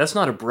employee. That's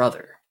not a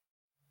brother,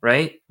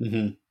 right?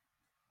 Mm-hmm.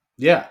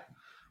 Yeah.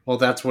 Well,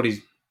 that's what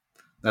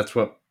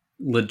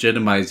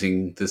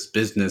legitimizing this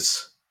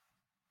business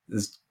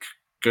is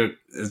good.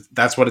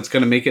 That's what it's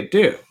going to make it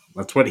do.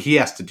 That's what he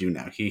has to do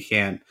now. He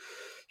can't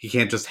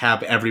just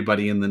have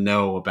everybody in the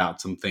know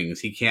about some things.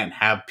 He can't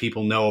have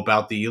people know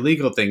about the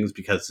illegal things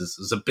because this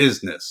is a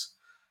business,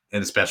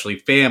 and especially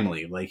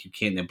family. Like, you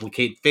can't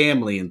implicate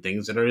family in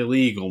things that are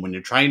illegal when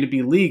you're trying to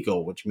be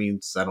legal, which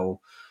means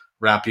that'll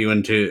wrap you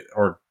into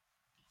or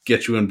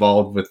get you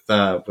involved with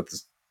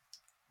this,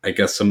 I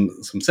guess some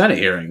Senate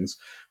hearings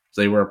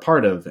they were a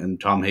part of,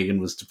 and Tom Hagen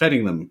was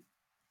defending them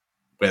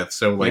with.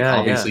 So, like,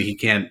 obviously he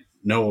can't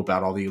know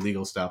about all the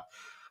illegal stuff.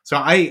 So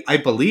I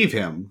believe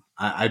him.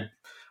 I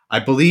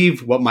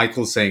believe what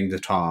Michael's saying to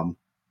Tom.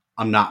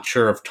 I'm not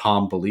sure if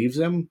Tom believes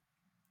him,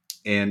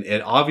 and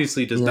it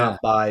obviously does not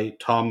buy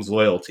Tom's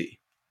loyalty.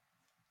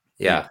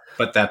 Yeah,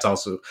 but that's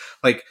also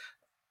like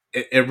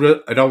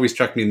it always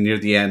struck me near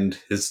the end.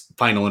 His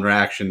final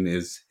interaction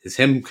is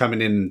him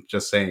coming in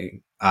just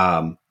saying,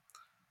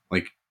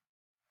 like,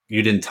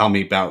 you didn't tell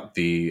me about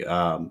the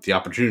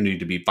opportunity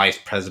to be vice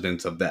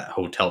president of that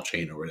hotel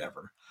chain or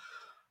whatever.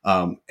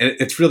 And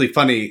it's really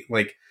funny,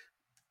 like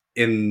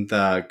in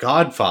The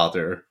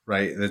Godfather,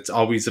 right? It's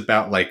always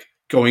about like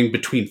going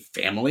between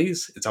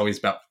families. It's always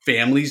about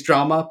families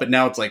drama. But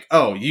now it's like,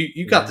 oh,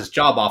 you got this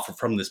job offer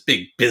from this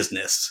big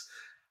business,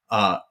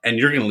 and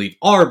you're going to leave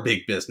our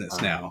big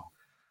business now.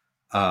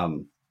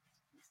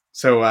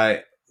 So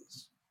I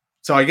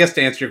guess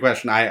to answer your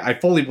question, I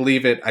fully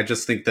believe it. I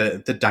just think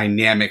the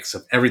dynamics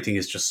of everything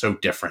is just so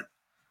different,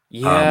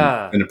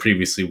 than it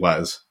previously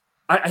was.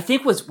 I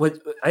think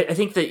I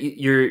think that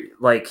you're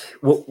like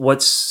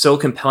what's so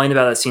compelling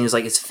about that scene is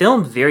like it's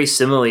filmed very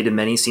similarly to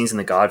many scenes in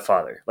The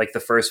Godfather, like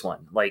the first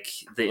one, like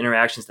the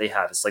interactions they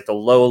have. It's like the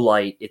low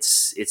light.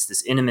 It's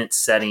this intimate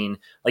setting.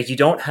 Like you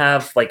don't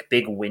have like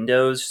big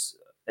windows,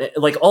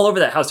 like all over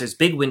that house. There's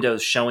big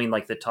windows showing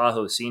like the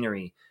Tahoe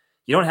scenery.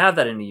 You don't have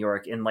that in New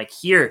York, and like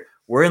here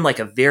we're in like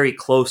a very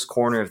close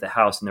corner of the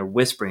house, and they're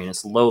whispering.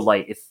 It's low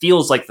light. It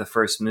feels like the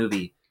first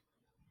movie,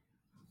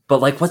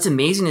 but like what's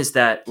amazing is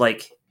that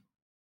like.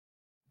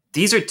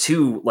 These are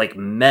two like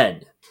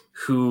men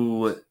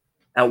who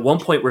at one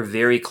point were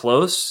very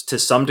close to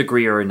some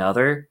degree or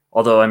another,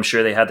 although I'm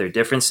sure they had their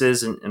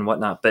differences and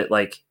whatnot. But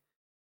like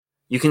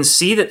you can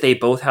see that they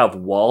both have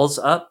walls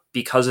up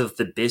because of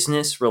the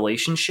business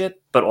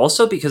relationship, but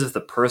also because of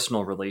the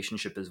personal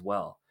relationship as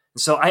well.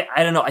 And so I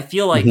don't know. I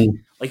feel like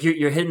like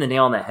you're hitting the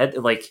nail on the head.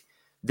 Like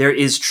there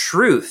is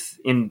truth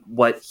in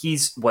what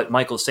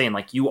Michael's saying.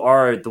 Like you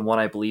are the one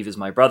I believe is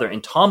my brother,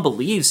 and Tom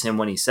believes him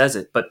when he says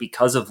it. But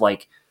because of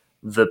like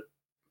the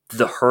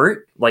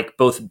hurt, like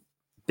both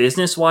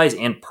business wise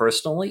and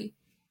personally,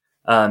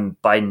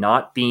 by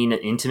not being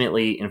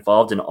intimately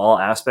involved in all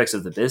aspects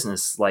of the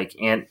business, like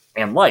and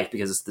life,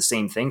 because it's the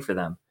same thing for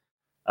them.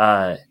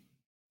 I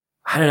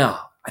don't know.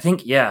 I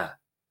think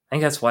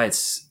that's why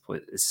it's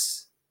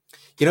what's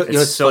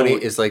so funny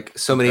is like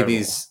so much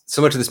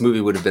of this movie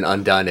would have been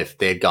undone if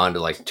they had gone to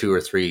like 2 or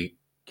 3,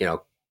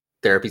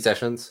 therapy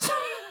sessions.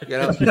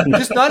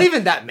 Just not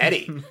even that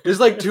many. There's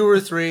like 2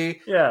 or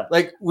 3. Yeah.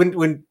 Like when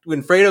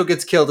Fredo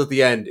gets killed at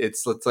the end,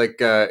 it's like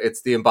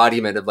it's the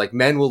embodiment of like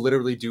men will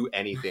literally do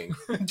anything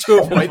to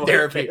avoid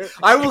therapy.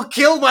 I will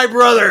kill my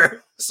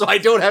brother so I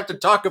don't have to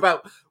talk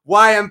about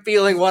why I'm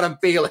feeling what I'm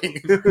feeling.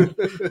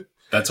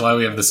 That's why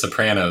we have The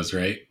Sopranos,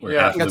 right? Where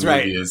half of the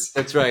movie is.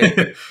 That's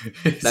right.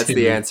 That's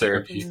the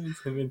answer. Him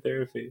in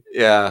therapy.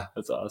 Yeah.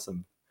 That's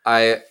awesome.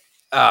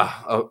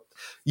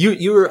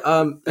 You were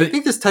I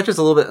think this touches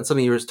a little bit on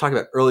something you were talking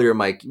about earlier,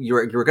 Mike. You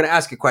were going to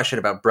ask a question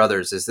about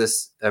brothers.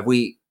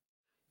 You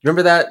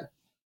remember that?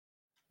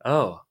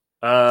 Oh,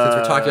 since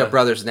we're talking about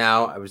brothers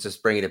now, I was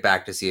just bringing it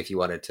back to see if you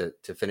wanted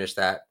to finish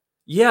that.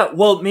 Yeah,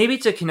 well, maybe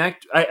to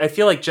connect. I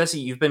feel like Jesse,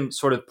 you've been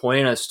sort of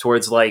pointing us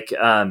towards like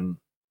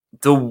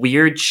the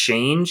weird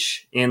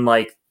change in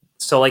like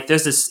so like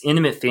there's this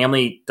intimate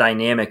family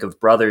dynamic of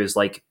brothers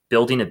like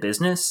building a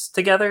business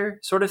together,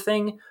 sort of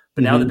thing.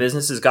 But now the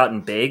business has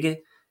gotten big.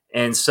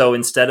 And so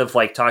instead of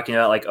like talking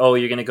about like, oh,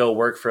 you're going to go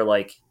work for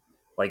like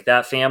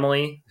that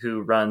family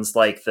who runs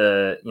like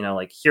the,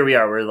 like here we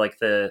are, we're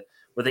the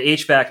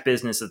HVAC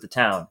business of the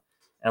town.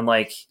 And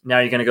like, now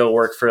you're going to go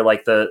work for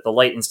like the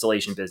light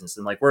installation business.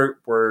 And like,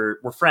 we're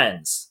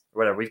friends or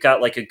whatever. We've got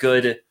like a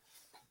good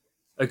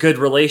a good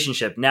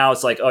relationship. Now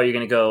it's like, oh, you're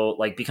gonna go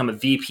like become a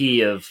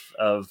VP of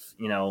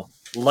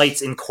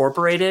Lights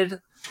Incorporated.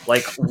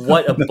 Like,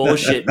 what a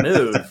bullshit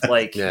move!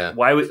 Like,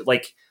 why would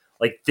like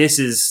this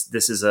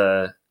is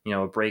a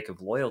a break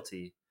of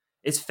loyalty.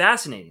 It's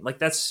fascinating. Like,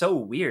 that's so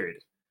weird.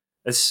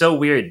 It's so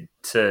weird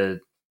to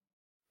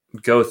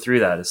go through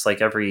that. It's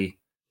like every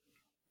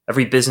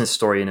business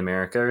story in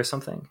America or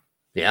something.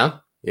 Yeah.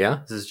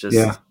 This is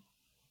just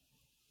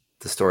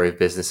the story of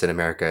business in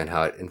America and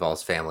how it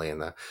involves family and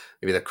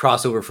maybe the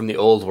crossover from the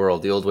old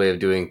world, the old way of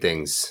doing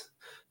things,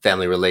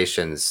 family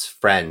relations,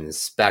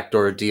 friends,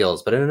 backdoor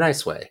deals, but in a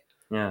nice way.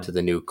 Yeah. To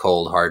the new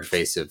cold, hard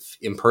face of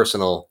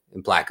impersonal,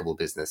 implacable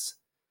business.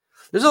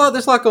 There's a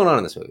lot going on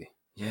in this movie.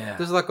 Yeah.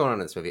 There's a lot going on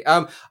in this movie.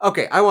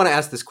 Okay, I want to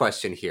ask this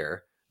question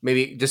here.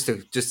 Maybe just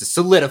to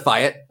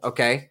solidify it,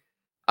 okay?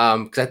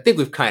 Because I think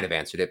we've kind of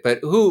answered it, but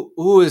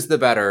who is the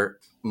better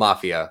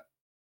mafia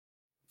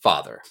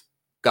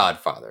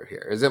godfather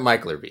here? Is it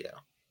Michael or Vito?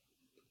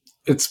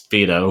 It's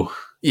Vito.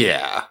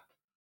 Yeah.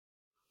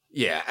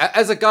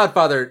 As a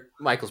godfather,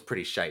 Michael's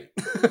pretty shite.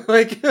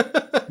 Like,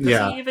 does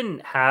he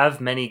even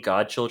have many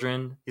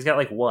godchildren? He's got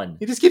like one.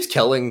 He just keeps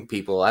killing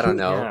people. I don't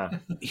know. Yeah.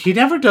 He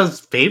never does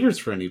favors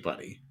for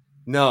anybody.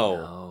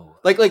 No.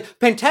 Like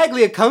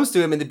Pentaglia comes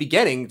to him in the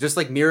beginning, just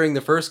like mirroring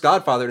the first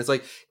Godfather, and it's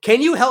like,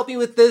 "Can you help me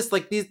with this?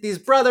 Like these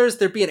brothers,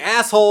 they're being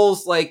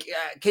assholes. Like,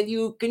 can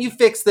you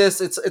fix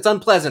this? It's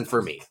unpleasant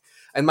for me."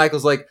 And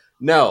Michael's like,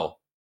 "No,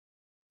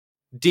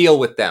 deal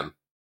with them.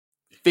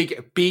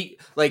 Be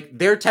like,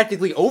 they're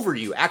technically over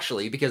you,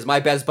 actually, because my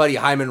best buddy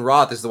Hyman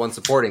Roth is the one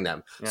supporting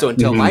them. Yeah. So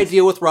until my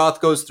deal with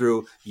Roth goes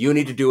through, you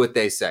need to do what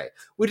they say,"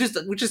 which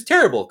is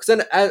terrible. Because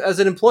then, as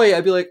an employee,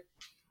 I'd be like,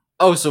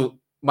 "Oh, so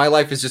my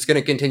life is just going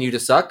to continue to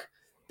suck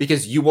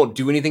because you won't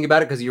do anything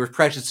about it because of your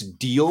precious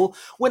deal?"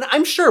 When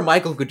I'm sure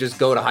Michael could just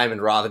go to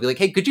Hyman Roth and be like,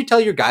 "Hey, could you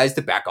tell your guys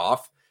to back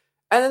off?"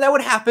 And then that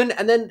would happen,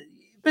 and then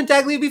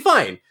Pentaglia would be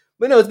fine.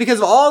 But no, it's because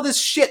of all this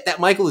shit that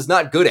Michael is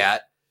not good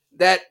at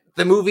that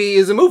the movie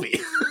is a movie.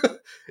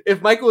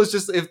 If Michael is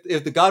just,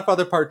 if The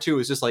Godfather Part 2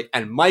 is just like,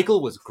 and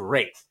Michael was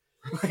great.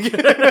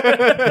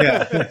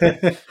 Yeah.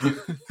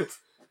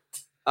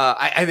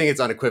 I think it's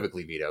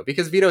unequivocally Vito,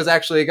 because Vito is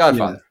actually a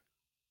Godfather.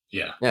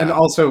 Yeah. And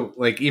also,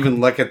 like,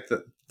 even look at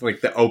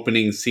the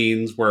opening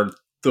scenes where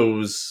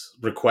those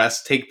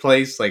requests take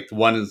place. Like,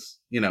 one is,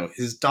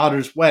 his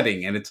daughter's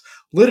wedding, and it's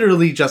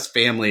literally just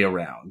family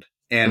around.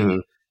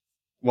 And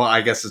well,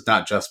 I guess it's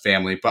not just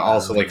family, but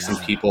also some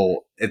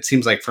people, it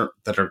seems like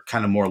that are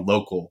kind of more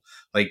local,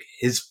 like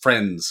his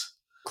friends.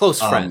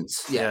 Close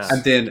friends. Yes.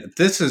 And then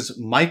this is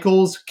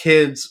Michael's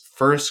kids'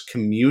 first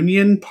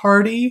communion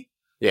party.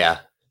 Yeah.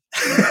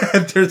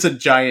 There's a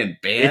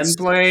giant band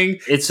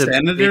playing.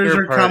 Senators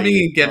are coming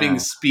and giving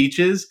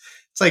speeches.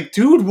 It's like,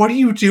 dude, what are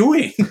you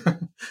doing?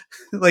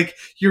 Like,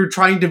 you're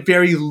trying to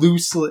very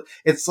loosely.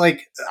 It's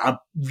like a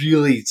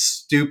really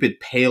stupid,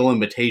 pale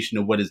imitation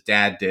of what his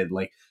dad did.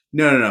 Like,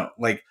 no.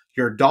 Like,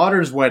 your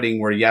daughter's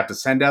wedding where you have to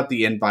send out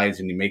the invites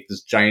and you make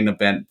this giant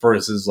event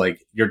versus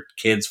like your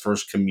kid's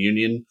first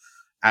communion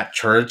at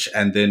church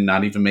and then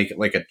not even make it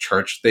like a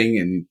church thing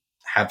and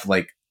have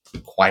like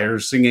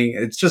choirs singing.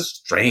 It's just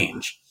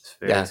strange.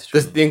 Yeah,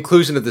 the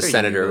inclusion of the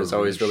senator was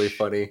always really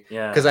funny.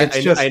 Yeah, because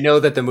I know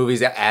that the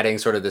movie's adding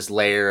sort of this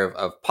layer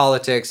of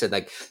politics, and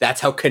like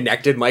that's how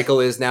connected Michael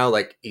is now.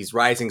 Like, he's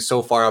rising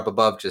so far up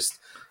above just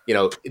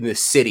in the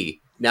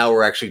city. Now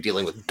we're actually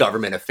dealing with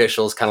government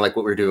officials, kind of like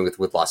what we're doing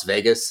with Las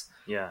Vegas.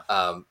 Yeah,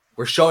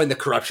 we're showing the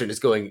corruption is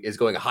going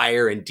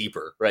higher and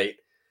deeper, right?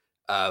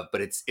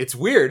 But it's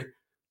weird.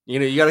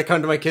 You got to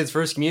come to my kid's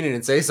first communion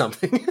and say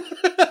something.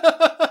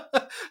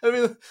 I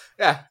mean,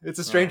 yeah, it's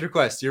a strange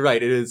request. You're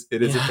right. It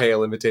is a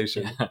pale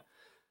imitation.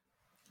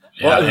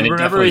 Well,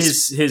 remember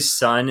his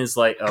son is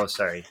like, oh,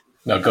 sorry.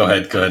 No, go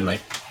ahead,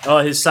 Mike. Oh,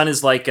 his son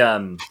is like,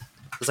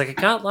 it's like, I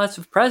got lots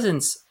of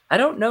presents. I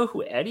don't know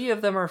who any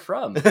of them are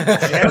from.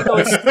 I don't know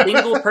a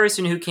single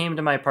person who came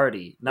to my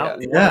party. Not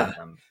one of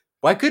them.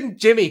 Why couldn't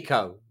Jimmy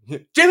come?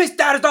 Jimmy's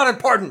dad is not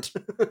important.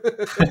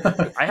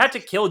 I had to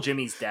kill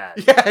Jimmy's dad.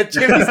 Yeah,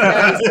 Jimmy's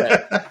dad is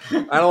dead.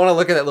 I don't want to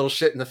look at that little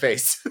shit in the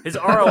face. His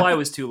ROI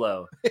was too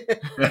low.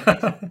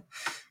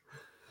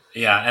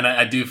 Yeah, and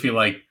I do feel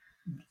like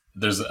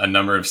there's a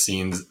number of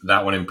scenes,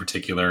 that one in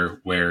particular,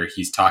 where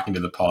he's talking to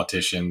the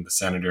politician, the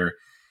senator,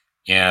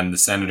 and the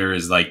senator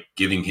is like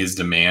giving his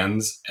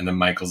demands, and then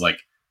Michael's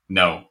like,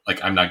 "No,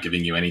 like, I'm not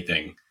giving you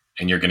anything,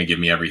 and you're going to give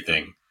me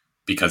everything,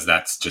 because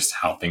that's just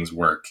how things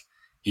work."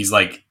 He's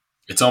like,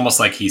 it's almost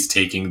like he's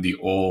taking the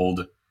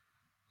old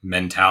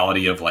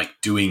mentality of like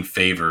doing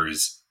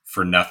favors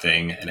for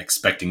nothing and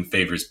expecting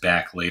favors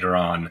back later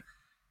on.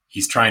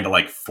 He's trying to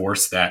like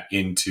force that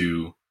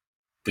into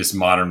this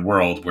modern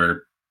world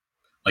where,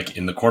 like,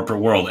 in the corporate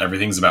world,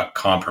 everything's about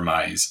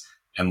compromise,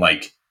 and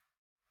like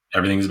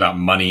everything's about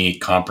money,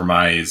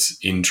 compromise,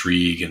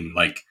 intrigue, and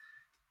like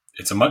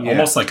it's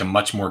almost like a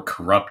much more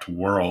corrupt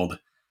world.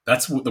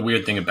 That's the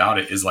weird thing about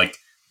it, is like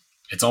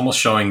it's almost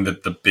showing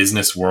that the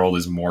business world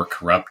is more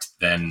corrupt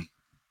than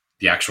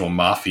the actual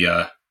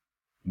mafia,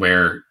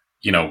 where,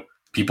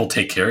 people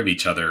take care of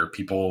each other.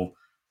 People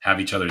have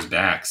each other's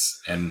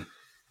backs. And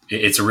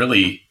it's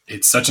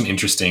such an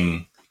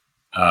interesting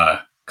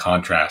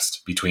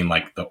contrast between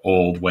like the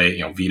old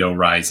way, Vito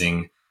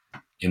rising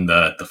in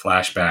the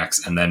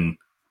flashbacks, and then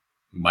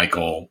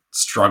Michael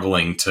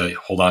struggling to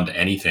hold on to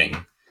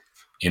anything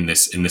in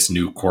this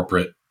new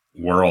corporate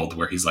world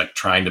where he's like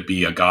trying to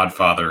be a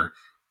godfather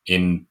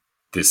in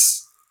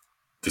this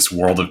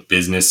world of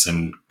business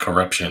and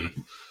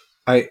corruption.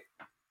 But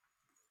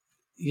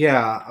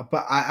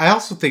I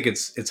also think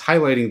it's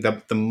highlighting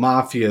the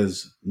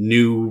mafia's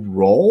new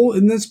role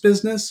in this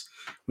business,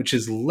 which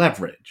is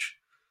leverage,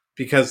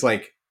 because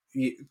like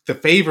the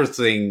favor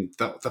thing,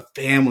 the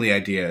family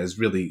idea is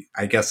really,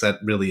 I guess that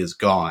really is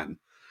gone.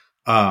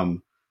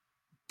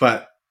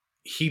 But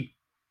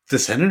the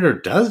senator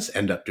does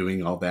end up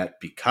doing all that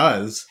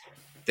because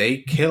they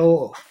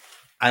kill.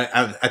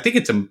 I think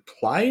it's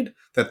implied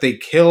that they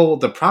kill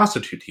the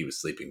prostitute he was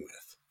sleeping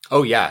with.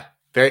 Oh yeah,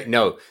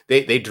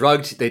 they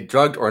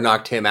drugged or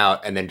knocked him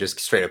out and then just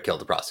straight up killed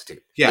the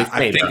prostitute. Yeah,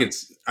 I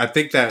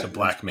think that's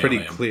pretty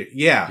clear.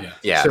 Yeah.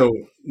 So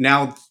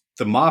now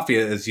the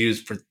mafia is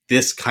used for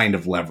this kind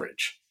of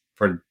leverage,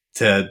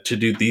 to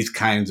do these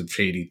kinds of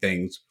shady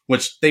things,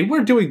 which they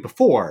were doing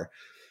before,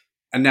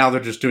 and now they're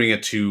just doing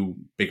it to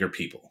bigger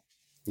people.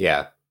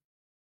 Yeah.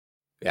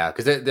 Yeah,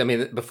 because I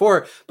mean,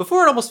 before it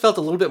almost felt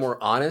a little bit more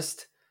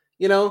honest.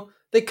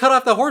 They cut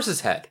off the horse's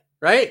head,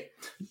 right?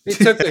 They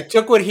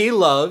took what he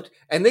loved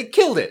and they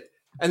killed it.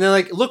 And they're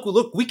like,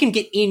 look, we can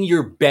get in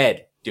your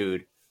bed,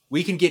 dude.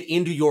 We can get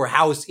into your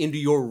house, into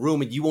your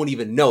room, and you won't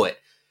even know it.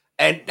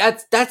 And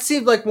that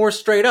seemed like more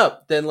straight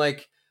up than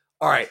like,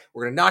 all right,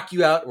 we're gonna knock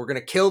you out, we're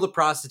gonna kill the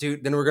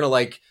prostitute, then we're gonna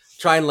like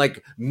try and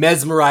like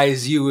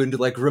mesmerize you into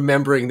like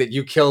remembering that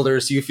you killed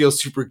her, so you feel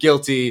super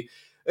guilty.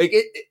 Like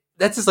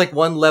that's just like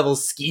one level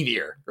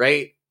skeevier,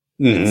 right?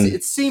 Mm-hmm.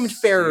 It seemed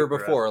fairer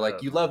before.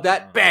 Like, you love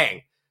that,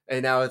 bang.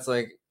 And now it's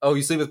like, oh,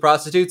 you sleep with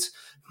prostitutes?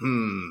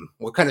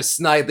 What kind of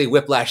snidely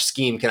whiplash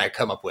scheme can I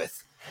come up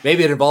with?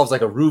 Maybe it involves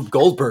like a Rube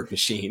Goldberg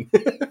machine.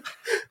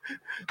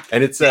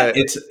 And it's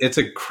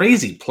a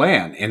crazy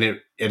plan,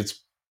 and it's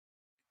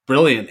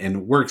brilliant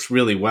and works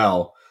really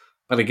well.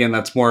 But again,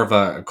 that's more of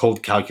a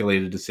cold,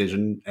 calculated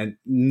decision, and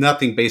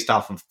nothing based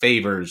off of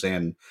favors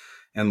and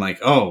like,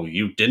 oh,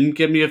 you didn't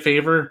give me a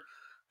favor?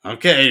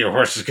 Okay, your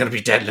horse is going to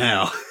be dead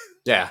now.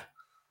 Yeah.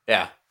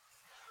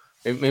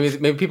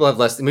 Maybe people have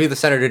less. Maybe the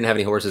senator didn't have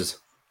any horses.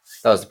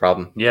 That was the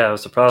problem. Yeah, that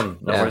was the problem.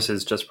 No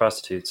horses, just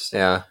prostitutes.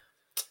 Yeah.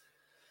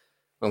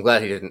 I'm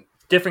glad he didn't.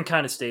 Different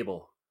kind of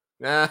stable.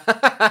 That's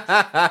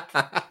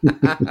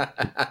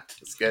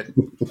good.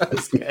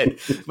 That's good.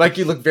 Mike,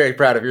 you look very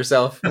proud of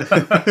yourself.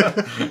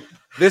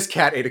 This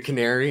cat ate a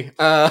canary.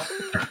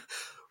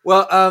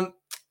 Well,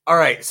 all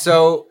right.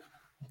 So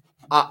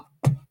I'm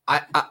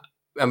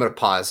going to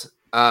pause.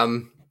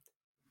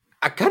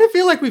 I kind of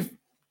feel like we've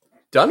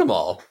done them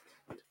all.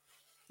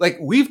 Like,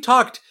 we've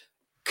talked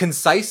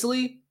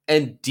concisely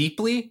and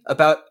deeply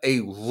about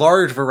a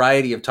large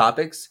variety of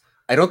topics.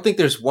 I don't think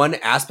there's one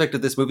aspect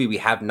of this movie we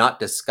have not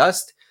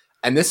discussed.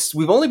 And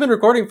we've only been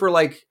recording for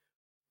like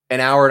an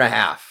hour and a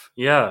half.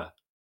 Yeah.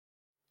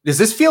 Does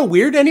this feel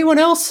weird to anyone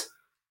else?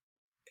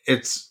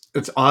 It's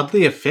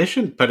oddly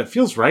efficient, but it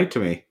feels right to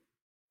me.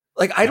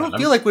 Like, I don't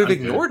feel like we've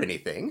ignored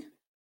anything.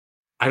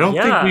 I don't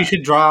think we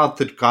should draw out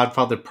The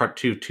Godfather Part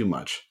 2 too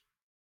much.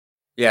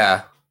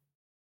 Yeah.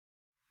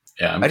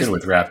 Yeah, I'm good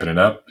with wrapping it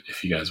up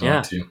if you guys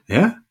want to.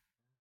 Yeah.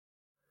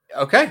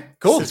 Okay,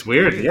 cool. It's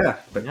weird, yeah.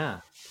 But yeah.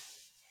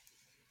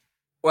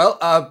 Well,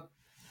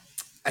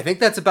 I think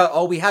that's about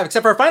all we have,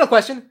 except for our final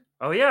question.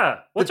 Oh, yeah.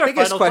 What's our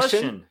final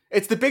question?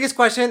 It's the biggest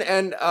question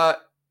and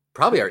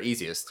probably our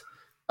easiest.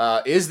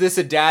 Is this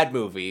a dad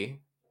movie,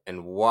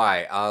 and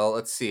why?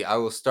 Let's see. I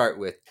will start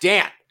with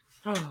Dan.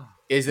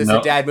 Is this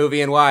a dad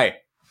movie, and why?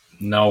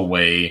 No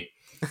way.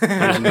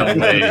 There's no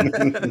way.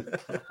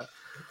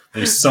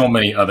 There's so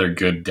many other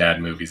good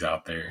dad movies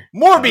out there.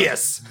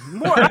 Morbius!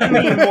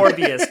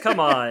 Morbius,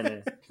 come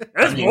on.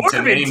 That's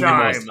Morbid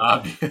time! The most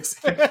obvious.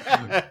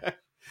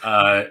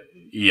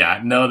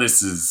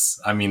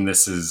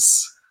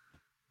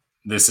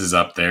 This is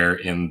up there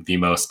in the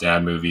most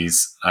dad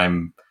movies.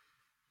 I'm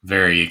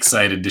very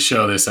excited to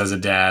show this as a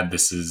dad.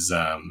 This is,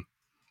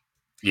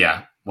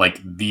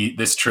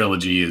 this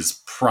trilogy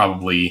is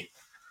probably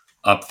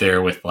up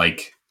there with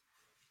like,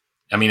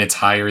 I mean, it's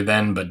higher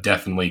than, but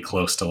definitely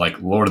close to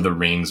like Lord of the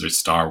Rings or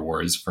Star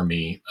Wars for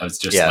me. I was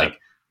just like,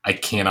 I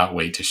cannot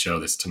wait to show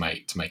this to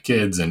my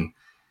kids and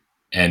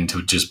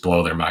to just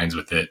blow their minds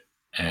with it.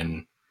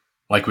 And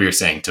like we were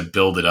saying, to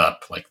build it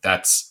up, like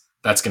that's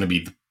going to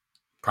be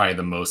probably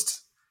the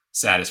most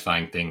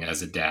satisfying thing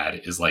as a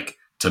dad, is like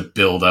to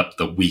build up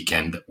the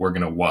weekend that we're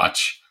going to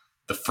watch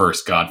the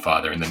first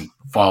Godfather and then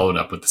follow it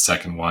up with the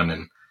second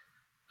one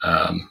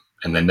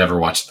and then never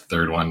watch the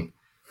third one.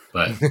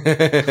 But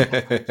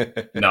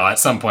no, at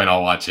some point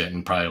I'll watch it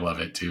and probably love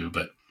it too.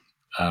 But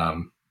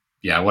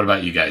what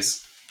about you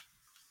guys?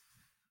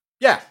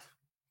 Yeah,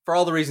 for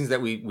all the reasons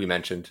that we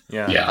mentioned.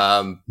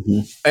 Yeah.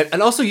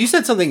 And also you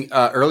said something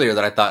earlier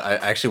that I thought I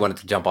actually wanted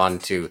to jump on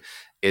to,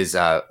 is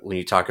when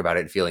you talk about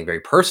it feeling very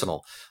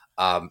personal.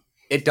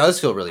 It does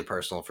feel really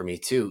personal for me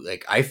too.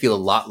 Like I feel a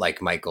lot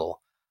like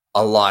Michael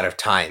a lot of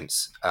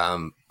times,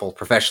 both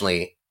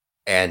professionally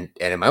and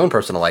in my own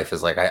personal life.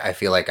 Is like I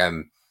feel like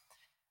I'm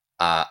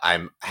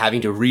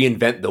having to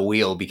reinvent the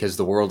wheel because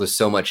the world is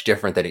so much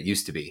different than it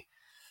used to be.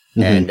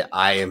 Mm-hmm. And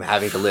I am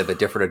having to live a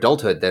different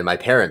adulthood than my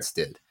parents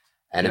did.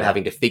 And I'm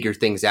having to figure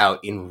things out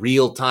in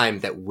real time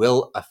that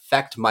will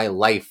affect my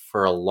life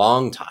for a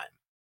long time.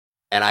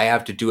 And I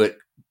have to do it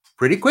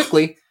pretty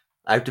quickly.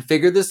 I have to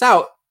figure this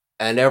out.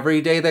 And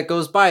every day that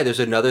goes by, there's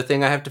another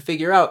thing I have to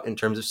figure out in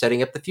terms of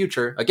setting up the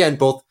future. Again,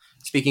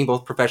 speaking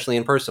both professionally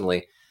and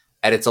personally.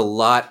 And it's a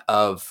lot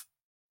of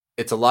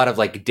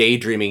like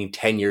daydreaming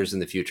 10 years in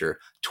the future,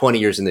 20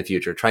 years in the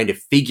future, trying to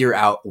figure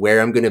out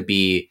where I'm going to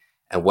be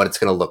and what it's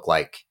going to look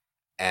like.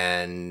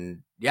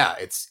 And yeah,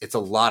 it's a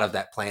lot of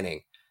that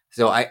planning.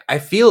 So I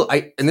feel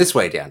in this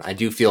way, Dan, I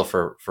do feel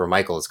for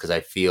Michael, is because I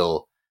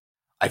feel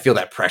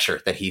that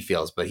pressure that he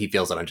feels, but he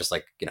feels that I'm just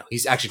like,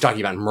 he's actually talking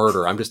about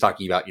murder. I'm just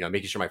talking about,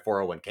 making sure my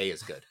 401k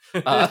is good.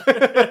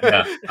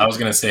 Yeah, I was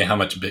going to say how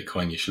much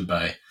Bitcoin you should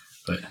buy,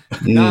 but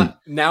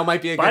now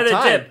might be a good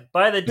time.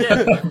 Buy the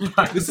dip.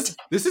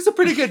 This is a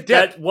pretty good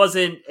dip. That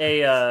wasn't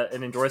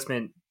an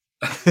endorsement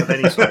of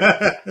any sort.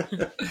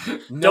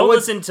 Don't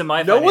listen to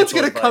my. No one's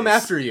going to advice. Come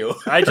after you.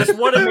 I just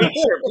want to make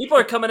sure people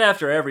are coming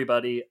after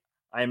everybody.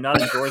 I am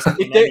not endorsing.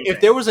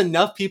 If there was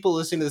enough people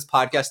listening to this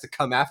podcast to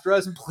come after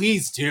us,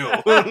 please do.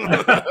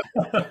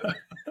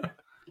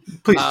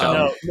 Please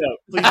don't. No,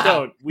 please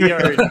don't. We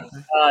are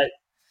not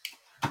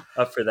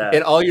up for that.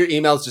 In all your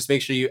emails, just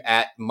make sure you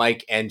at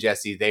Mike and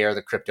Jesse. They are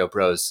the crypto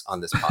bros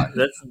on this pod.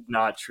 That's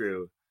not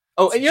true.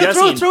 Oh,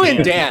 and throw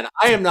in Dan.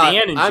 I am not.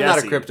 I'm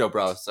not a crypto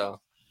bro. So,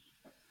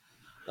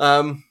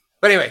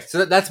 but anyway,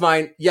 so that's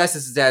mine. Yes,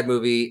 it's a dad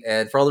movie,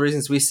 and for all the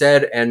reasons we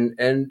said, and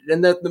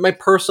my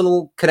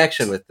personal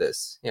connection with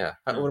this. Yeah.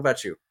 What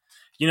about you?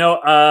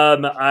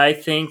 I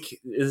think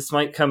this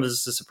might come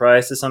as a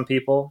surprise to some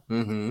people,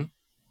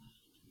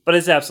 but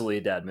it's absolutely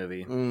a dad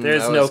movie.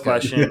 There's no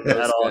question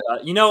at all.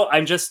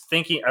 I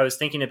was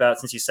thinking about,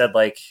 since you said,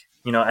 like,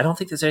 I don't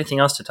think there's anything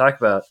else to talk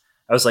about.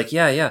 I was like,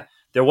 yeah.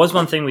 There was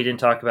one thing we didn't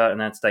talk about, and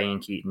that's Diane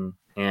Keaton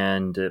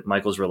and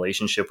Michael's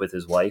relationship with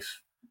his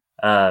wife.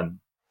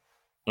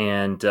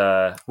 And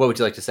what would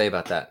you like to say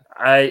about that?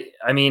 I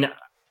mean,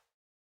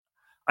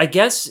 I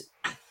guess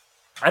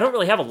I don't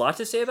really have a lot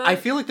to say about it. I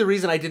feel like the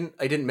reason I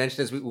didn't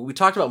mention is we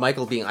talked about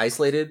Michael being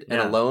isolated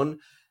and alone.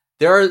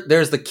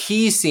 There's the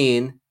key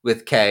scene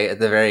with Kay at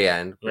the very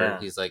end where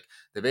he's like,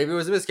 the baby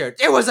was a miscarriage.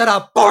 It was an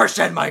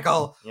abortion,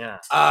 Michael. Yeah.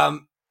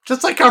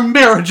 Just like our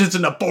marriage is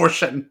an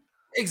abortion.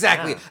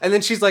 Exactly. Yeah. And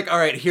then she's like, all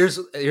right, here's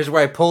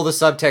where I pull the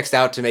subtext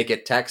out to make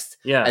it text.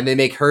 Yeah. And they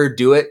make her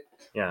do it.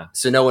 Yeah.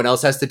 So no one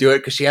else has to do it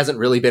because she hasn't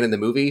really been in the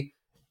movie.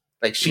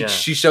 Like she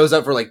shows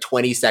up for like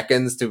 20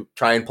 seconds to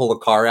try and pull a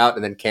car out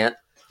and then can't.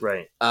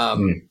 Right.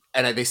 And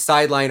they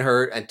sideline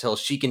her until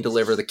she can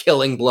deliver the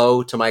killing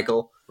blow to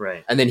Michael.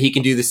 Right. And then he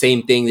can do the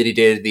same thing that he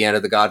did at the end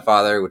of The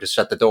Godfather, which is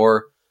shut the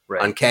door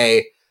on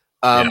Kay.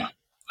 I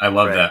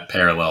love that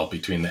parallel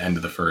between the end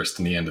of the first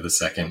and the end of the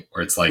second,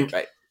 where it's like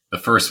the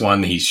first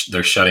one,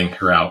 they're shutting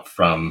her out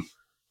from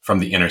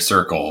the inner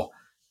circle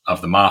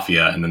of the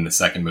mafia. And then the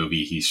second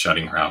movie, he's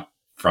shutting her out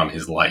from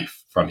his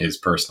life, from his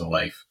personal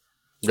life.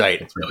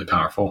 Right. It's really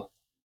powerful.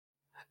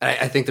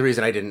 I think the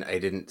reason I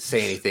didn't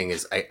say anything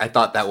is I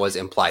thought that was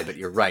implied, but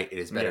you're right. It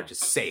is better to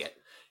say it.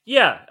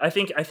 Yeah, I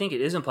think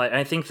it is implied.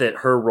 I think that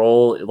her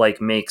role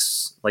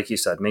makes, like you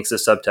said, makes the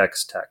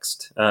subtext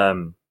text. I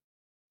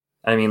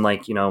mean,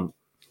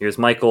 here's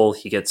Michael.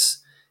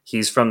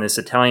 He's from this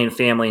Italian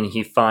family, and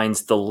he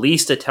finds the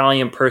least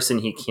Italian person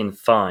he can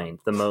find,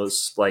 the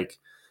most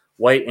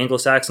white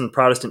Anglo-Saxon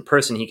Protestant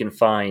person he can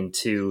find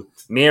to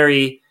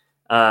marry.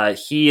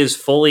 He is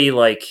fully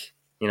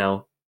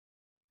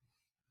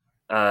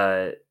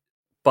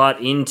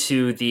bought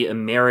into the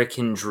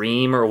American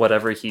dream, or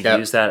whatever he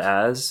views that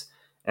as.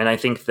 And I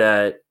think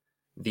that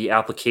the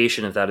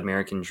application of that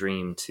American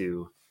dream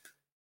to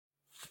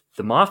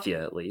the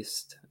mafia, at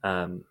least,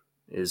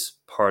 is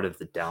part of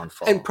the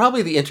downfall. And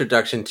probably the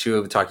introduction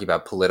to talking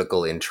about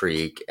political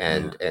intrigue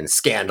and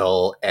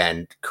scandal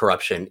and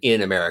corruption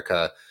in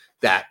America,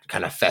 that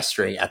kind of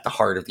festering at the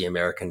heart of the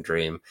American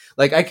dream.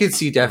 Like I could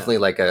see definitely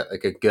like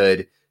a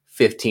good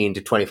 15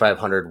 to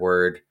 2,500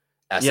 word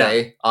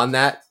essay on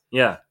that.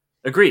 Yeah.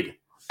 Agreed.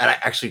 And I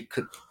actually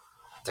could.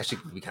 It's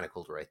actually be kind of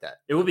cool to write that.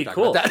 It would be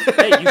cool.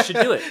 Hey, you should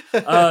do it.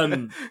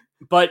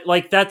 But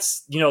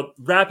that's,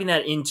 wrapping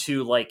that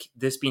into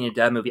this being a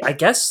dad movie. I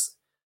guess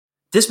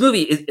this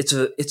movie, it's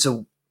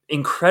a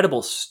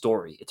incredible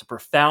story. It's a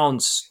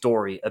profound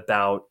story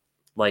about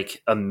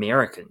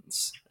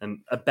Americans and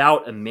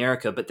about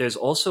America, but there's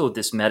also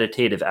this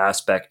meditative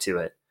aspect to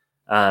it.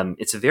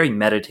 It's a very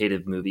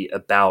meditative movie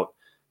about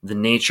the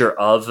nature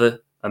of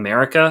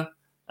America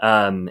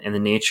and the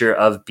nature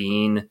of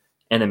being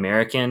an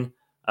American.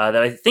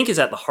 That I think is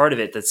at the heart of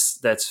it.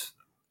 That's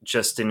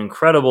just an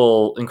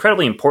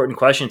incredibly important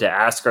question to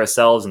ask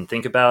ourselves and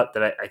think about.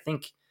 That I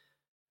think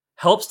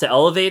helps to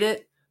elevate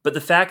it, But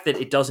the fact that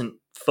it doesn't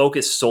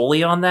focus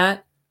solely on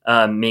that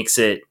makes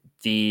it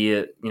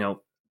the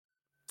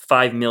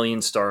 5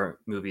 million star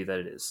movie that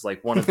it is,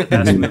 like one of the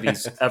best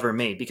movies ever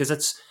made, because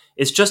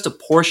it's just a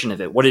portion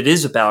of it. What it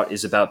is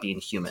about being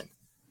human,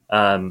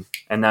 and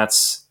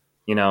that's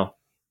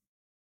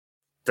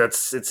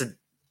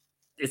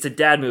it's a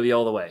dad movie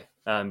all the way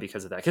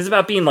because of that. Because it's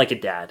about being like a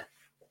dad.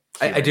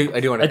 I do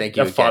want to thank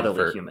you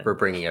again human. for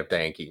bringing up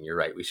Diane Keaton. You're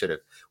right. We should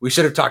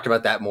have talked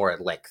about that more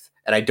at length.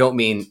 And I don't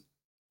mean,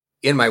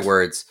 in my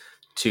words,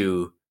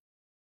 to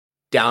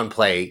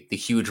downplay the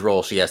huge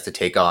role she has to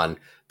take on,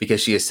 because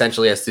she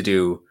essentially has to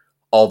do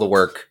all the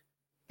work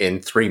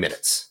in 3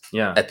 minutes.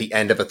 Yeah. At the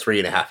end of a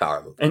 3.5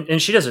 hour movie.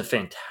 And she does a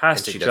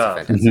fantastic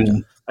job.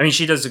 I mean,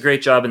 she does a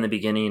great job in the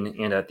beginning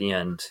and at the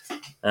end.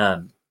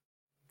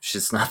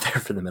 She's not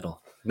there for the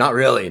middle. Not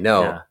really,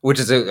 no. Yeah. Which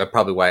is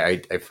probably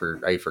why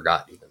I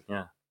forgot even.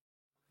 Yeah.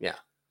 Yeah.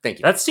 Thank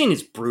you. That scene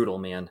is brutal,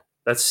 man.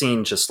 That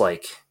scene just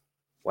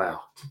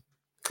wow.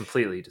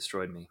 Completely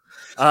destroyed me.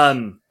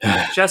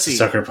 Jesse.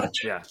 Sucker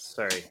punch. Yeah,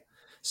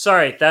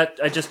 sorry. That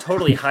I just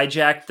totally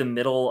hijacked the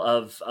middle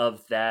of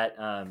that.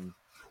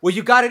 Well,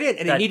 you got it in,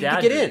 and it needed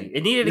to get in.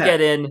 It needed to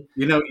get in.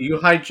 You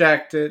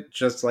hijacked it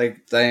just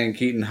like Diane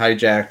Keaton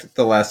hijacked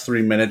the last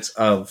 3 minutes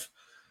of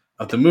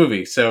the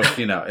movie. So it's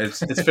fitting. It's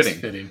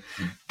fitting.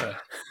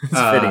 It's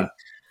fitting.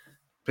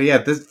 But yeah,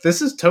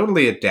 this is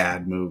totally a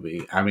dad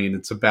movie. I mean,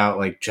 it's about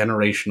like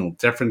generational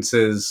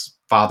differences,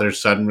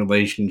 father-son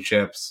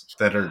relationships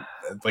that are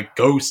like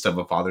ghost of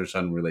a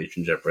father-son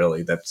relationship,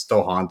 really, that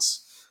still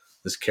haunts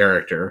this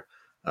character.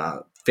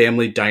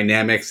 Family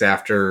dynamics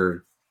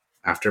after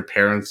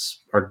parents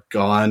are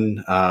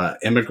gone,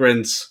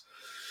 immigrants,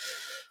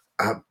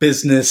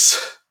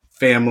 business,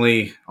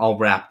 family, all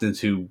wrapped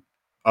into,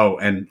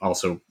 and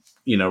also,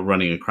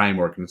 running a crime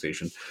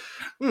organization.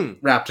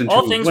 Wrapped into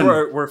all things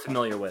we're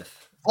familiar with.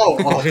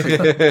 All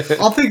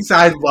things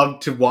I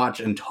love to watch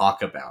and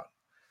talk about.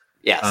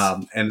 Yes.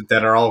 And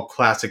that are all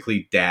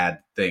classically dad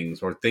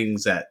things, or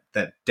things that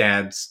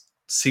dads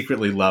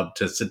secretly love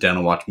to sit down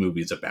and watch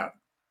movies about.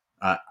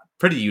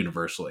 Pretty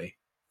universally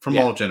from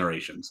all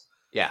generations.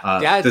 Yeah.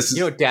 Dads,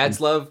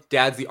 dads love,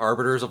 dads, the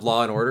arbiters of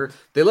law and order.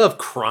 They love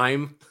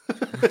crime.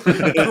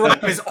 Crime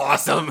is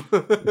awesome.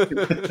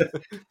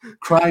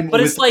 Crime,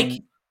 but it's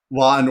like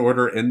law and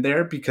order in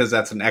there, because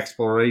that's an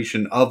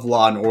exploration of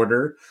law and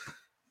order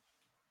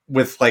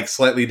with like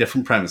slightly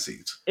different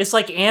premises. It's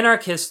like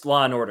anarchist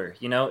Law and Order,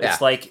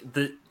 It's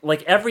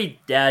like every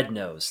dad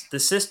knows the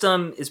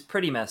system is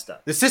pretty messed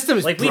up. The system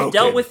is broken. We've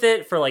dealt with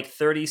it for like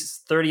 30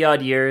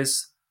 odd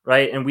years,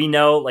 right? And we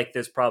know like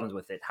there's problems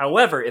with it.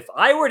 However, if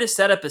I were to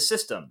set up a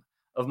system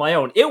of my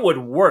own, it would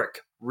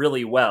work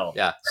really well.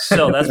 Yeah.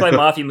 So that's why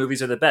mafia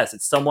movies are the best.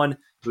 It's someone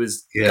who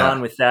has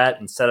gone with that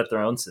and set up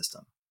their own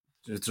system.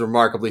 It's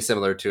remarkably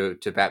similar to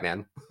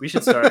Batman. We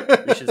should start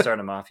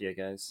a mafia,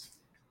 guys.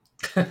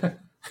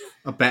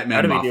 A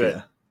Batman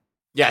mafia.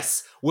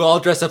 Yes, we'll all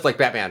dress up like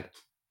Batman.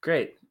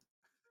 Great.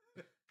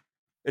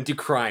 And do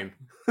crime.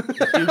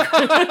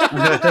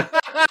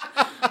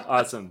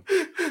 Awesome.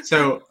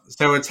 So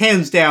it's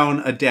hands down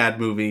a dad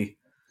movie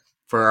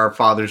for our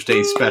Father's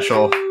Day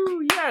special.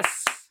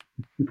 Yes.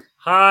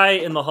 High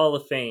in the Hall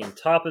of Fame,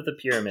 top of the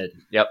pyramid.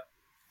 Yep.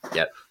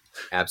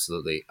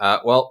 Absolutely.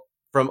 Well,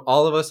 from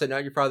all of us at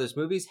Not Your Father's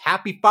Movies,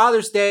 happy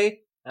Father's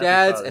Day,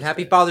 dads, and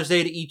happy Father's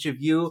Day to each of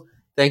you.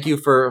 Thank you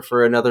for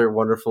another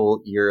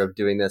wonderful year of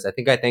doing this. I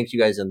think I thanked you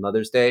guys on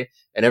Mother's Day,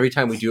 and every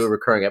time we do a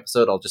recurring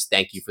episode, I'll just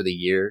thank you for the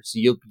year. So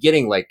you'll be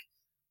getting like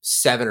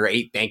 7 or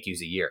 8 thank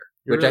yous a year,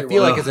 which I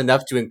feel like is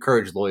enough to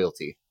encourage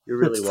loyalty. You're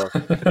really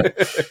welcome.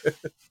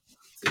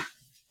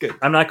 Good.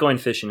 I'm not going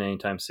fishing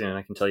anytime soon.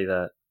 I can tell you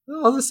that.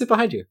 Oh, I'll just sit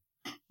behind you.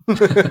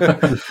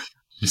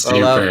 Just say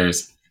your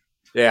prayers.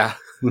 Yeah.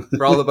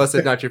 For all of us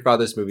at Not Your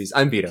Father's Movies,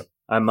 I'm Vito.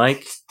 I'm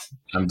Mike.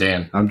 I'm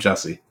Dan. I'm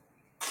Jesse.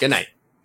 Good night.